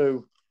come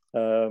to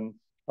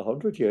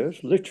 100 years,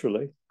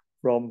 literally,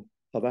 from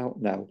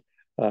about now.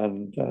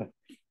 And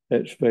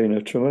it's been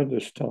a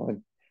tremendous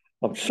time.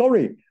 I'm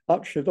sorry,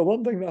 actually, the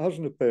one thing that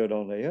hasn't appeared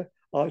on here,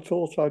 I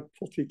thought I'd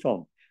put it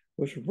on,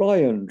 was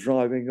Ryan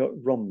driving at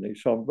Romney.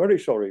 So I'm very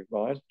sorry,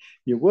 Ryan.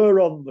 You were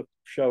on the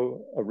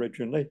show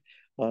originally,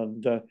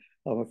 and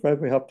I'm afraid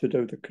we have to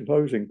do the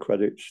closing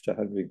credits to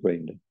Henry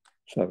Greenly.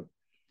 So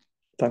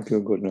thank you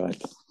and good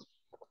night.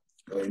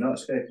 Well, you're not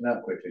escaping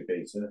that quickly,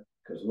 Peter,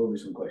 because there'll be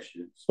some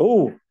questions.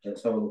 Oh,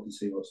 let's have a look and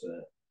see what's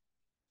there.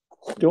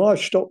 Do I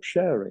stop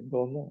sharing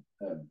or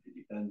not?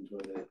 It depends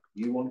whether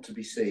you want to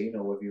be seen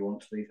or whether you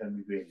want to leave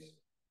Henry Greenly.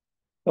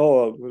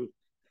 Oh,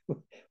 we'll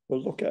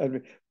look at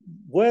Henry.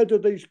 Where do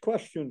these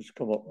questions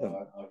come up then?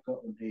 I've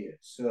got them here.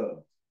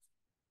 So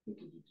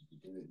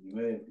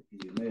you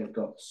may have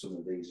got some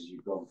of these as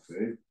you've gone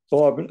through.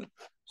 Oh,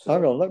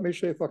 hang on, let me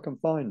see if I can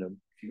find them.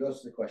 If you go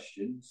to the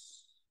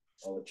questions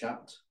or the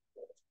chat.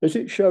 Is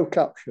it show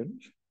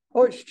captions?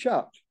 Oh, it's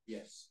chat.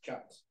 Yes,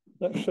 chat.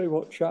 Let's see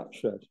what chat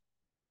says.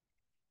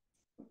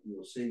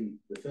 You'll see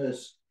the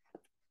first,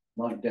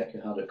 Mike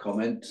Decker had a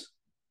comment.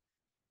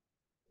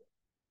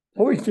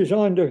 Oh, he's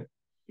designed a...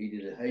 He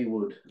did a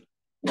Heywood.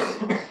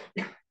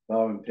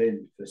 bar and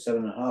pin for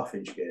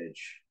 7.5-inch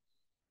gauge.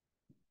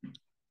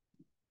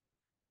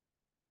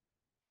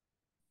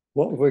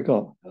 What have we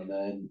got? And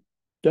then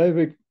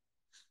David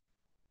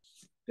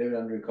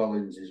Andrew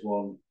Collins is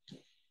one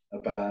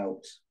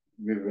about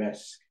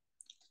Riveresque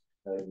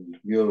and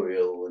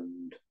Muriel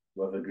and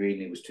whether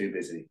Greenly was too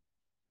busy.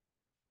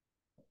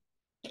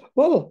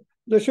 Well,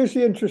 this is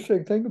the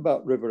interesting thing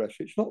about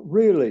Riveresque. It's not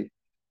really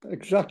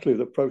exactly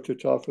the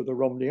prototype of the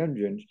Romney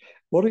engines.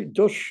 What it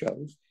does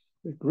show is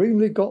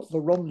Greenly got the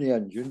Romney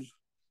engines,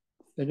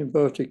 in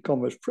inverted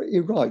commas, pretty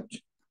right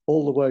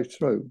all the way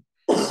through.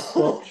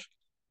 But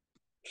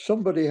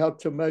somebody had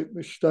to make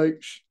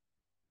mistakes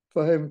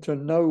for him to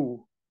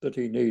know that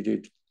he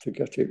needed to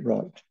get it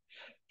right.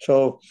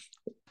 So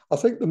I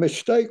think the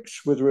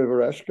mistakes with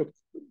Riveresque are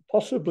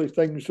possibly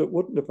things that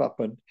wouldn't have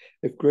happened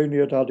if Greenly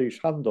had had his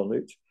hand on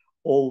it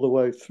all the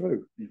way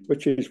through,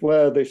 which is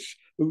where this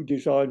who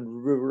designed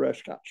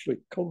Riveresque actually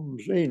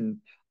comes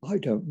in. I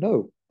don't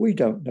know. We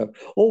don't know.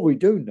 All we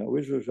do know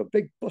is there's a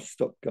big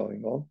bust-up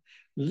going on,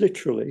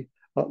 literally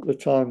at the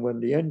time when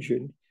the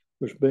engine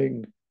was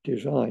being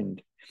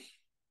designed.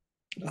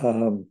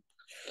 And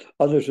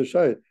as I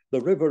say,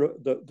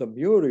 the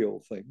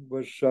Muriel thing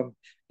was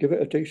give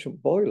it a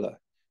decent boiler.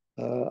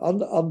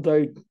 And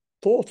they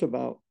thought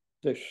about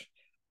this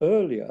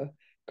earlier,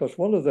 because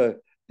one of the,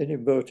 in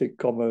inverted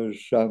commas,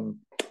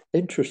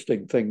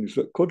 interesting things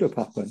that could have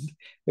happened,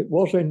 it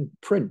was in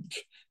print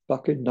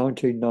back in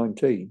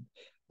 1919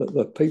 that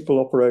the people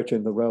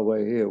operating the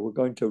railway here were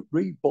going to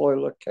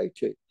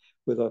reboilercate it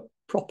with a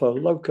proper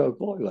loco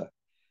boiler.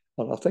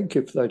 And I think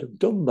if they'd have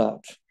done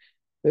that,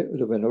 it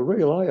would have been a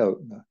real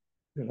eye-opener,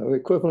 you know,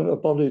 equivalent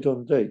of Bonnie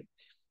Dundee,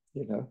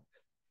 you know,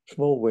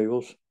 small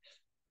wheels,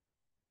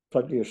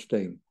 plenty of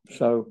steam.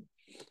 So,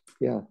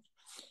 yeah.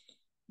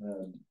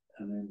 And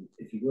then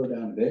if you go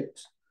down a bit,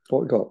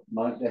 what we got?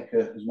 Mike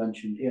Decker has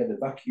mentioned he had a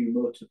vacuum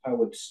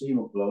motor-powered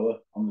steam-up blower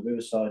on the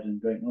Riverside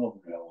and Great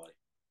Northern Railway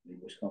in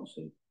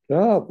Wisconsin.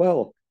 Ah,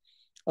 well,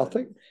 I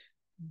think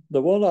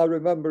the one I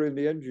remember in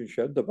the engine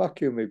shed, the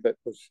vacuumy bit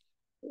was,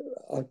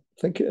 I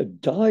think it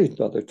had died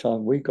by the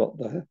time we got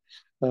there.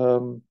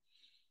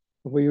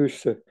 We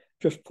used to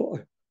just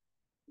put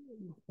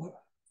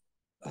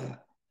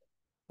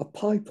a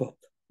pipe up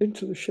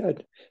into the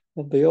shed,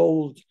 and the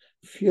old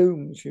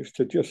fumes used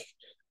to just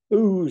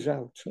ooze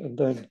out, and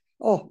then,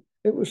 oh,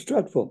 it was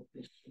dreadful.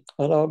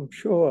 And I'm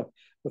sure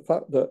the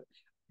fact that,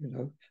 you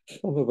know,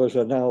 some of us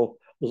are now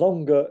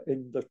longer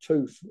in the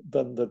tooth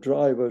than the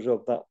drivers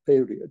of that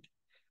period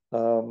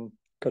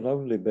can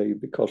only be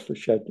because the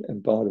shed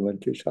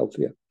environment is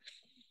healthier.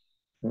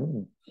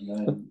 And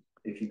then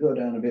if you go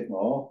down a bit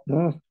more,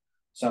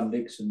 Sam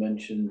Dixon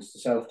mentions the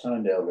South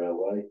Tynedale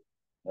Railway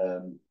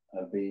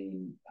have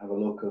a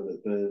loco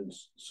that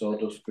burns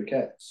sawdust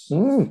briquettes.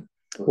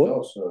 But there's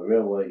also a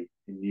railway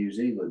in New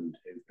Zealand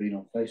who've been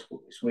on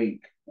Facebook this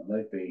week, and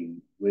they've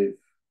been with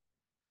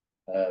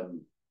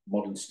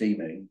modern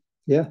steaming.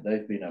 Yeah,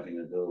 they've been having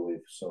a go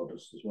with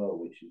sawdust as well,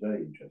 which is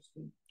very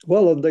interesting.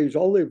 Well, and these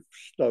olive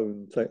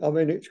stone thing, I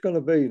mean, it's going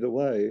to be the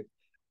way,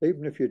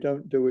 even if you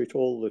don't do it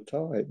all the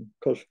time,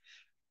 because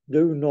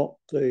not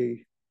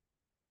the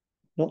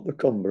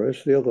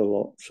Cumbra's, the other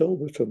lot,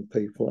 Silverton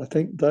people, I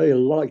think they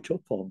light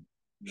up on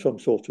some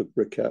sort of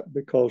briquette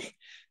because,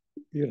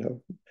 you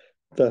know,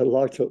 their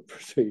light up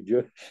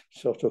procedure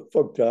sort of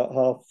fucked out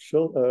half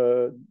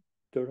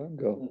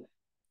Durango.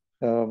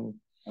 And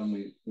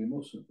we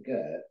mustn't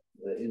forget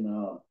that in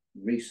our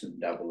recent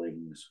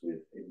dabblings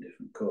with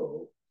indifferent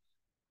coal,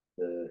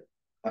 the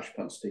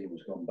ashpan steam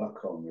has gone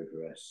back on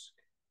Riveresque,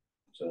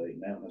 so it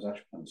now has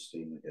ashpan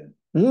steam again.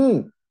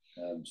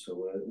 So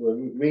we're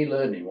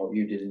relearning what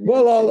you did in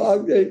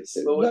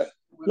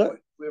the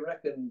we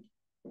reckoned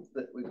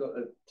that we got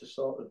to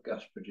sort of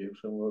gas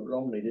produce and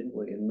Romney, didn't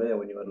we, in May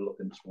when you had a look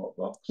in the smoke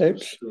box? There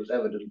was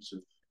evidence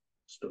of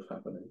stuff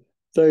happening.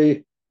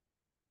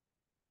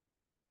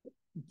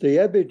 The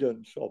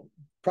evidence of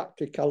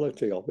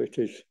practicality of it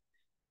is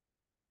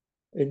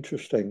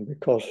interesting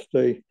because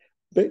the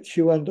bits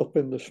you end up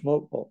in the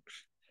smoke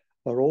box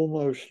are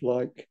almost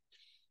like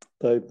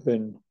they've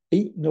been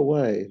eaten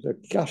away. The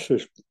gas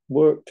has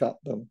worked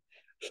at them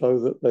so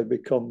that they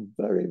become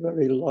very,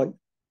 very light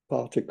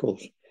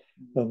particles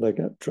and they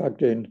get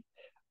dragged in.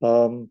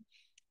 And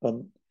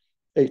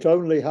it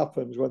only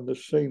happens when the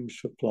seam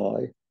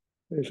supply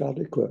is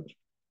adequate.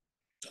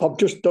 I've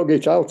just dug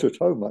it out at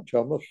home, actually,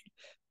 I must,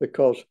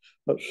 because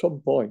at some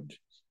point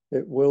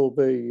it will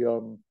be,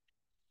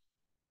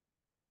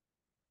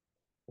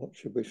 what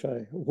should we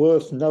say,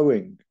 worth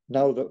knowing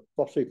now that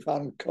fossil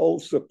fan coal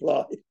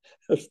supply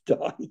has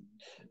died.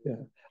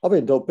 Yeah, I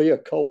mean, there'll be a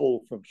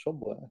coal from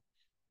somewhere.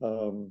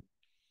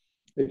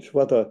 It's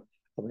whether,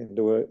 I mean,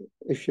 there were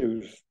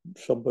issues,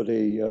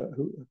 somebody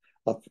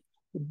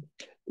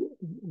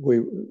we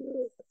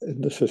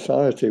in the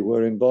society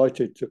were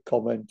invited to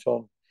comment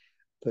on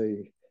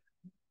the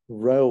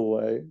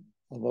railway,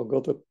 among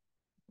other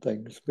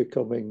things,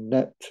 becoming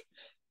net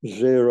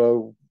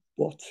zero,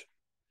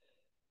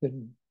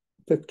 in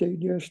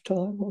 15 years'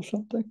 time or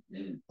something.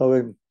 I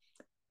mean,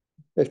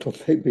 it'll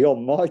be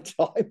beyond my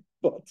time,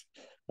 but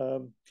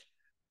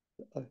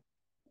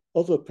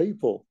other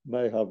people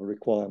may have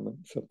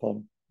requirements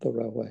upon the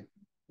railway.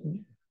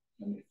 And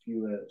if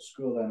you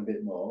scroll down a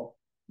bit more,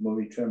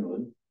 Murray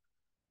Tremlin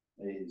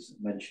is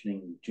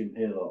mentioning Jim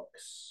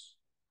Haylock's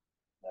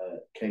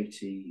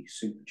KT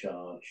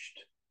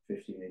supercharged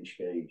 15-inch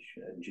gauge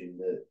engine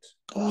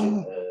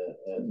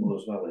at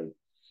Moores Valley,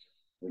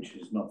 which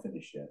is not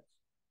finished yet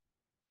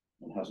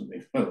and hasn't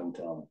been for a long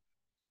time.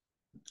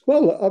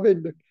 Well, I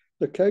mean,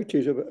 the KT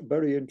is a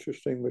very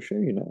interesting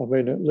machine. I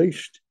mean, at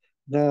least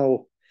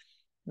now,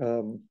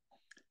 what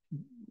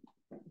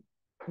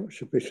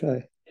should we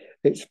say?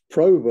 It's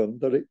proven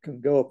that it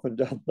can go up and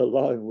down the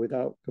line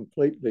without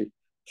completely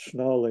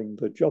snarling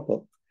the job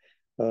up.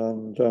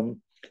 And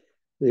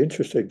the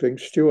interesting thing,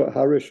 Stuart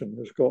Harrison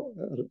has got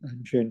an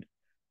engine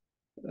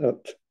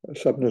at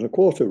 7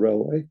 1/4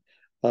 railway,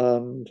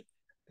 and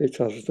it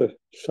has the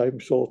same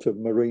sort of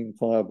marine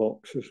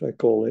firebox, as they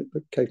call it,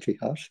 that Katie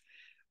has,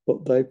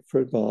 but they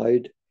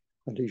provide,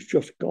 and he's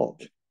just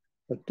got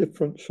a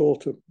different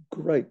sort of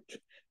grate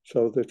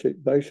so that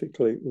it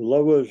basically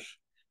lowers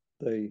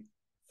the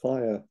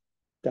fire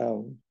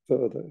down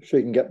further so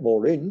you can get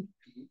more in.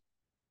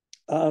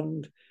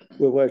 And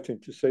we're waiting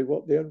to see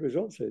what the end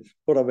result is.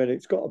 But I mean,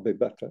 it's got to be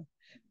better.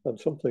 And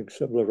something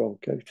similar on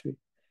Katie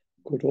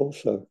could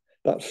also.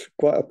 That's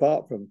quite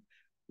apart from,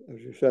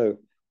 as you say,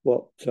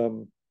 what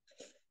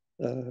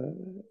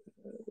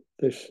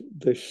this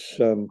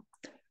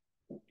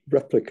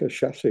replica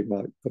chassis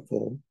might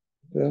perform.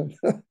 Yeah.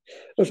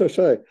 As I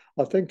say,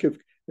 I think if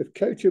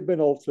Katie had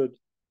been altered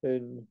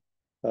in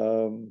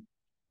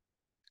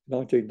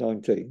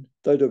 1919,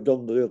 they'd have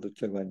done the other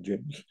two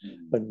engines,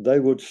 and they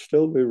would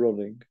still be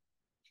running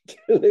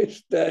to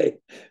this day.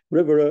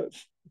 River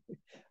Earths,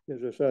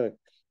 as I say,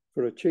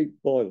 for a cheap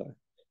boiler.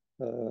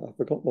 I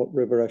forgot what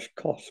River Earths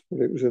cost,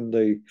 but it was in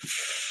the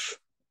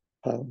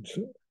pounds.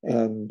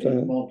 And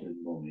in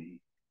modern money,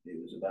 it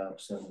was about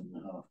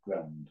 £7.5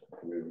 grand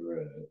for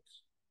River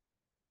Earths,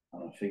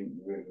 and I think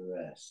River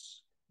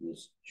Earths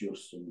was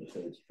just under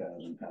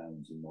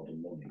 £30,000 in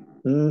modern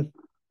money,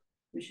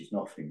 which is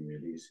nothing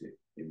really, is it,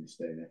 in this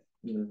day and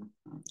age?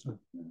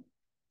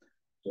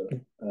 So,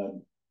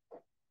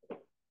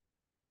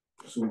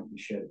 someone can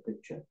share a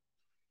picture.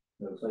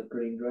 Looks like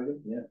Green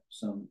Dragon, yeah,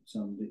 Sam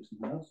Dixon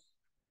House.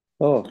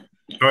 Oh,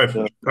 hi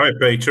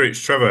Peter, it's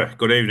Trevor.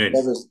 Good evening.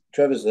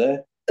 Trevor's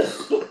there.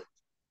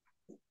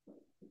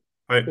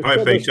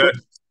 Hi Peter.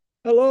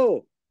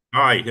 Hello.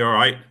 Hi, you all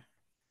right?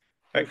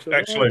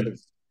 Excellent.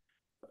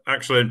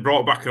 Excellent.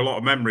 Brought back a lot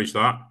of memories,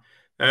 that.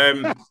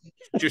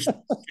 Just 2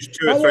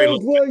 or 3. How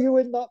old were you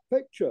in that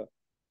picture?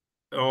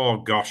 Oh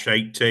gosh,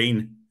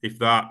 18, if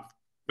that.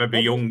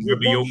 Maybe younger.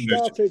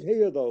 Started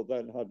here though,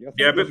 then, had you?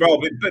 Yeah,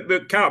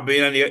 but can't be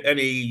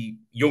any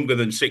younger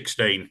than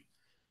 16.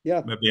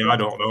 Yeah. Maybe, yeah. I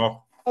don't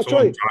know. I'll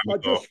tell you, I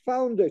just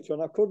found it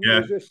and I couldn't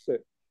resist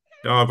it.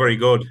 Oh, very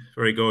good.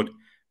 Very good.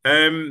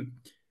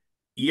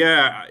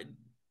 Yeah,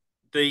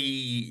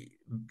 the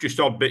just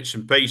odd bits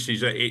and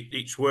pieces.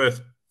 It's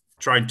worth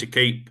trying to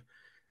keep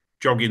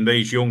jogging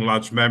these young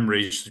lads'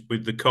 memories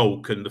with the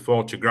coke and the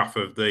photograph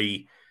of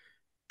the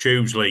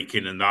tubes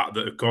leaking and that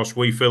of course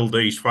we filled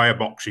these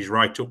fireboxes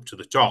right up to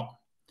the top.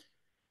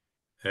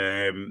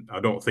 I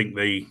don't think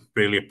they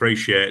really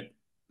appreciate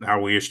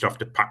how we used to have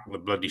to pack the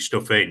bloody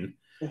stuff in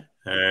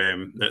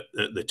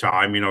at the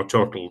time, you know,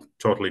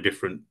 totally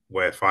different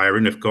way of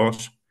firing, of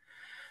course.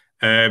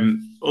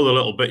 Other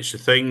little bits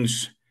of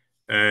things,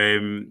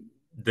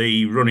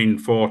 the running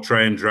 4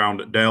 trains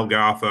round at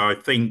Dalegarth, I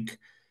think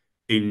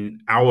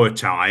in our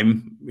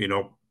time, you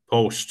know,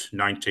 post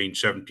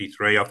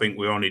 1973, I think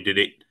we only did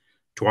it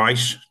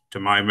twice, to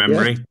my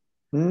memory.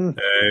 Yeah.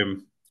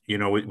 You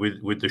know,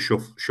 with the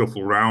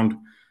shuffle round.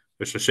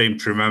 Because I seem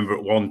to remember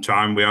at one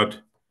time we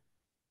had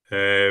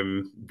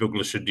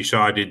Douglas had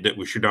decided that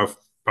we should have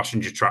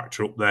passenger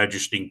tractor up there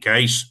just in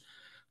case.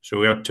 So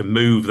we had to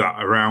move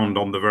that around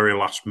on the very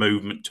last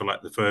movement to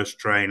let the first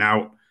train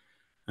out.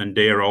 And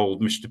dear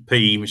old Mr.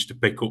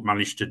 Pickup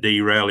managed to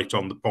derail it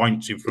on the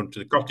points in front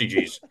of the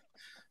cottages.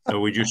 So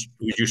we just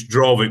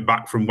drove it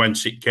back from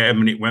whence it came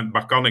and it went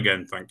back on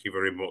again. Thank you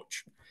very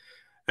much.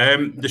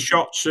 The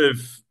shots of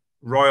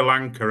Royal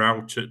Anchor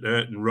out at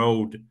Urton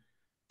Road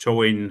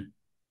towing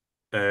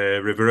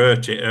River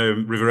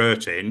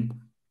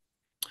Urton.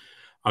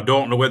 I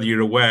don't know whether you're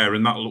aware,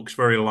 and that looks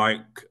very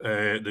like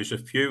there's a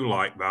few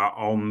like that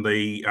on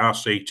the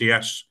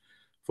RCTS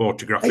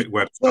photographic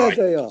website. There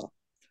they are.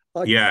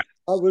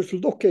 I was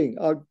looking.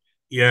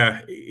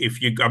 Yeah,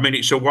 I mean,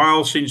 it's a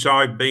while since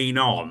I've been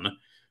on,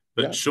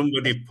 but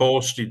somebody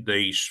posted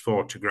these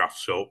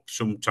photographs up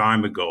some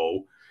time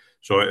ago.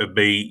 So it'd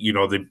be, you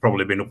know, they'd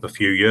probably been up a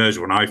few years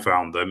when I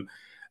found them.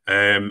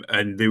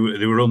 And they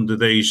were under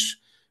these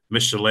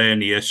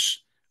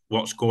miscellaneous,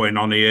 what's going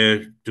on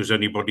here? Does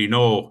anybody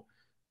know?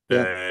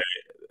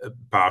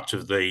 Part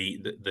of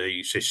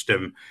the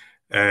system.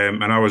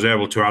 And I was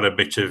able to add a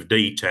bit of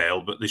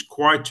detail, but there's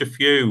quite a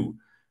few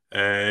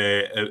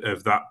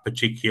of that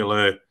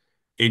particular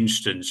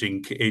instance,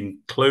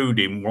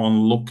 including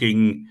one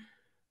looking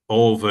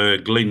over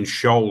Glyn's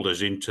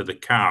shoulders into the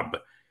cab,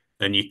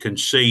 and you can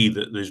see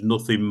that there's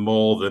nothing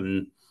more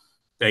than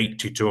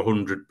 80 to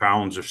 100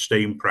 pounds of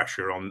steam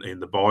pressure in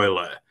the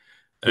boiler,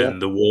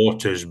 and the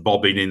water's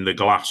bobbing in the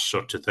glass,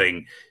 sort of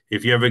thing.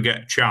 If you ever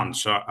get a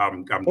chance,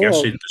 I'm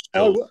guessing there's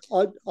still...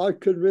 I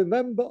can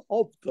remember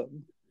of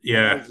them.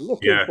 Yeah, I was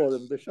looking for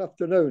them this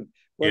afternoon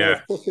when I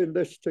was putting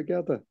this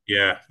together.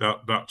 Yeah,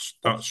 that's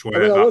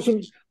where... I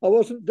mean, I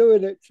wasn't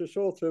doing it to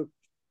sort of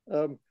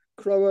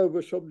crow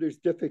over somebody's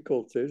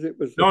difficulties. It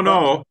was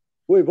no.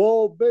 We've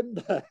all been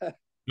there.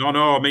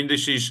 No. I mean,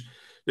 this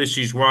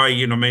is why,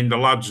 you know, I mean, the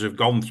lads have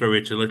gone through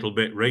it a little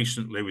bit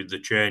recently with the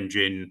change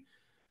in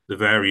the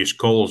various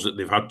calls that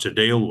they've had to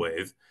deal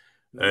with.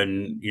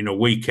 And, you know,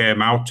 we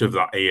came out of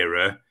that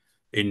era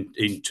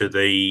into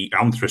the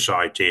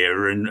anthracite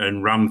era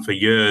and ran for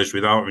years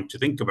without having to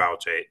think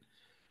about it.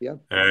 Yeah.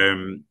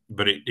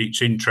 But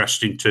it's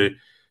interesting to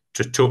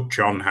touch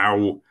on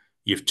how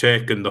you've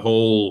taken the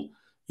whole,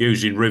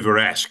 using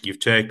River-esque, you've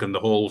taken the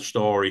whole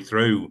story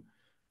through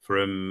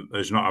from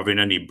us not having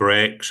any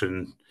brakes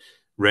and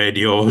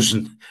radios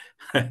and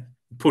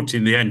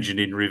putting the engine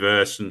in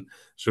reverse and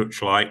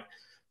such like,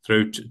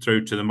 through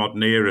to the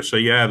modern era. So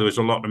yeah, there was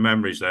a lot of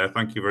memories there.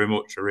 Thank you very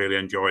much. I really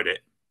enjoyed it.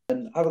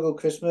 And have a good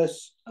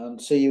Christmas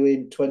and see you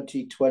in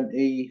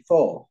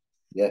 2024.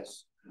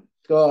 Yes.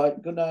 All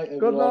right. Good night, everyone.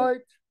 Good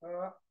night. All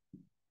right.